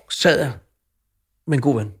går sad jeg med en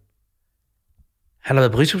god ven. Han har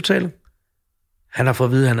været på Rigshospitalet. Han har fået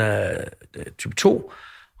at vide, at han er type 2,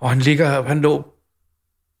 og han lå,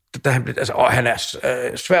 da han blev, altså, og han er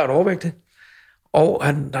svært overvægtig, og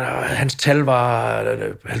hans tal var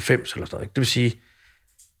 90 eller sådan noget. Det vil sige,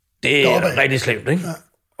 det er rigtig slemt, ikke? Ja.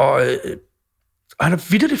 Og han har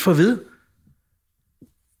vitterligt fået at vide,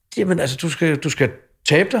 jamen altså, du skal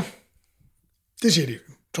tabe dig. Det siger de,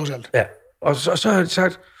 trods alt. Ja, og så har de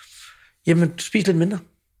sagt, jamen, spis lidt mindre.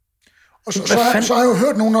 Og så har jeg jo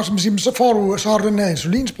hørt nogen også, som siger, så har du den her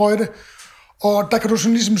insulinsprøjte, og der kan du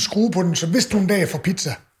sådan ligesom skrue på den, så hvis du en dag får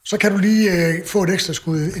pizza, så kan du lige få et ekstra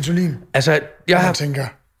skud insulin. Altså, jeg tænker,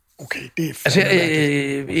 okay, det er fandme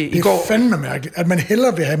mærkeligt. Det er fandme mærkeligt, at man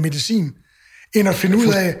hellere vil have medicin, end at finde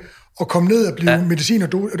ud af at komme ned og blive medicin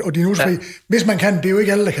og diagnosefri. Hvis man kan, det er jo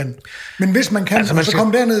ikke alle, der kan. Men hvis man kan, altså, så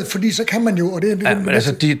komme derned, fordi så kan man jo, og det er... men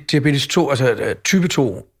altså, diabetes 2, altså type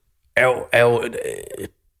 2, er jo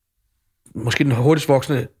måske den hurtigst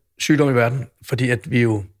voksende sygdom i verden, fordi at vi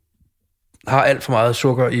jo har alt for meget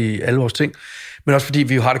sukker i alle vores ting, men også fordi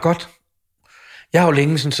vi jo har det godt. Jeg har jo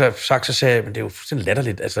længe sådan, sagt, så sagde jeg, men det er jo fuldstændig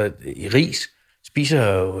latterligt. Altså, i ris spiser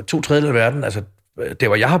jo 2/3 af verden. Altså, der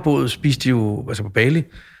hvor jeg har boet, spiste de jo, altså på Bali.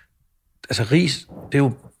 Altså, ris, det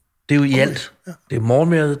er jo i alt. Ja. Det er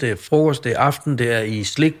morgenmad, det er frokost, det er aften, det er i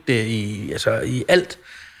slik, det er i alt.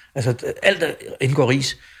 Altså, alt indgår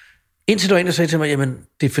ris. Indtil der var en, der sagde til mig, jamen,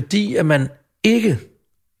 det er fordi, at man ikke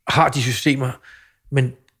har de systemer,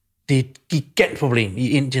 men det er et gigant problem i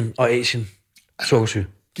Indien og Asien. Sukkersyge.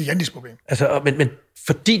 Gigantisk problem. Altså, men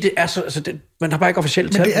fordi det er så... Altså man har bare ikke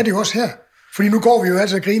officielt tal. Men det er det jo også her. Fordi nu går vi jo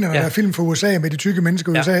altid og griner, når der er film fra USA med de tykke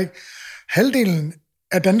mennesker i USA. Ikke? Halvdelen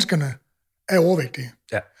af danskerne er overvægtige.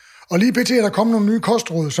 Ja. Og lige pt. Er der kommet nogle nye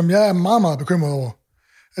kostråd, som jeg er meget, meget bekymret over.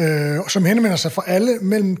 Som henvender sig for alle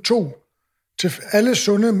mellem 2 til alle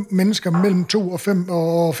sunde mennesker mellem 2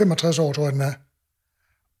 og 65 år, tror jeg, den er.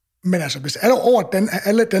 Men altså, hvis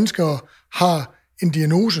alle danskere har en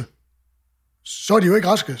diagnose, så er de jo ikke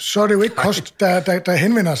raske. Så er det jo ikke kost, der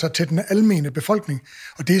henvender sig til den almene befolkning.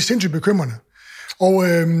 Og det er sindssygt bekymrende. Og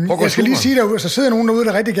jeg skal lige sige derude, så sidder nogen derude,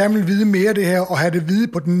 der rigtig gerne vil vide mere af det her, og have det vide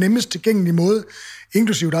på den nemmest tilgængelige måde,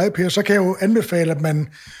 inklusive dig, Per, så kan jeg jo anbefale, at man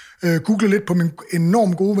googler lidt på min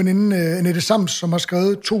enormt gode veninde, Annette Sams, som har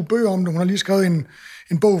skrevet 2 bøger om det. Hun har lige skrevet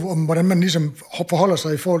en bog om, hvordan man ligesom forholder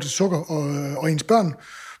sig i forhold til sukker og ens børn.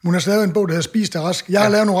 Hun har lavet en bog, der hedder Spis dig rask. Jeg har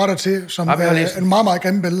lavet nogle retter til, som er meget, meget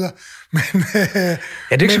grimme billeder. Men, det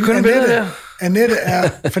er ikke så kønne billeder der. Annette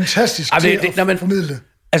er fantastisk til at formidle.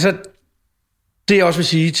 Altså, det jeg også vil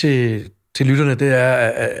sige til lytterne, det er,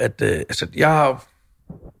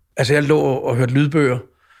 at jeg lå og hørte lydbøger.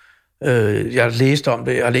 Jeg læste om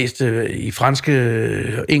det. Jeg har læst det i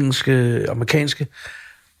franske, engelske, amerikanske.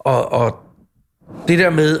 Og det der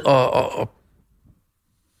med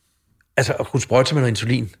at kunne sprøjte sig med noget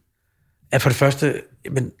insulin, er for det første,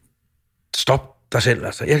 men stop dig selv.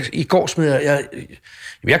 Altså. I går smed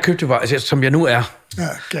jeg købte bare, altså, som jeg nu er,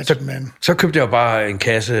 så købte jeg bare en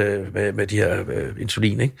kasse med de her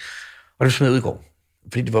insulin, ikke? Og det smed jeg ud i går,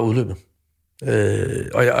 fordi det var udløbet.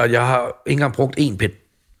 Og jeg har ikke engang brugt 1 pind.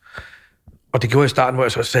 Og det gjorde jeg i starten, hvor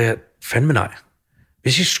jeg så sagde, fandme nej.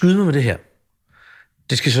 Hvis I skyder mig med det her,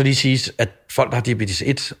 det skal så lige siges, at folk, der har diabetes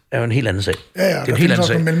 1, er jo en helt anden sag. Ja, det er der findes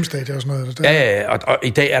også nogle mellemstadier og sådan noget. Ja, og i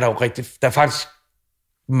dag er der jo rigtig... Der er faktisk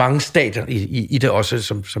mange stadier i det også,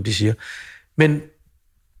 som de siger. Men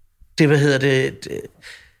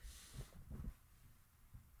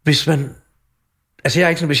hvis man...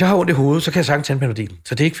 Altså, hvis jeg har ondt i hovedet, så kan jeg sagtens tage en Panodil.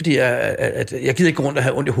 Så det er ikke fordi, at jeg gider ikke gå rundt og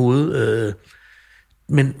have ondt i hovedet.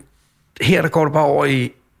 Men her, der går det bare over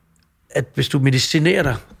i, at hvis du medicinerer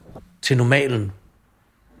dig til normalen,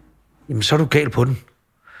 jamen, så er du gal på den.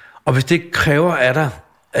 Og hvis det kræver af dig,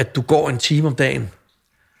 at du går 1 time om dagen,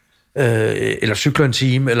 eller cykler 1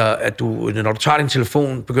 time, eller at du, når du tager din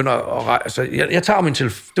telefon, begynder at rejse... Altså, jeg tager min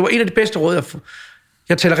telefon. Det var en af de bedste råd,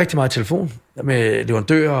 jeg taler rigtig meget i telefon, med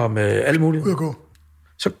leverandører og med alt muligt.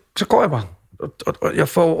 Så går jeg bare. Og jeg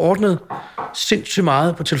får ordnet sindssygt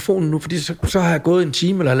meget på telefonen nu, fordi så har jeg gået 1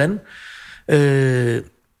 time eller 1,5.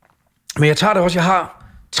 Men jeg tager det også, jeg har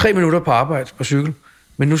 3 minutter på arbejde på cykel,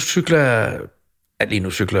 men nu cykler jeg, lige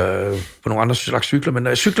nu cykler jeg på nogle andre slags cykler, men når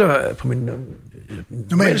jeg cykler på min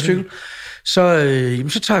normale cykel,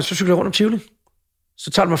 så cykler jeg rundt om Tivoli.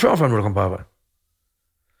 Så tager det mig 45 minutter at komme på arbejde.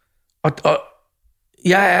 Og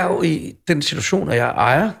jeg er jo i den situation, at jeg er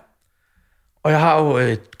ejer, og jeg har jo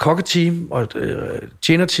et kokketeam og et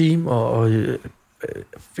tjenerteam, og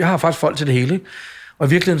jeg har faktisk folk til det hele. Og i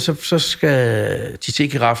virkeligheden, så skal de se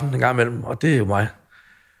giraffen en gang imellem, og det er jo mig.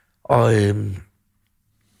 Og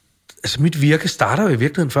altså mit virke starter jo i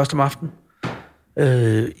virkeligheden først om aftenen.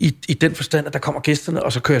 I den forstand, at der kommer gæsterne,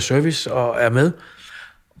 og så kører jeg service og er med.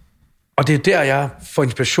 Og det er der, jeg får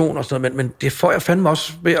inspiration og sådan noget, men det får jeg fandme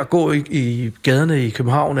også ved at gå i gaderne i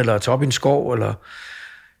København, eller tage op i en skov, eller...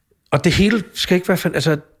 Og det hele skal ikke være...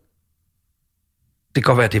 Altså, det kan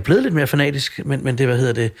godt være, at det er blevet lidt mere fanatisk, men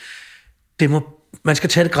det, man skal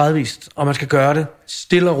tage det gradvist, og man skal gøre det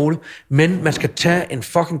stille og roligt, men man skal tage en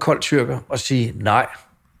fucking kold tyrker og sige nej.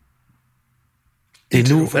 Det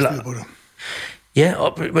er nu, eller... Ja,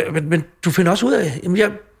 men du finder også ud af, jamen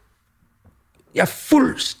jeg er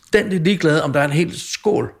fuldstændig ligeglad, om der er en hel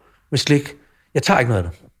skål med slik. Jeg tager ikke noget af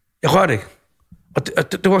det. Jeg rører det ikke.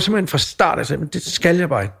 Og det var simpelthen fra start, jeg sagde, men det skal jeg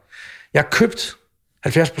bare ikke. Jeg har købt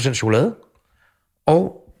 70% chokolade,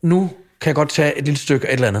 og nu kan jeg godt tage et lille stykke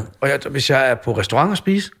af et eller andet. Og hvis jeg er på restaurant og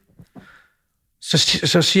spise,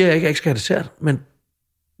 så siger jeg ikke, at jeg ikke skal have dessert, men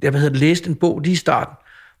jeg havde læst en bog lige i starten,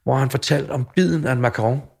 hvor han fortalte om biden af en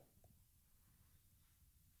macaron.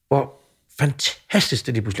 Hvor fantastisk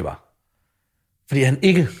det lige pludselig var. Fordi han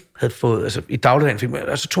ikke havde fået, altså i dagligdagen fik man,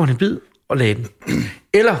 altså tog han en bid og lagde den.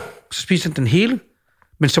 Eller så spiste han den hele,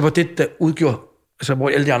 men så var det, der udgjorde, altså hvor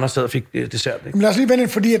alle de andre steder fik dessert. Ikke? Men lad os lige vende,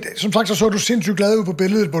 fordi at, som sagt, så du sindssygt glad ud på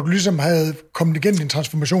billedet, hvor du ligesom havde kommet igennem din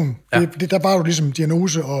transformation. Ja. Der var jo ligesom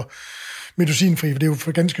diagnose og medicinfri, for det er jo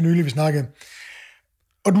for ganske nylig, vi snakkede.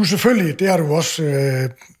 Og du selvfølgelig, det har du også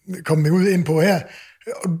kommet ud ind på her,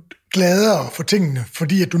 gladere for tingene,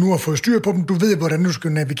 fordi at du nu har fået styr på dem, du ved, hvordan du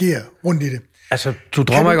skal navigere rundt i det. Altså, du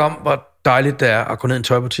drømmer ikke om, hvor dejligt det er at gå ned i en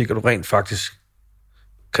tøjbutik, og du rent faktisk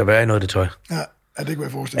kan være i noget af det tøj. Ja, det kunne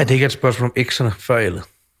jeg forestille mig. At det ikke er et spørgsmål om ekserne før eller.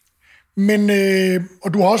 Men,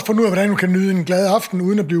 og du har også fundet ud af, hvordan du kan nyde en glad aften,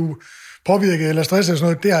 uden at blive påvirket eller stresset og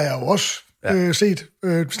sådan noget. Det har jeg jo også set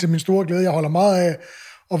til min store glæde. Jeg holder meget af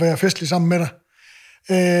at være festlig sammen med dig.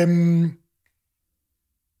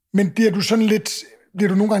 Men bliver du sådan lidt... Bliver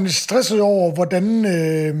du nogle gange lidt stresset over,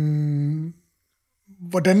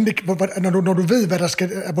 når du ved, hvad der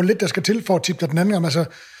skal, hvor lidt der skal til for at tippe dig den anden gang? Altså,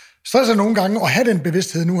 stresser nogle gange at have den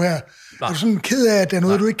bevidsthed nu her. Nej. Er du sådan ked af, at det er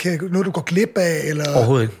noget, du ikke kan, noget, du går glip af? Eller?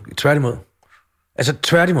 Overhovedet ikke. Tværtimod. Altså,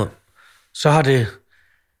 tværtimod. Så har det...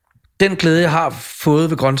 Den glæde, jeg har fået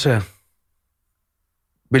ved grøntsager,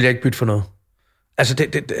 vil jeg ikke bytte for noget. Altså,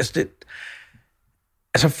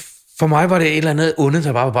 altså for mig var det et eller andet onde,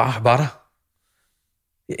 der bare var der.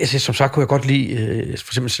 Altså, som sagt kunne jeg godt lide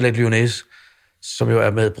for eksempel salat lyonnaise, som jo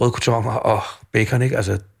er med brødcoutoner og bacon, ikke?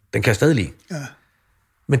 Altså, den kan jeg stadig lide. Ja.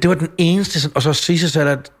 Men det var den eneste, og så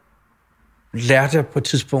Caesar-salat lærte jeg på et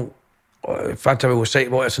tidspunkt, faktisk var i USA,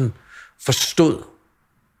 hvor jeg sådan forstod,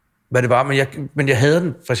 hvad det var, men jeg havde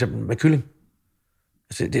den, for eksempel med kylling.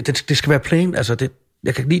 Altså, det skal være plain, altså,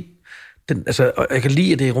 jeg kan lide den, altså, og jeg kan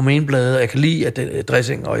lide, at det er romainblade, og jeg kan lide, at det er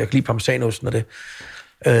dressing, og jeg kan lide parmesanosten og det.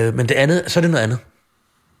 Men det andet, så er det noget andet.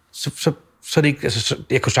 Så er det ikke, altså,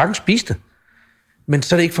 jeg kunne sagtens spise det, men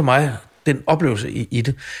så er det ikke for mig den oplevelse i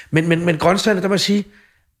det. Men grøntsagerne, der må jeg sige,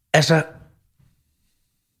 altså,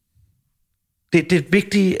 det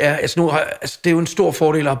vigtige er, altså, det er jo en stor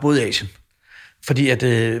fordel at have boet i Asien, fordi at,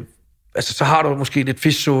 altså, så har du måske lidt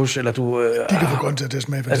fish-sauce, eller du... De kan få grøntsager til at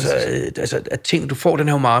smage fantastisk. Altså, at ting, du får den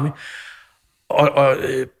her umami,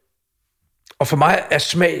 og for mig er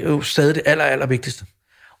smag jo stadig det aller vigtigste.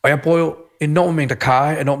 Og jeg bruger jo enorme mængder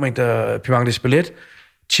karry, enorme mængder piment d'espelette,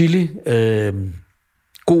 chili,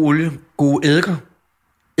 god olie, gode eddike.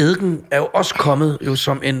 Eddiken er jo også kommet jo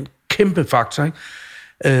som en kæmpe faktor, ikke?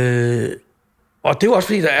 Og det er jo også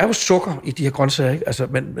fordi, der er jo sukker i de her grøntsager, ikke? Altså,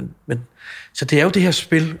 men, så det er jo det her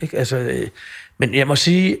spil, ikke? Altså, men jeg må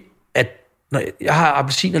sige, at når jeg har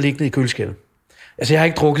appelsiner liggende i køleskabet. Altså, jeg har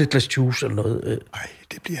ikke drukket et glas juice eller noget. Nej,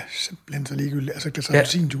 det bliver simpelthen så ligegyldigt. Altså, et glas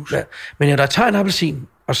appelsinjuice. Ja. Men jeg tager en appelsin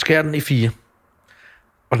og skærer den i 4,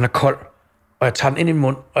 og den er kold, og jeg tager den ind i min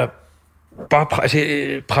mund, og jeg bare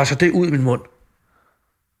presser det ud i min mund.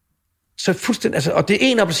 Så fuldstændig, altså, og det er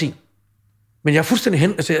en appelsin, men jeg er fuldstændig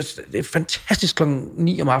hen, altså, det er fantastisk klokken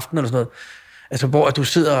 9 om aftenen eller sådan noget, altså, hvor du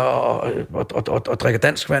sidder og drikker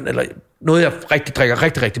dansk vand, eller noget, jeg drikker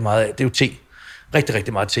rigtig meget af, det er jo te.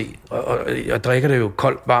 Rigtig meget te, og jeg drikker det jo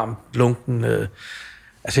koldt, varmt, lunken.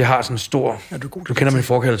 Altså, jeg har sådan en stor... Ja, du kender min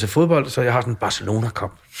forkærlighed til fodbold, så jeg har sådan en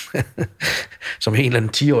Barcelona-kop, som en eller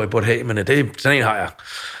anden 10-årig burde have, men sådan en har jeg.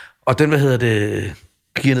 Og den,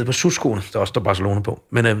 giver ned på sudskoene, der også står Barcelona på.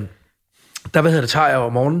 Men tager jeg over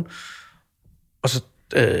morgenen, og så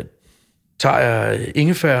tager jeg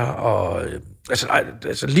ingefær, og...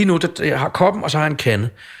 altså lige nu, jeg har koppen, og så har jeg en kande.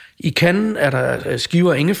 I kanden er der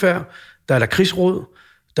skiver af ingefær, der er lakridsrod,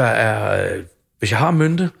 der er, hvis jeg har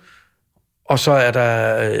mynte, og så er der,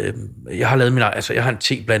 jeg har lavet jeg har en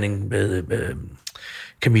teblanding med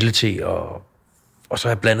kamillete, og så har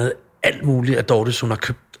jeg blandet alt muligt af Dortes, hun har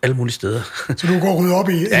købt alle mulige steder. Så du går og rydder op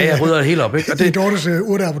i... Ja, jeg rydder det helt op, ikke? Og det, i Dortes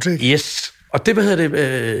urteapotek. Yes, og det,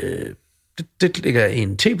 det ligger i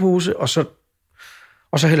en tepose, og så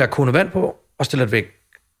hælder jeg kogende vand på, og stiller det væk.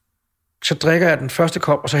 Så drikker jeg den første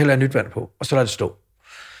kop, og så hælder jeg nyt vand på, og så lader det stå.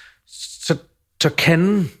 Så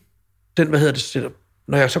kanden,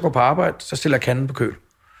 når jeg så går på arbejde, så stiller jeg kanden på køl.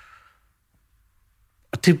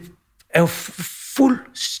 Og det er jo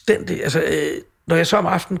fuldstændig, altså, når jeg så om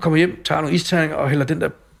aftenen kommer hjem, tager nogle isterninger og hælder den der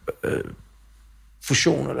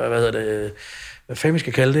fusion, eller hvad fanden vi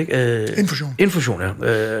skal kalde det, ikke? Infusion,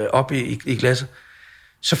 ja, op i glasset.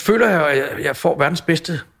 Så føler jeg, at jeg får verdens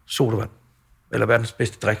bedste sodavand, eller verdens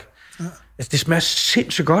bedste drik. Ja. Altså, det smager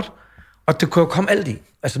sindssygt godt, og det kan jo komme alt i.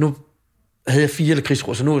 Altså, nu havde jeg 4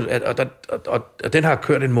 lakridsrod, så nu, og den har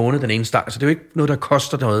kørt en måned, den ene stang, så det er jo ikke noget, der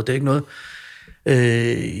koster noget, det er ikke noget.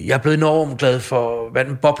 Jeg er blevet enormt glad for, hvad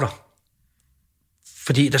den bobler,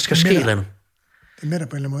 fordi der skal ske et eller andet. Det mætter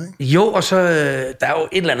på en eller anden måde, ikke? Jo, og så der er jo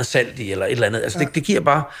et eller andet salt i, eller et eller andet, altså ja. det giver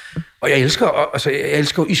bare, og jeg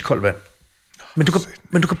elsker jo iskoldt vand.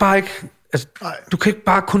 Men du kan bare ikke... Altså, du kan ikke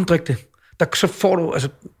bare kun drikke det. Så får du... Altså,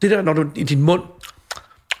 det der, når du i din mund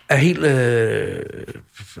er helt...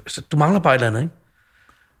 du mangler bare et eller andet, ikke?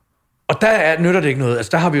 Og der nytter det ikke noget. Altså,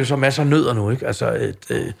 der har vi jo så masser af nødder nu, ikke? Altså,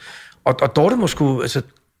 og Dorte må sgu... Altså,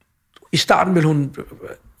 i starten ville hun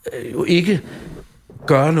jo ikke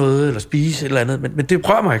gøre noget, eller spise et eller andet, men det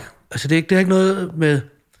rører mig ikke. Altså, det er ikke noget med,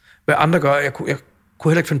 hvad andre gør. Jeg kunne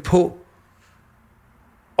heller ikke finde på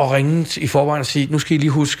at ringe i forvejen og sige, nu skal I lige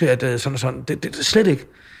huske, at sådan og sådan. Det slet ikke.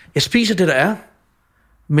 Jeg spiser det, der er,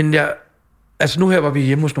 men altså nu her var vi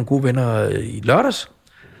hjemme hos nogle gode venner i lørdags,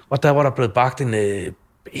 og der var der blevet bagt en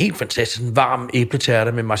helt fantastisk en varm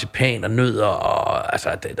æbletærte med marcipan og nødder, og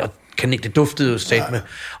altså, kanel, det duftede jo sat med.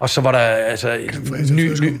 Og så var der altså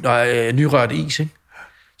nyrørt is, ikke?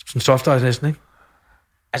 Sådan soft ice næsten, ikke?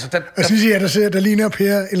 Altså, jeg synes, der ligner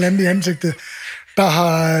Per et eller andet i ansigtet, der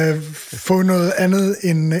har fået noget andet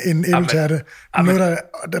end æbletærte. Noget,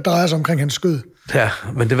 der drejer sig omkring hans skød. Ja,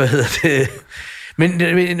 men det, hvad hedder det? Men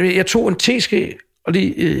jeg tog en teske og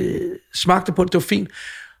lige smagte på det, det var fint.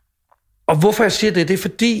 Og hvorfor jeg siger det, det er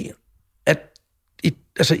fordi, at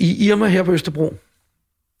i Irma her på Østerbro,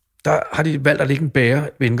 der har de valgt at lægge en bære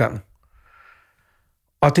ved indgangen.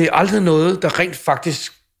 Og det er aldrig noget, der rent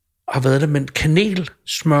faktisk har været det, men kanel,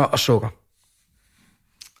 smør og sukker.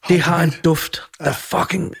 Det har en duft, der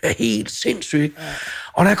fucking er helt sindssyg. Ja.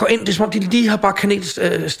 Og når jeg går ind, det er som om, de lige har bare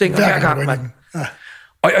kanelstænger hver gang. Ja.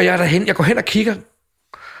 Og jeg er derhen, jeg går hen og kigger,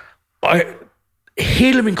 og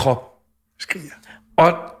hele min krop skriger.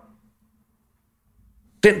 Og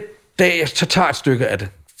den dag, jeg så tager et stykke af det,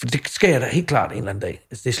 for det skal jeg da helt klart en eller anden dag.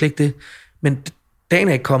 Altså, det er slet ikke det. Men dagen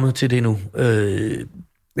er ikke kommet til det endnu. Jeg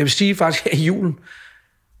vil sige faktisk, at i julen,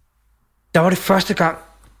 der var det første gang,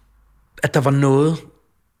 at der var noget,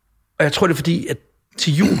 og jeg tror, det er fordi, at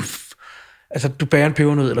til jul, altså du bærer en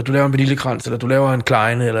pebernød, eller du laver en vaniljekrans, eller du laver en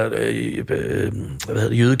kleine,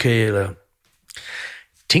 eller jødekage, eller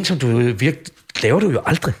ting, som du virkelig laver du jo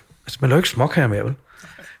aldrig. Altså, man laver ikke småkager mere, vel?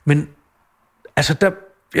 Men, altså,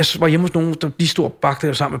 jeg var hjemme hos nogen, der de stod og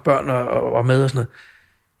bagte sammen med børn og var med og sådan noget.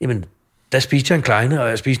 Jamen, der spiste jeg en kleine, og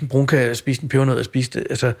jeg spiste en brunkage, jeg spiste en pebernød, jeg spiste,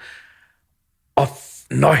 altså, og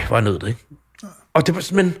nøj, var jeg nødt, ikke? Og det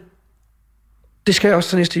var, men det skal jeg også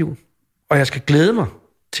til næste jul. Og jeg skal glæde mig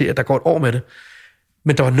til, at der går et år med det.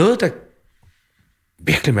 Men der var noget, der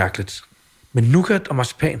virkelig mærkeligt. Med nougat og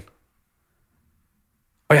marcipan.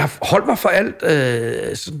 Og jeg har holdt mig for alt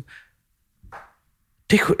sådan...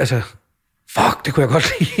 Det kunne, altså... Fuck, det kunne jeg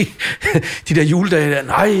godt lide. De der juledage der,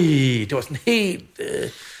 nej, det var sådan helt...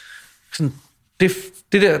 sådan,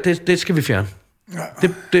 det skal vi fjerne. Ja.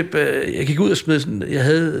 Jeg gik ud og smed sådan... Jeg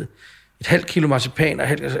havde et halvt kilo marcipan, og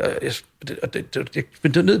jeg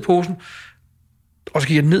spændte ned i posen, og så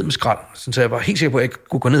gik jeg ned med skrald, så jeg var helt sikker på, at jeg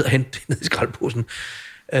kunne gå ned og hente det ned i skraldposen.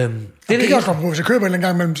 Det kan jeg også godt bruge. Hvis jeg køber en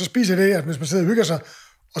gang imellem, så spiser jeg det, at hvis man sidder og hygger sig,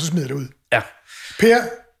 og så smider det ud. Ja. Per,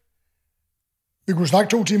 vi kunne snakke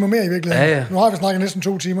 2 timer mere i virkeligheden. Ja. Nu har vi snakket næsten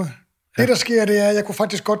 2 timer. Ja. Det, der sker, det er, at jeg kunne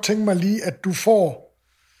faktisk godt tænke mig lige, at du får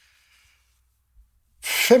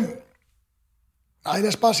 5... Nej, lad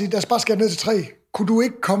os bare skære ned til 3. Kunne du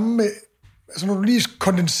ikke komme med... Altså, når du lige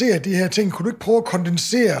kondenserer de her ting, kunne du ikke prøve at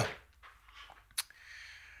kondensere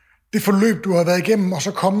det forløb, du har været igennem, og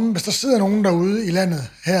så komme, hvis der sidder nogen derude i landet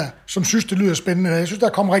her, som synes, det lyder spændende. Jeg synes, der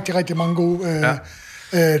kommer rigtig, rigtig mange gode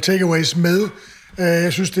takeaways med.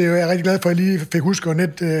 Jeg synes, det er jeg rigtig glad for, at jeg lige fik huske at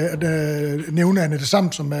nævne Anne det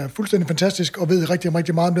samme, som er fuldstændig fantastisk, og ved rigtig,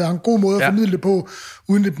 rigtig meget. Det har en god måde at formidle det på,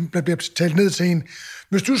 uden det bliver talt ned til en.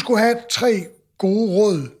 Hvis du skulle have 3 gode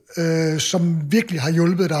råd, som virkelig har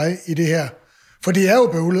hjulpet dig i det her, for det er jo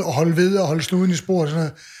bøvlet at holde ved og holde snuden i spor og sådan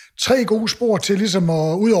noget. 3 gode spor til ligesom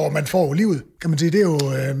at, udover at man får livet, kan man sige, det er jo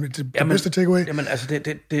det bedste takeaway. Jamen altså,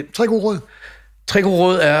 3 gode råd. 3 gode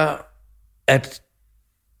råd er, at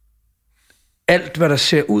alt, hvad der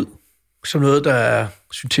ser ud som noget, der er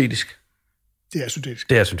syntetisk. Det er syntetisk.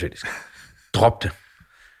 Det er syntetisk. Drop det.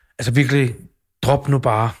 Altså virkelig, drop nu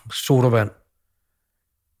bare sodavand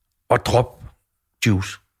og drop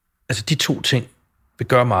juice. Altså de 2 ting vil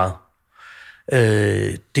gøre meget.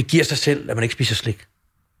 Det giver sig selv, at man ikke spiser slik.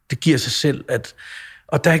 Det giver sig selv, at...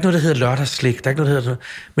 Og der er ikke noget, der hedder lørdagsslik. Der er ikke noget, der hedder...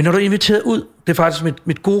 Men når du er inviteret ud, det er faktisk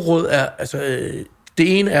mit gode råd er... Altså,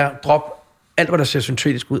 det ene er, drop alt, hvad der ser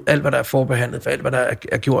syntetisk ud. Alt, hvad der er forbehandlet, for alt, hvad der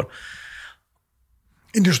er gjort.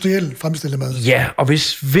 Industrielt fremstillet mad. Ja, og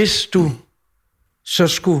hvis du så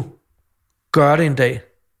skulle gøre det en dag,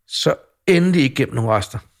 så endelig ikke gennem nogle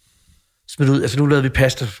rester. Smid ud. Altså, nu lavede vi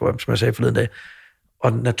pasta, som jeg sagde forleden dag,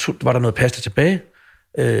 og var der noget pasta tilbage,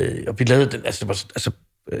 og vi lavede den, altså det var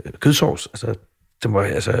kødsovs, altså det var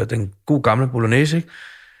altså den gode gamle bolognese, ikke?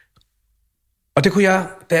 Og det kunne jeg,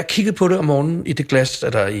 da jeg kiggede på det om morgenen i det glas,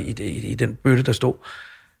 eller i den bøtte, der stod,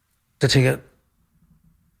 der tænkte jeg,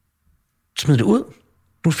 smid det ud.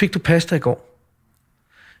 Nu fik du pasta i går.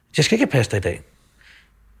 Jeg skal ikke have pasta i dag.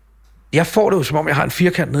 Jeg får det jo, som om jeg har en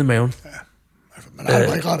firkant nede i maven. Ja, man har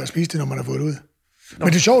jo ikke ret at spise det, når man har fået det ud. Men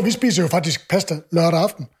det er sjovt, vi spiser jo faktisk pasta lørdag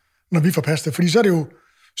aften, når vi får pasta. Fordi så er det jo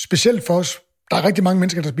specielt for os. Der er rigtig mange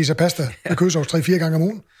mennesker, der spiser pasta med kødsovs 3-4 gange om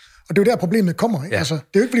ugen. Og det er jo der, problemet kommer. Ikke? Ja. Altså, det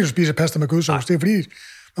er jo ikke, fordi du spiser pasta med kødsovs. Det er fordi,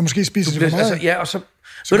 man måske spiser det for meget. Altså, ja, og så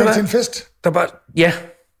gør det til en fest. Der bare, ja.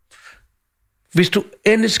 Hvis du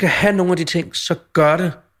endelig skal have nogle af de ting, så gør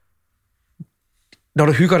det, når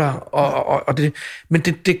du hygger dig. Og det, men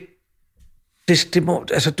det må,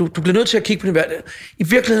 altså, du bliver nødt til at kigge på det. I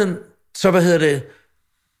virkeligheden, så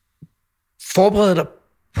forbered dig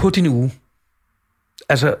på din uge.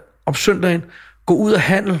 Altså, om søndagen, gå ud og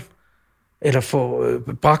handle, eller få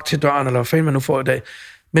bragt til døren, eller hvad fanden man nu får i dag.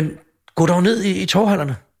 Men gå dog ned i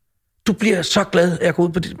torvhallerne. Du bliver så glad af at gå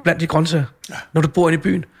ud blandt de grøntsager, når du bor inde i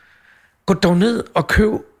byen. Gå dog ned og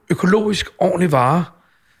køb økologisk ordentlige varer,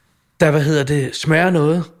 der, smager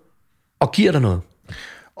noget, og giver dig noget.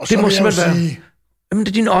 Og det må simpelthen være... Jamen,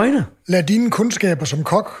 det er dine øjne. Lad dine kundskaber som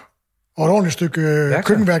kok, og et ordentligt stykke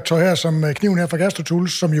køkkenværktøj her, som kniven her fra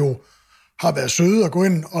Gastrotools, som jo har været søde at gå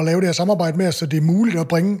ind og lave det her samarbejde med os, så det er muligt at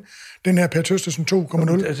bringe den her Per Tøstesen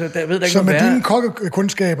 2.0. Altså, så med dine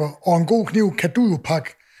kokkekundskaber og en god kniv, kan du jo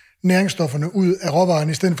pakke næringsstofferne ud af råvaren,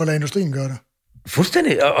 i stedet for at lade industrien gøre det.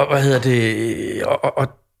 Fuldstændig. Og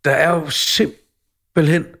der er jo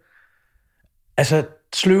simpelthen... Altså,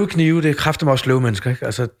 sløve knive, det er kraftedeme også sløve mennesker, ikke?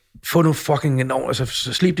 Altså, få nu fucking en ordentlig...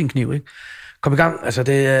 Altså, slip din kniv, ikke? Kom i gang. Altså,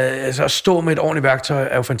 at stå med et ordentligt værktøj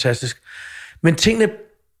er jo fantastisk. Men tingene...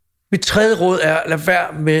 Mit tredje råd er, lad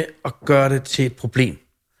være med at gøre det til et problem.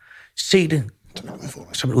 Se det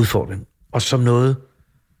som en udfordring, og som noget,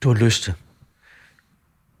 du har lyst til.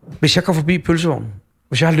 Hvis jeg går forbi pølsevognen,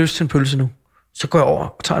 hvis jeg har lyst til en pølse nu, så går jeg over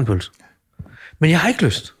og tager en pølse. Men jeg har ikke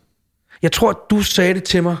lyst. Jeg tror, at du sagde det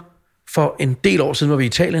til mig for en del år siden, hvor vi i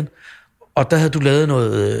Italien, og der havde du lavet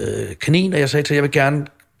noget kanin, og jeg sagde til, at jeg vil gerne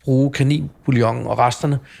bruge kaninbouillon og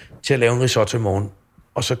resterne til at lave en risotto i morgen.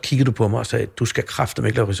 Og så kiggede du på mig og sagde, du skal kraftedeme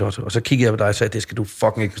ikke lave risotto. Og så kiggede jeg på dig og sagde, det skal du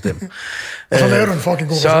fucking ikke bestemme. Og så lavede du en fucking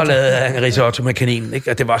god risotto. Så lavede jeg en risotto med kaninen,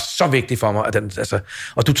 ikke? Og det var så vigtigt for mig. At den, altså,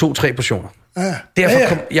 og du tog 3 portioner. Ja.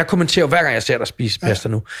 Derfor jeg kommenterer hver gang, jeg ser dig spise pasta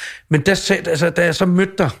nu. Men da jeg så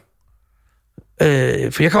mødte dig,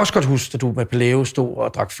 for jeg kan også godt huske, at du med Paleo stod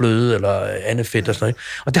og drak fløde eller andet fedt og sådan noget.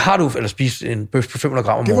 Og det har du, eller spist en bøf på 500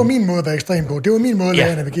 gram om morgenen. Det var min måde at være ekstrem på. Det var min måde at lære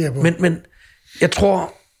at navigere på. Men jeg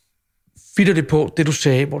tror... Fitter det på det, du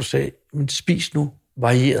sagde, hvor du sagde, men spis nu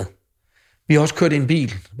varieret. Vi har også kørt i en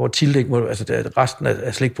bil, hvor resten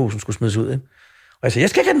af slikposen skulle smides ud. Ikke? Og jeg sagde, jeg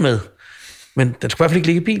skal ikke have den med. Men den skulle i hvert fald ikke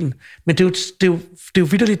ligge i bilen. Men det er jo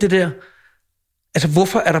vitterligt det der. Altså,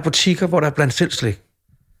 hvorfor er der butikker, hvor der er blandt selv slik?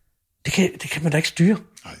 Det kan man da ikke styre.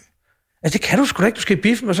 Nej. Altså, det kan du sgu da ikke. Du skal i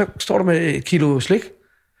biffen, og så står du med 1 kilo slik.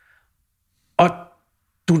 Og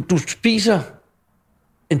du spiser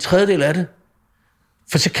en tredjedel af det,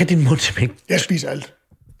 for så kan din mund simpelthen ikke. Jeg spiser alt.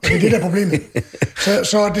 Det er det, der er problemet.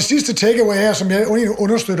 Så det sidste takeaway her, som jeg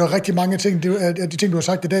understøtter rigtig mange ting, det er de ting, du har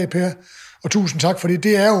sagt i dag, Per, og tusind tak for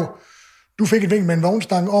det er jo, du fik et vink med en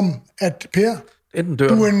vognstang om, at Per,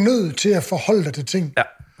 du er nødt til at forholde dig til ting. Ja.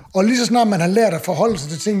 Og lige så snart man har lært at forholde sig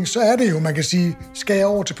til ting, så er det jo, man kan sige, skal jeg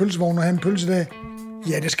over til pølsevognen og have en pølse i dag?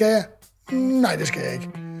 Ja, det skal jeg. Nej, det skal jeg ikke.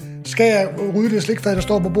 Skal jeg rydde det slikfad, der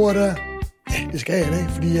står på bordet der? Ja, det skal jeg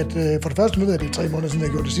ikke, fordi at, for det første nu ved jeg, det er 3 måneder siden,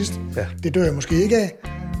 jeg gjorde det sidst. Ja. Det dør jeg måske ikke af.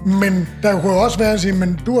 Men der kunne jo også være at sige,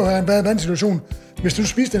 men du har været i en situation, hvis du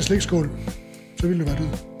spiste den slikskål, så ville du være død.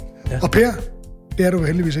 Ja. Og Per, det er du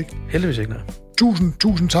heldigvis ikke. Heldigvis ikke, nej.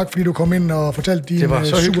 Tusind tak, fordi du kom ind og fortalte din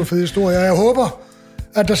super fede historie. Jeg håber,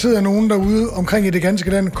 at der sidder nogen derude omkring i det ganske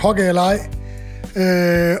land, kokke eller ej,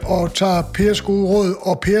 og tager Pers gode råd,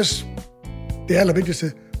 og Pers, det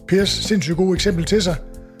allervigtigste, Pers sindssygt gode eksempel til sig.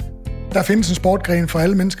 Der findes en sportgren for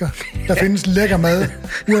alle mennesker. Der findes lækker mad,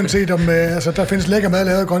 uanset om... der findes lækker mad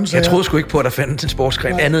lavet af grøntsager. Jeg troede sgu ikke på, at der fandtes en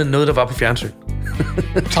sportsgren, andet end noget, der var på fjernsyn.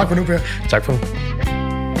 Tak for nu, Per. Tak for nu.